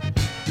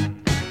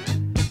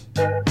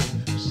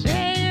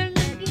 Saying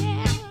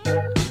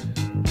together.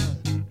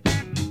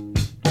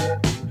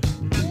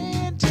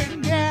 Being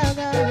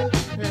together.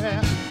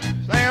 Yeah.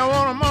 Saying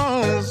what I'm on.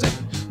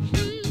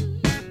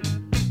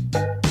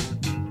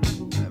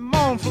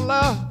 Moan for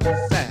love.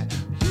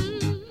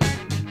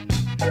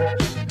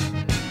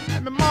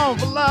 Let me moan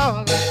for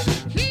love.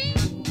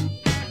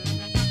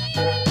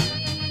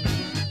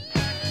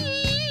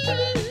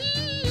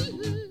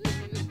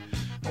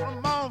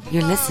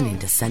 You're listening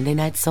to Sunday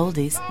Night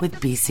Soldies with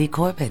BC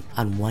Corbin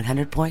on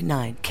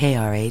 100.9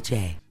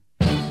 KRAJ.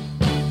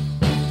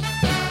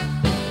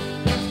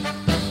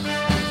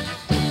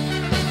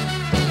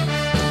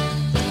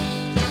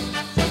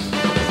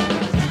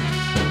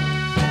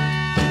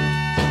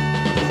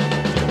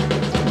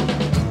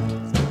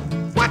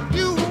 What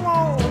you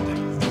want,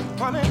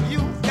 honey,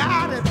 you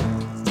got it.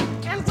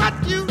 And what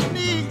you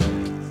need,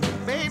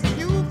 baby,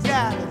 you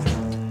got it.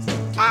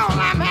 All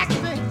I'm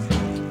asking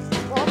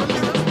for a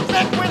little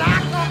respect when I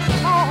come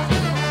home.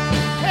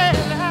 Hey,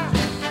 now,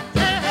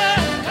 hey, hey,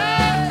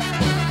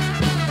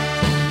 hey.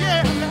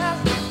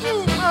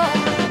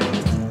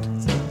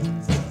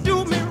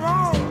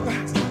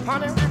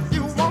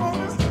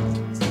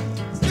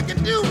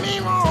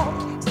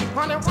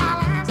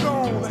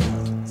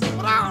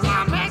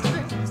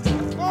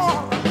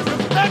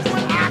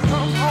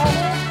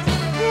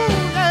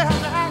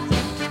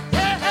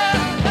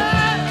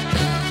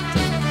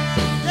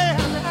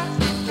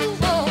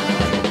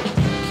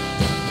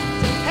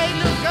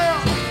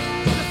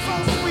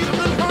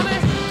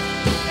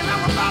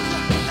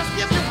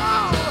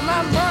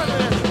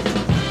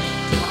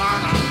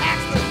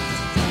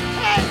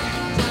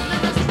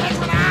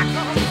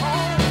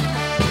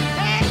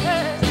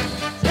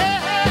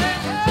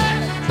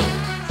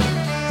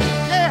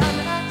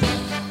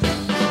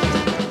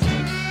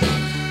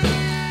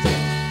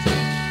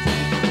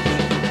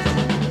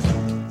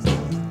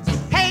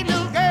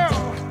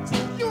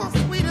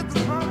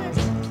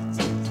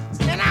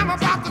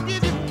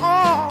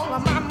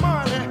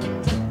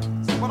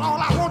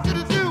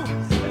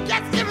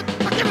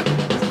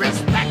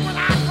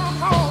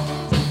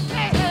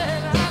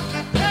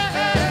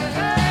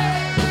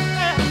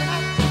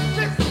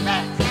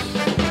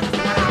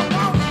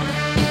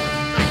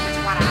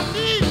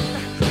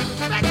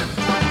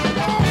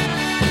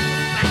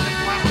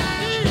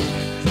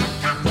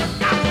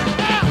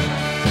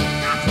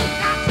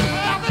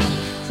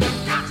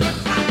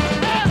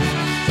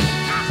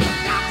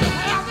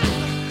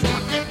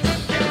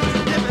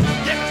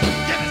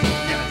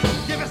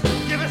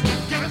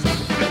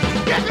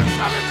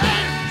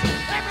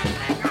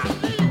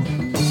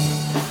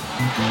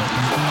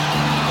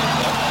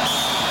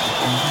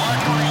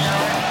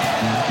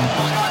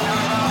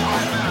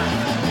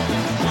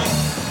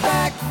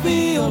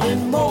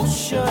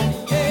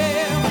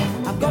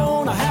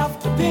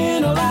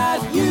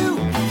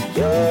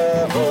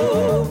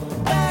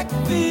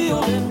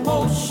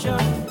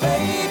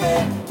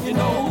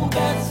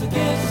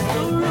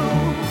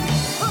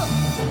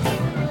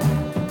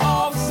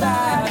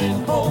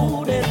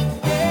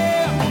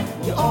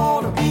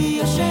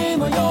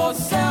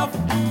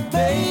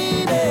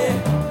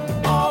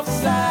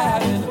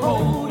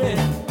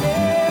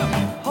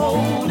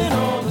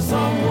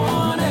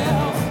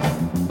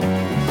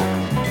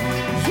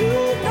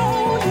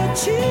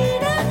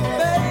 cheating,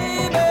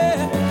 baby,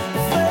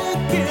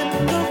 faking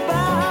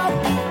about.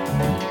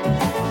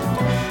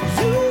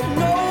 You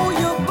know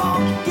you're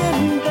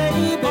bumping,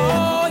 baby.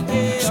 Oh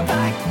yeah,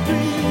 strike 3,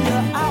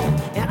 you're out,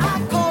 and I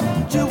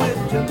caught you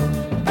with your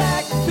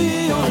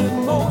backfield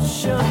in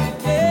motion.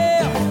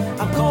 Yeah,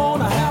 I'm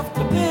gonna have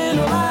to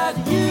penalize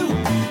you.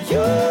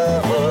 You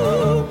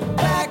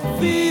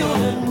backfield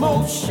in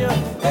motion,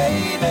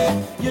 baby.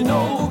 You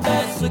know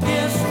that's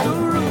against the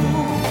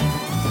rule.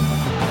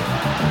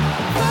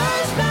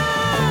 First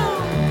down,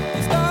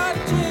 you start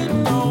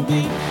cheating on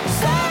me.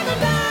 Second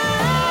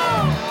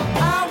down,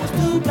 I was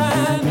too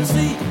blind to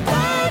see.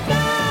 Third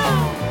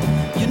down,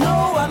 you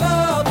know I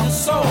love you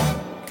so.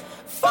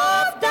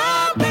 Fourth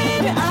down,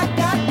 baby, I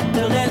got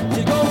to let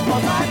you go,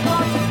 'cause I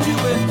got you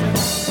with your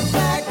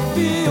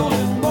backfield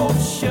in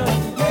motion.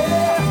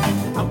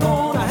 Yeah, I'm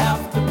gonna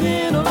have to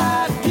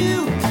penalize you.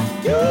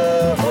 You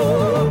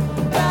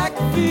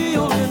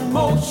backfield in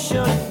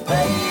motion,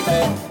 baby.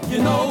 You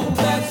know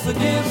that's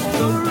against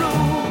the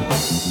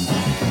rules.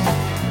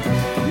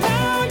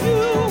 Now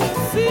you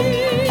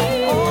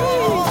see,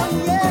 oh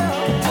yeah,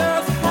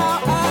 just how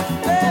I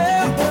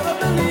feel. Never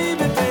believe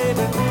it,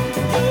 baby.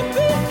 You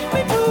beat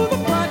me to the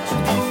punch,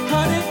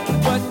 honey,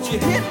 but you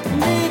hit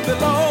me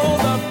below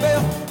the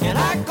belt, and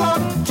I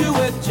caught you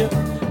with your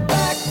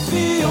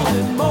backfield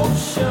in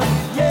motion.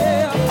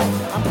 Yeah,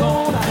 I'm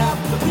gonna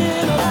have to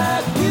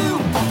penalize you.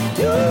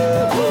 You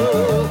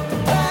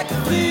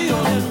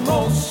backfield in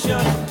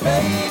motion,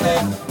 baby.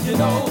 You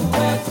know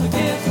that's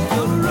against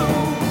the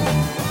rules.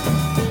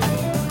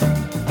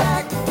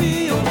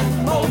 Backfield in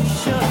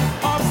motion,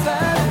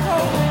 offside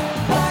hole.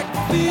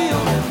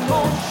 Backfield in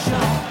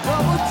motion,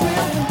 double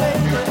trim,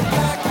 baby.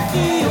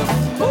 Backfield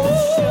in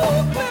motion,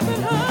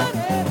 flipping,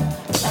 honey.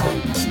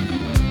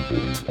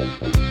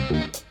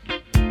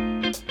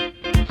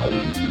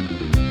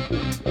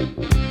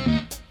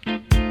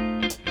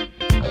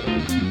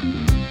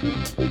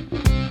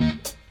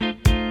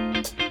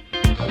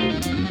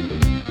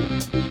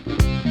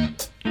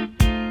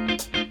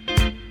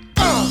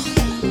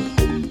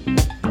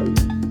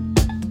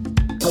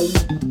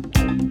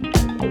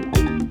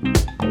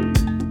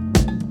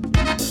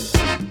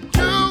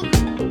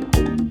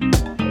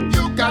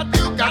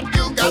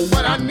 You got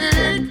what I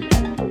need.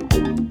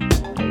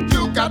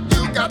 You got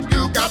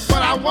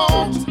what I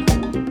want.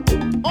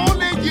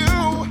 Only you,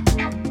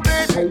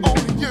 baby,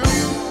 only you.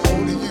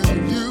 Only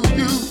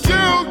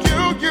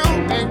you.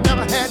 Ain't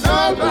never had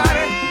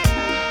nobody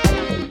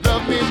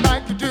love me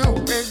like you do.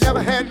 Ain't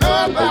never had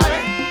nobody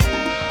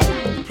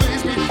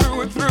please me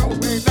through and through.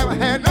 Ain't never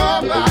had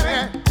nobody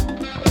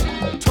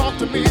talk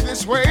to me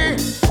this way.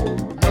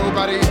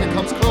 Nobody even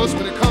comes close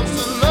when it comes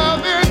to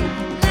loving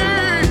me.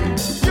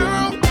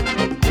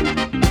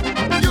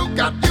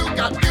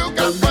 You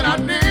got what I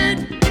need.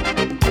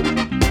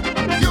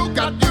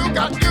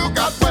 You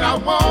got what I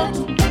want.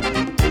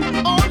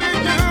 Only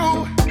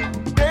you,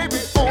 baby,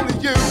 only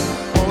you.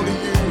 Only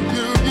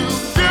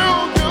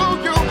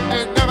you.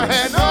 Ain't never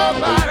had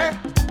nobody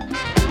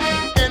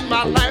in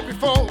my life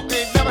before.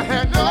 Ain't never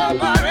had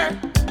nobody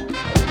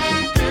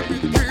give me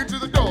the key to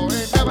the door.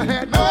 Ain't never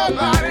had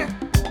nobody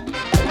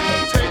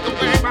take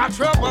away my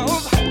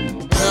troubles.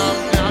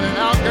 Down and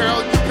out, girl,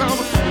 you come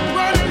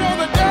running on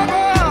the devil.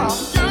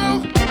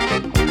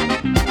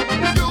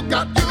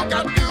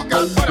 You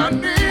got what I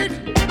need.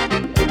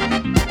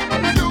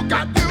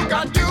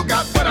 You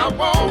got what I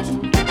want.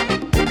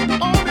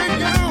 Only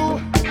you,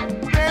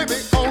 baby,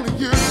 only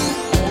you.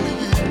 Only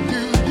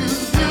you.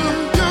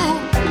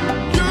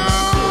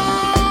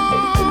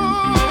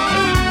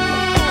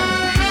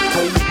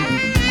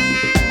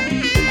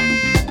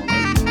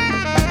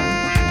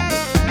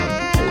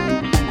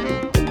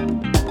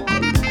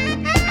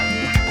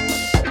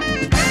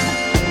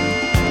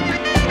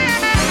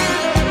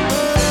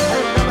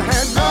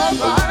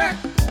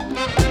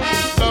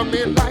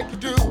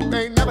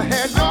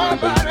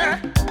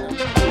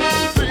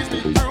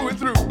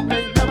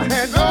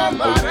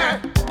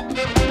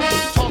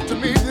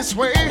 This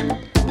way,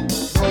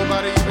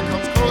 nobody even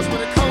comes close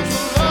when it comes to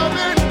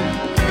loving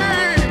me.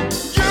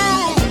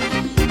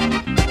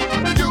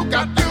 You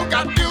got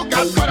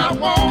what I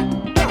want.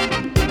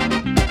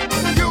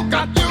 You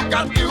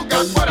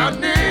got what I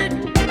need.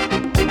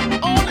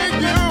 Only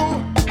you,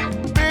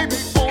 baby,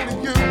 only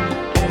you.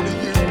 Only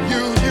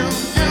you.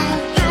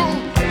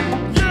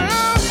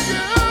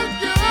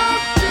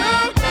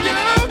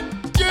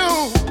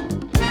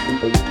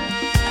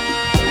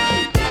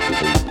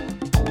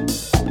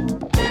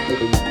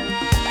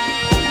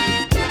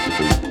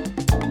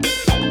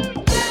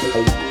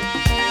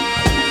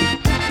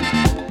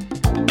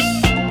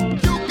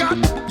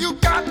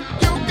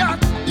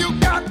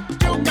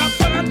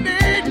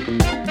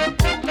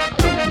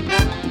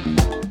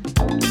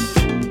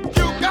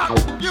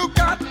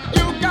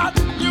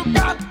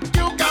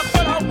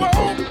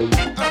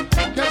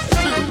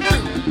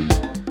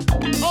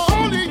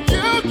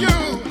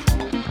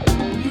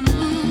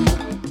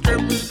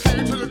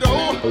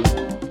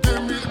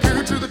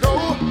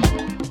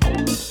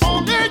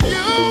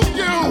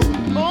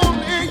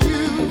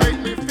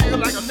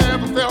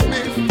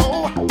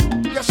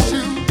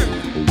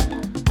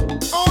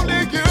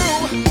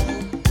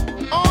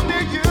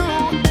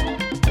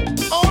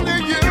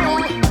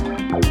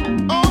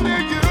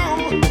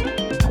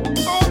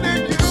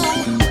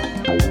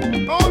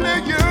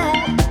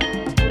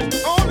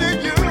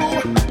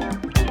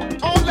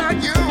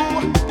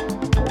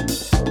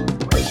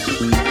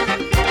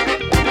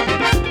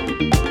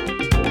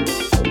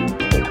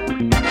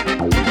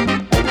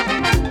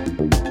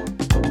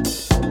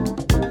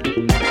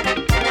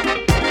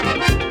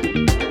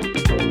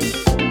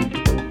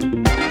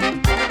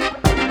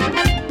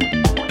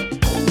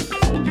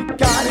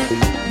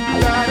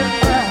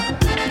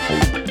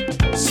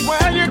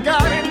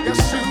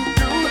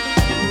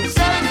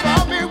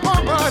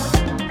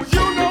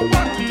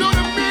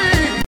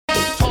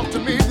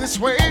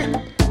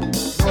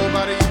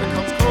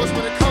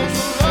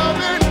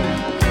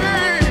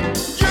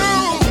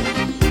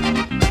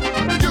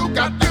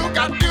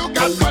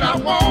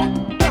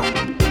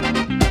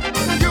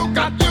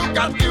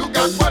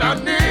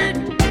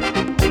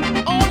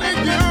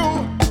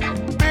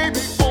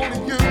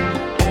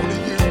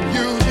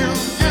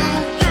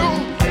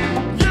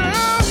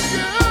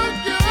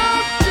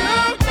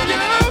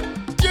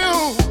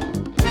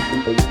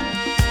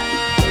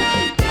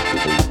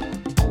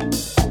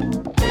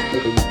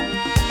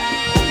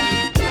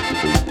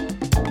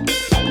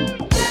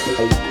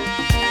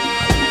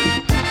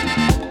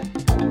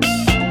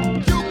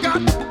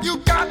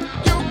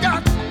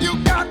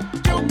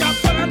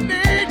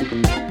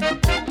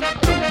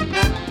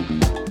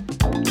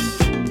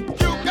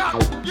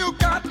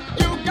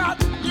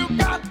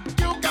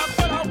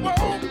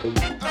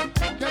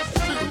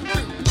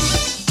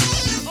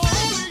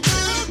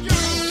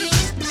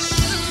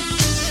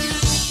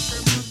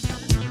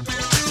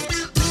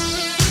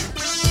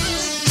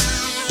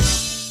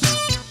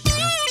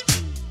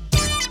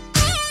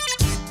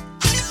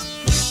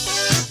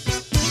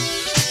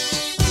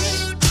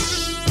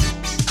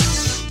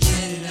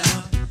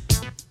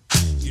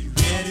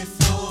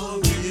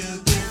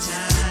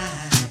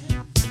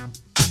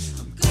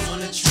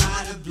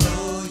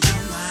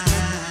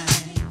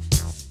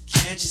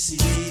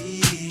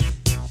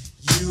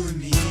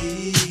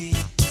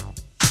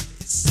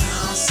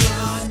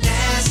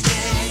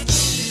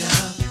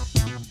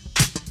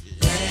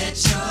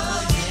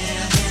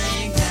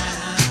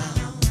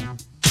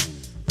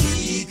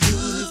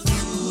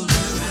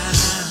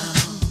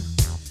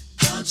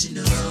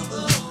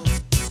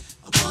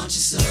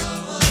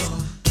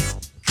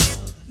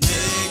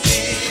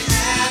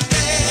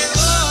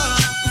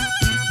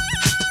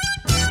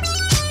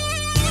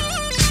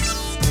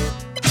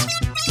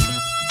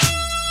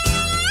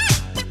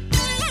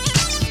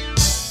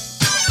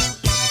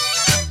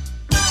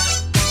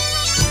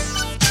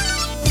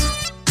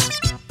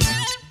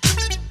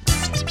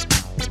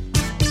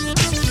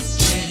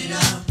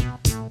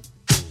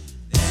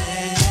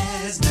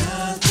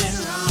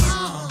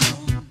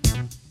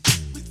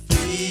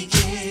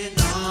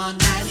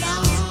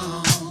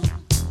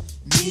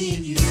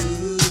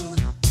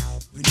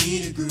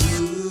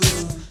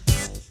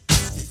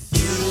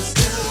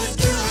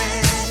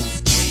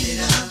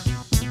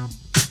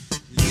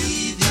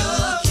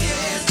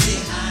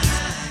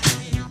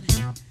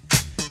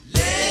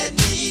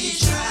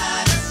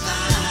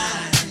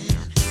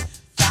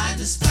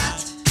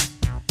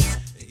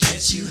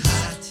 get you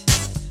hot.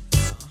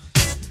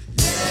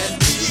 Let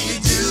me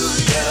do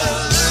your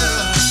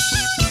love.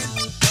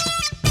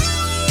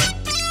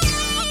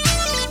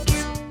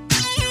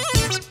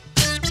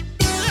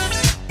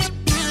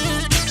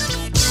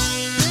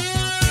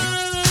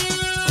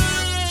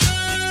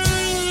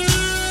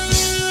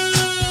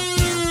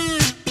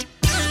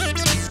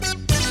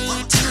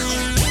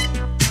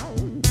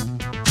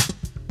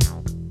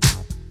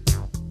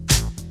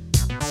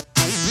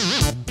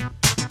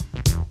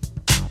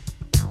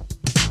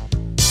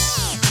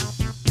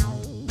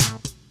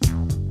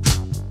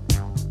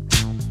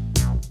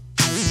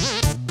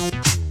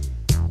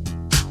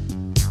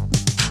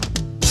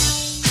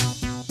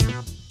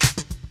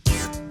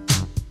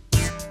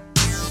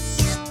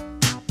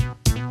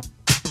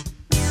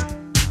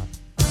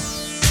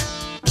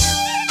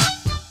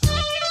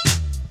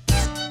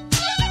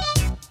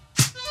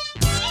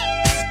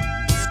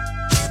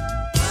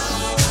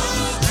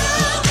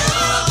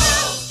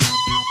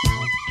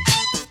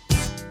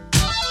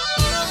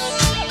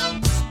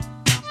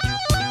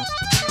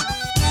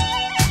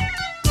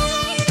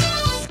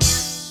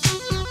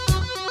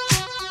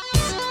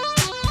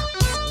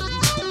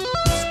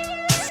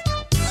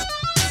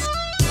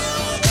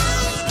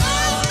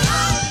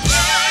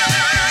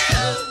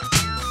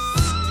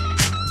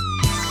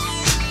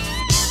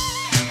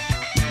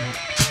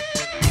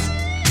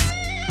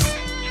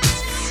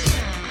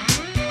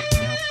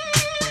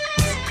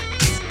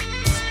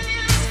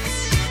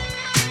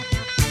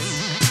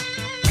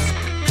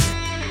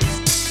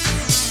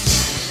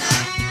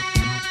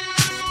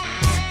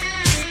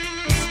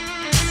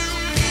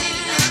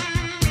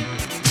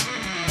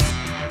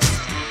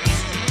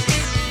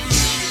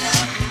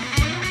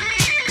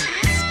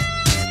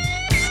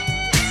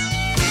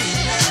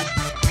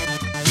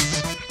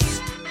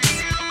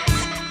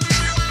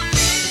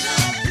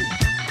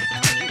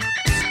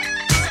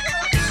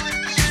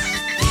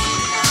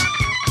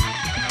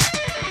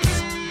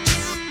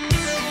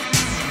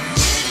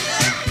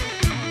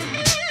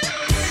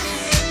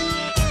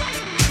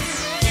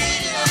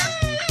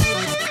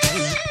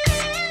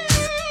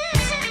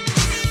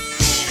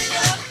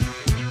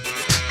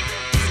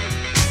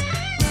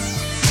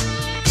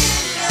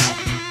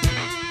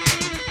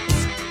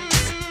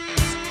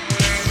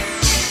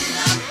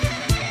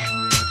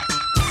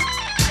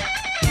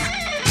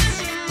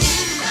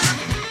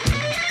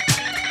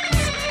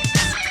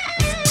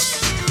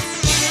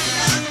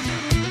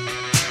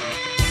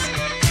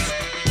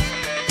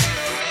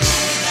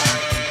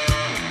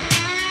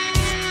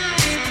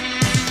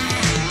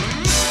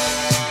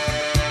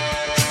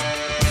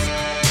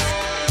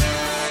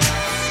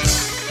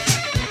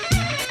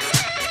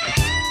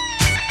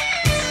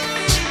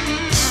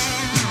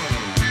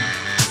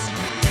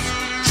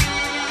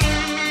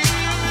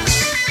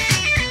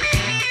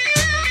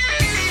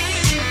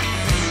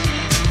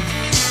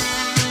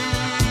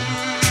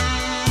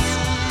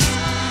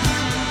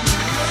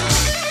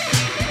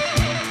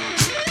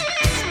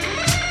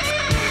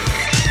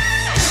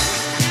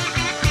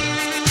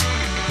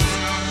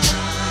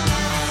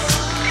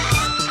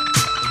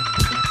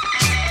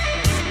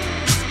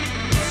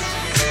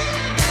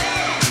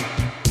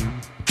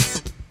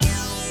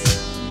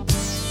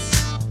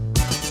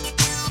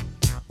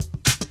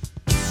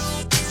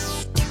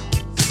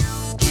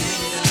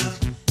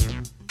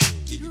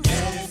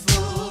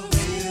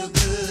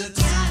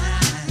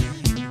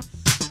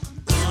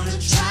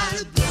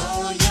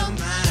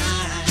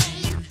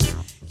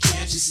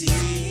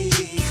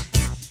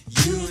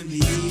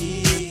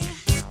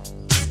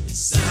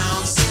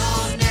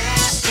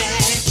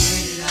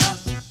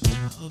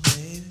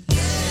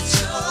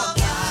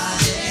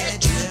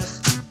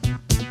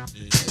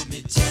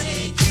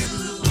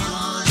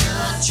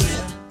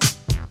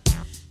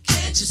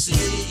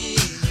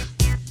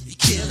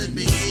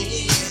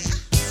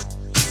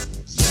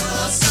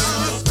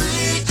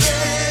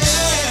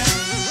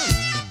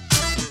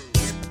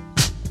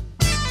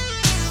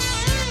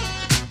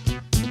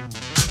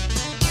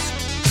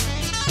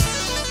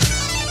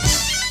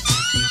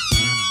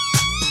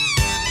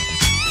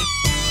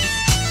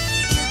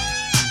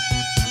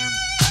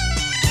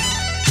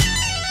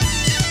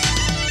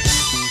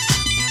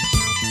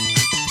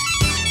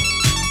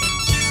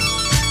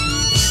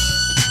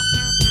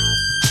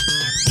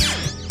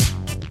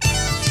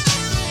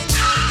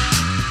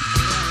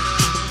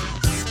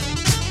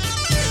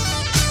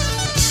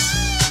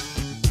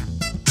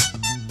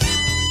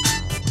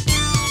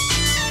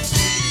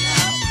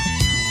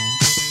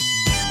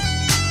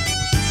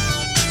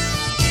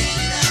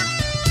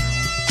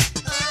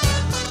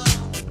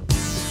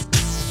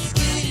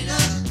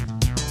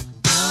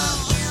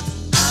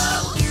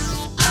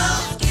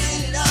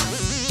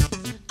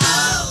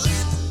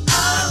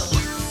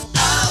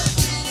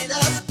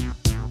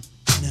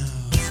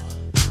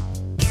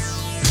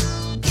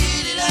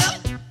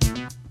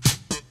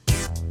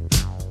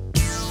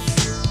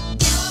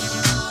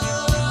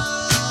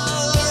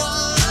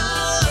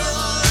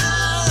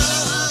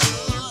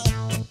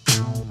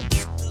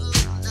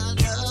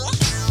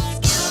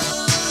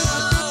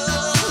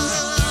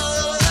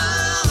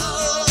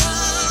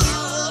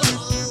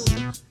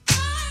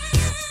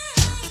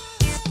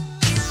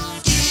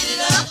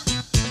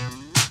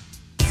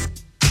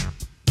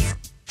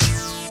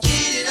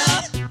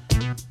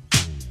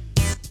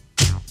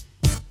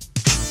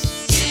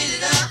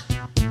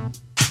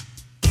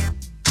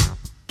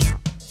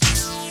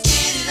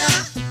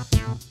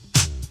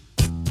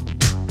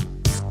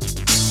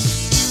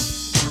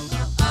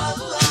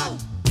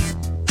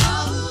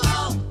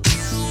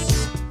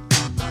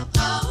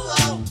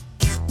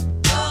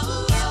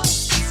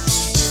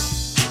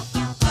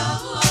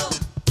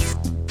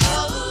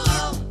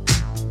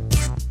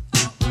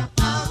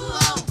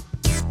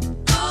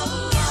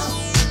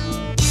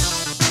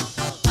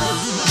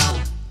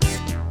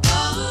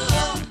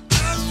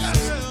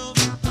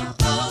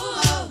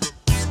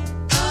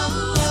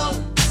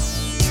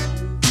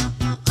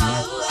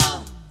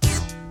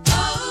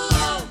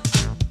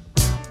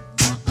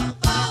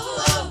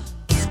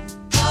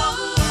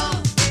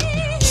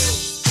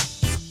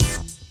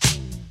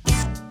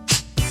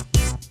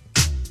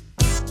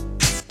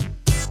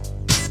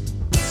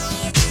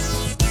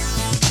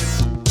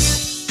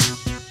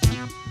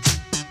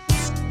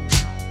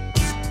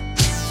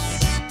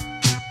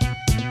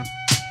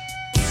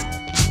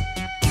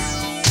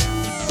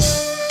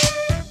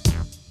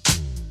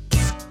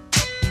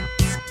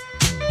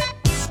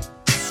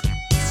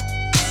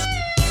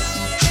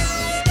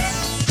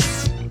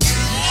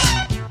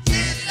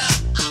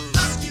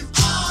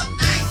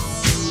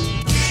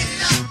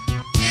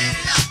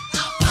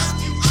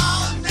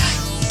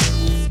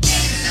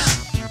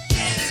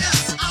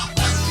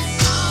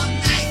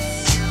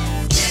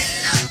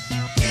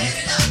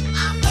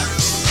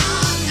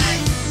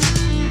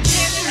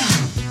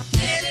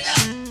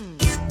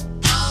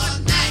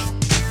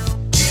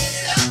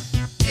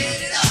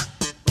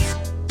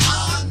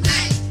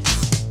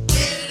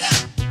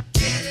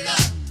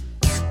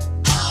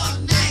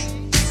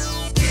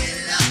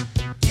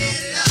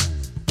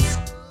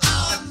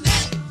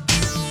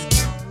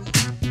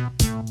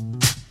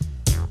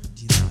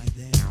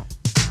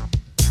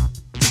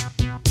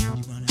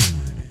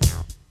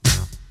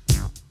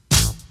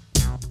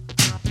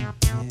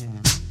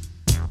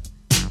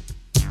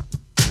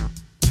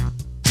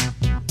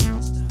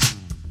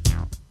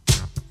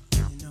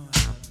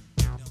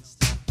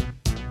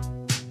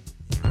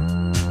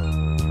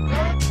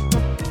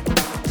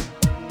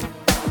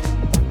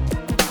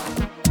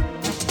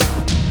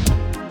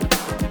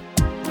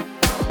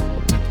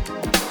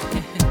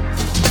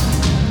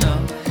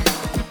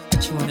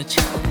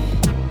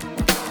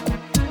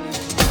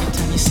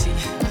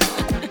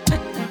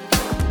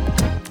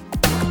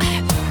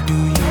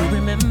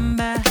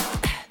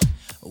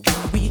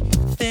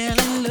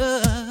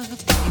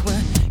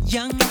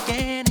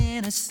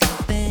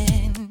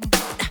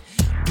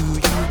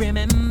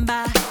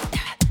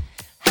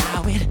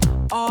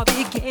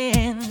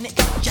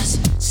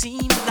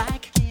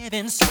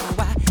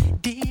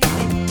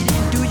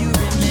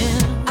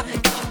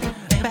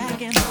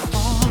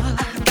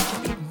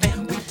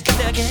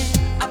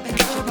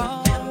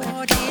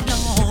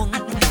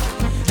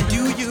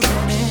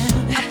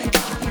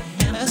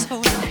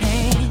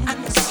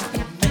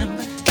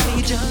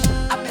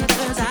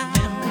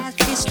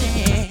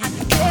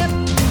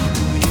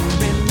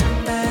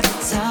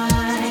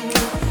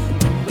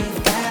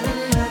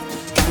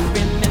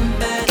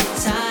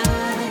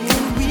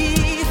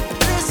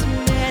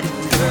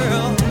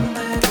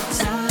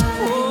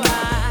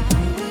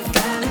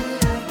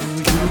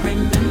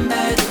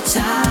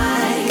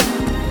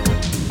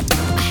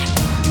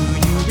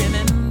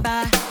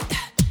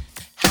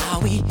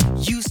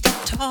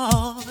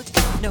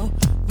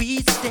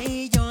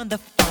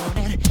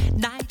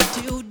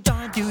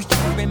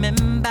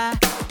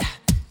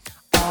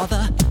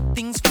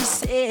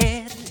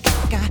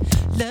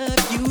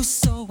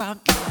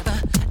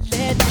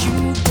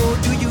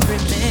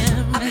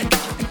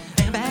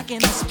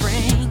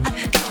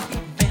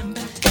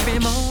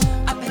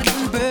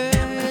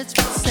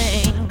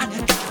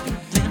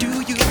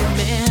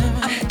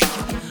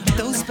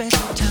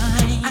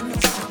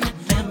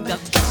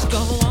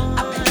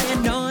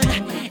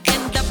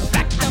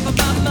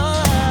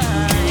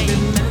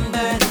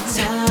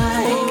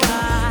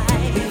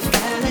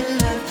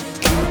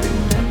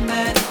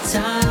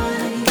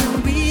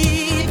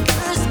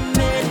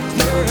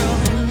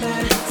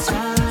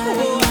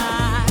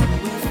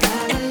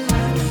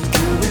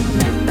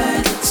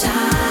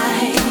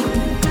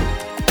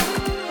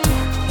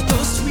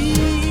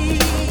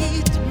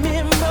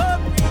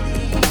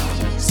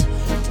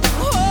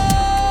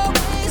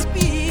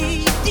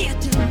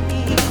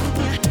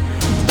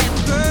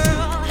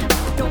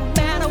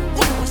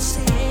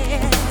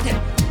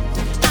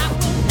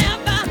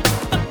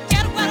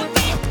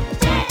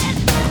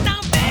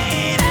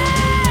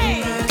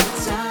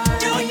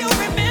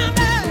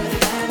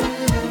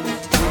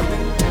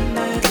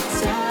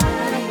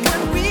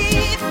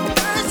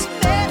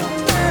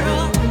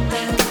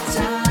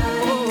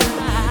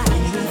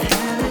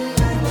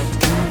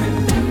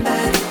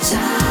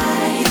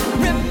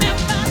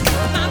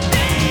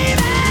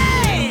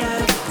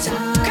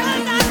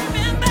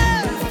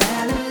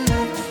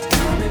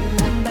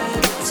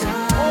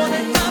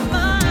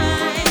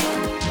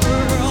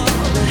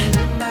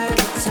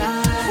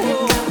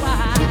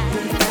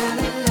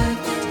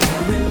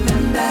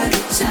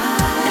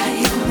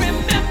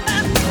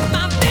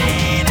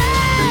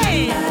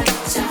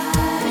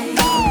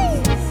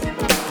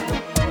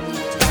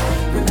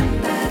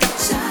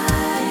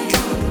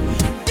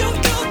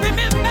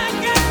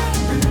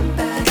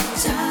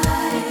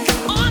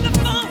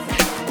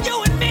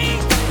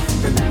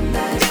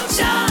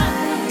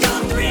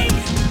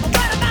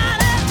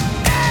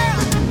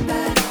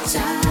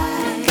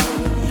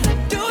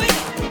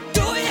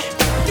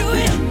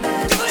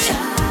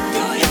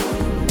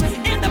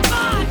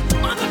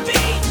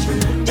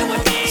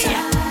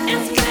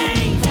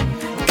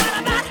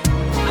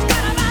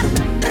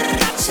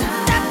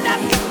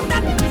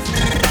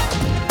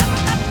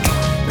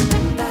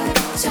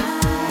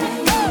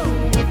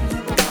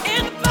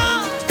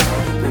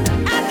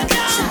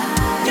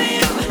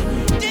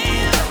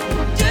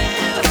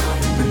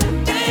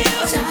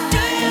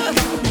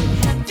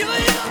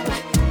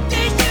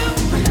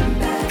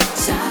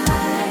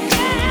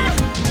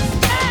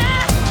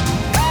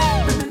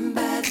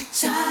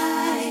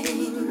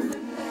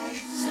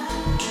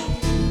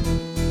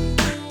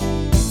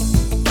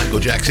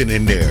 Jackson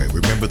in there.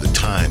 Remember the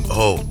time.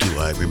 Oh, do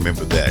I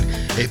remember that.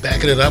 Hey,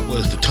 backing it up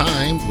was The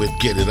Time with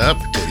Get It Up,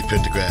 Teddy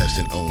Pendergrass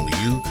and Only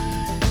You.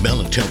 Mel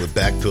and Tim with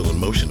Backfill in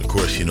Motion. Of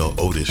course, you know,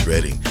 Otis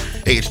Redding.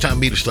 Hey, it's time for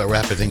me to start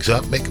wrapping things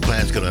up. Making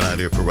plans going out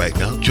there for right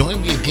now.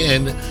 Join me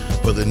again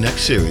for the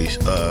next series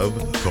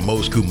of From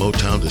Old School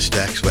Motown to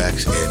Stax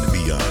Wax and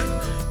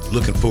beyond.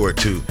 Looking forward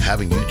to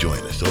having you join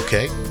us,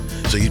 okay?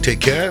 So you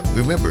take care.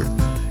 Remember,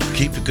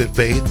 keep a good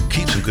faith,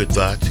 keep some good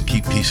thoughts, and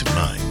keep peace of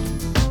mind.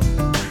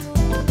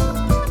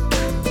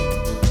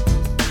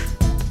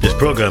 This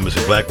program is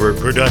a Blackbird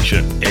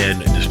production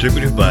and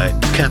distributed by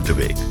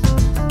Captivate.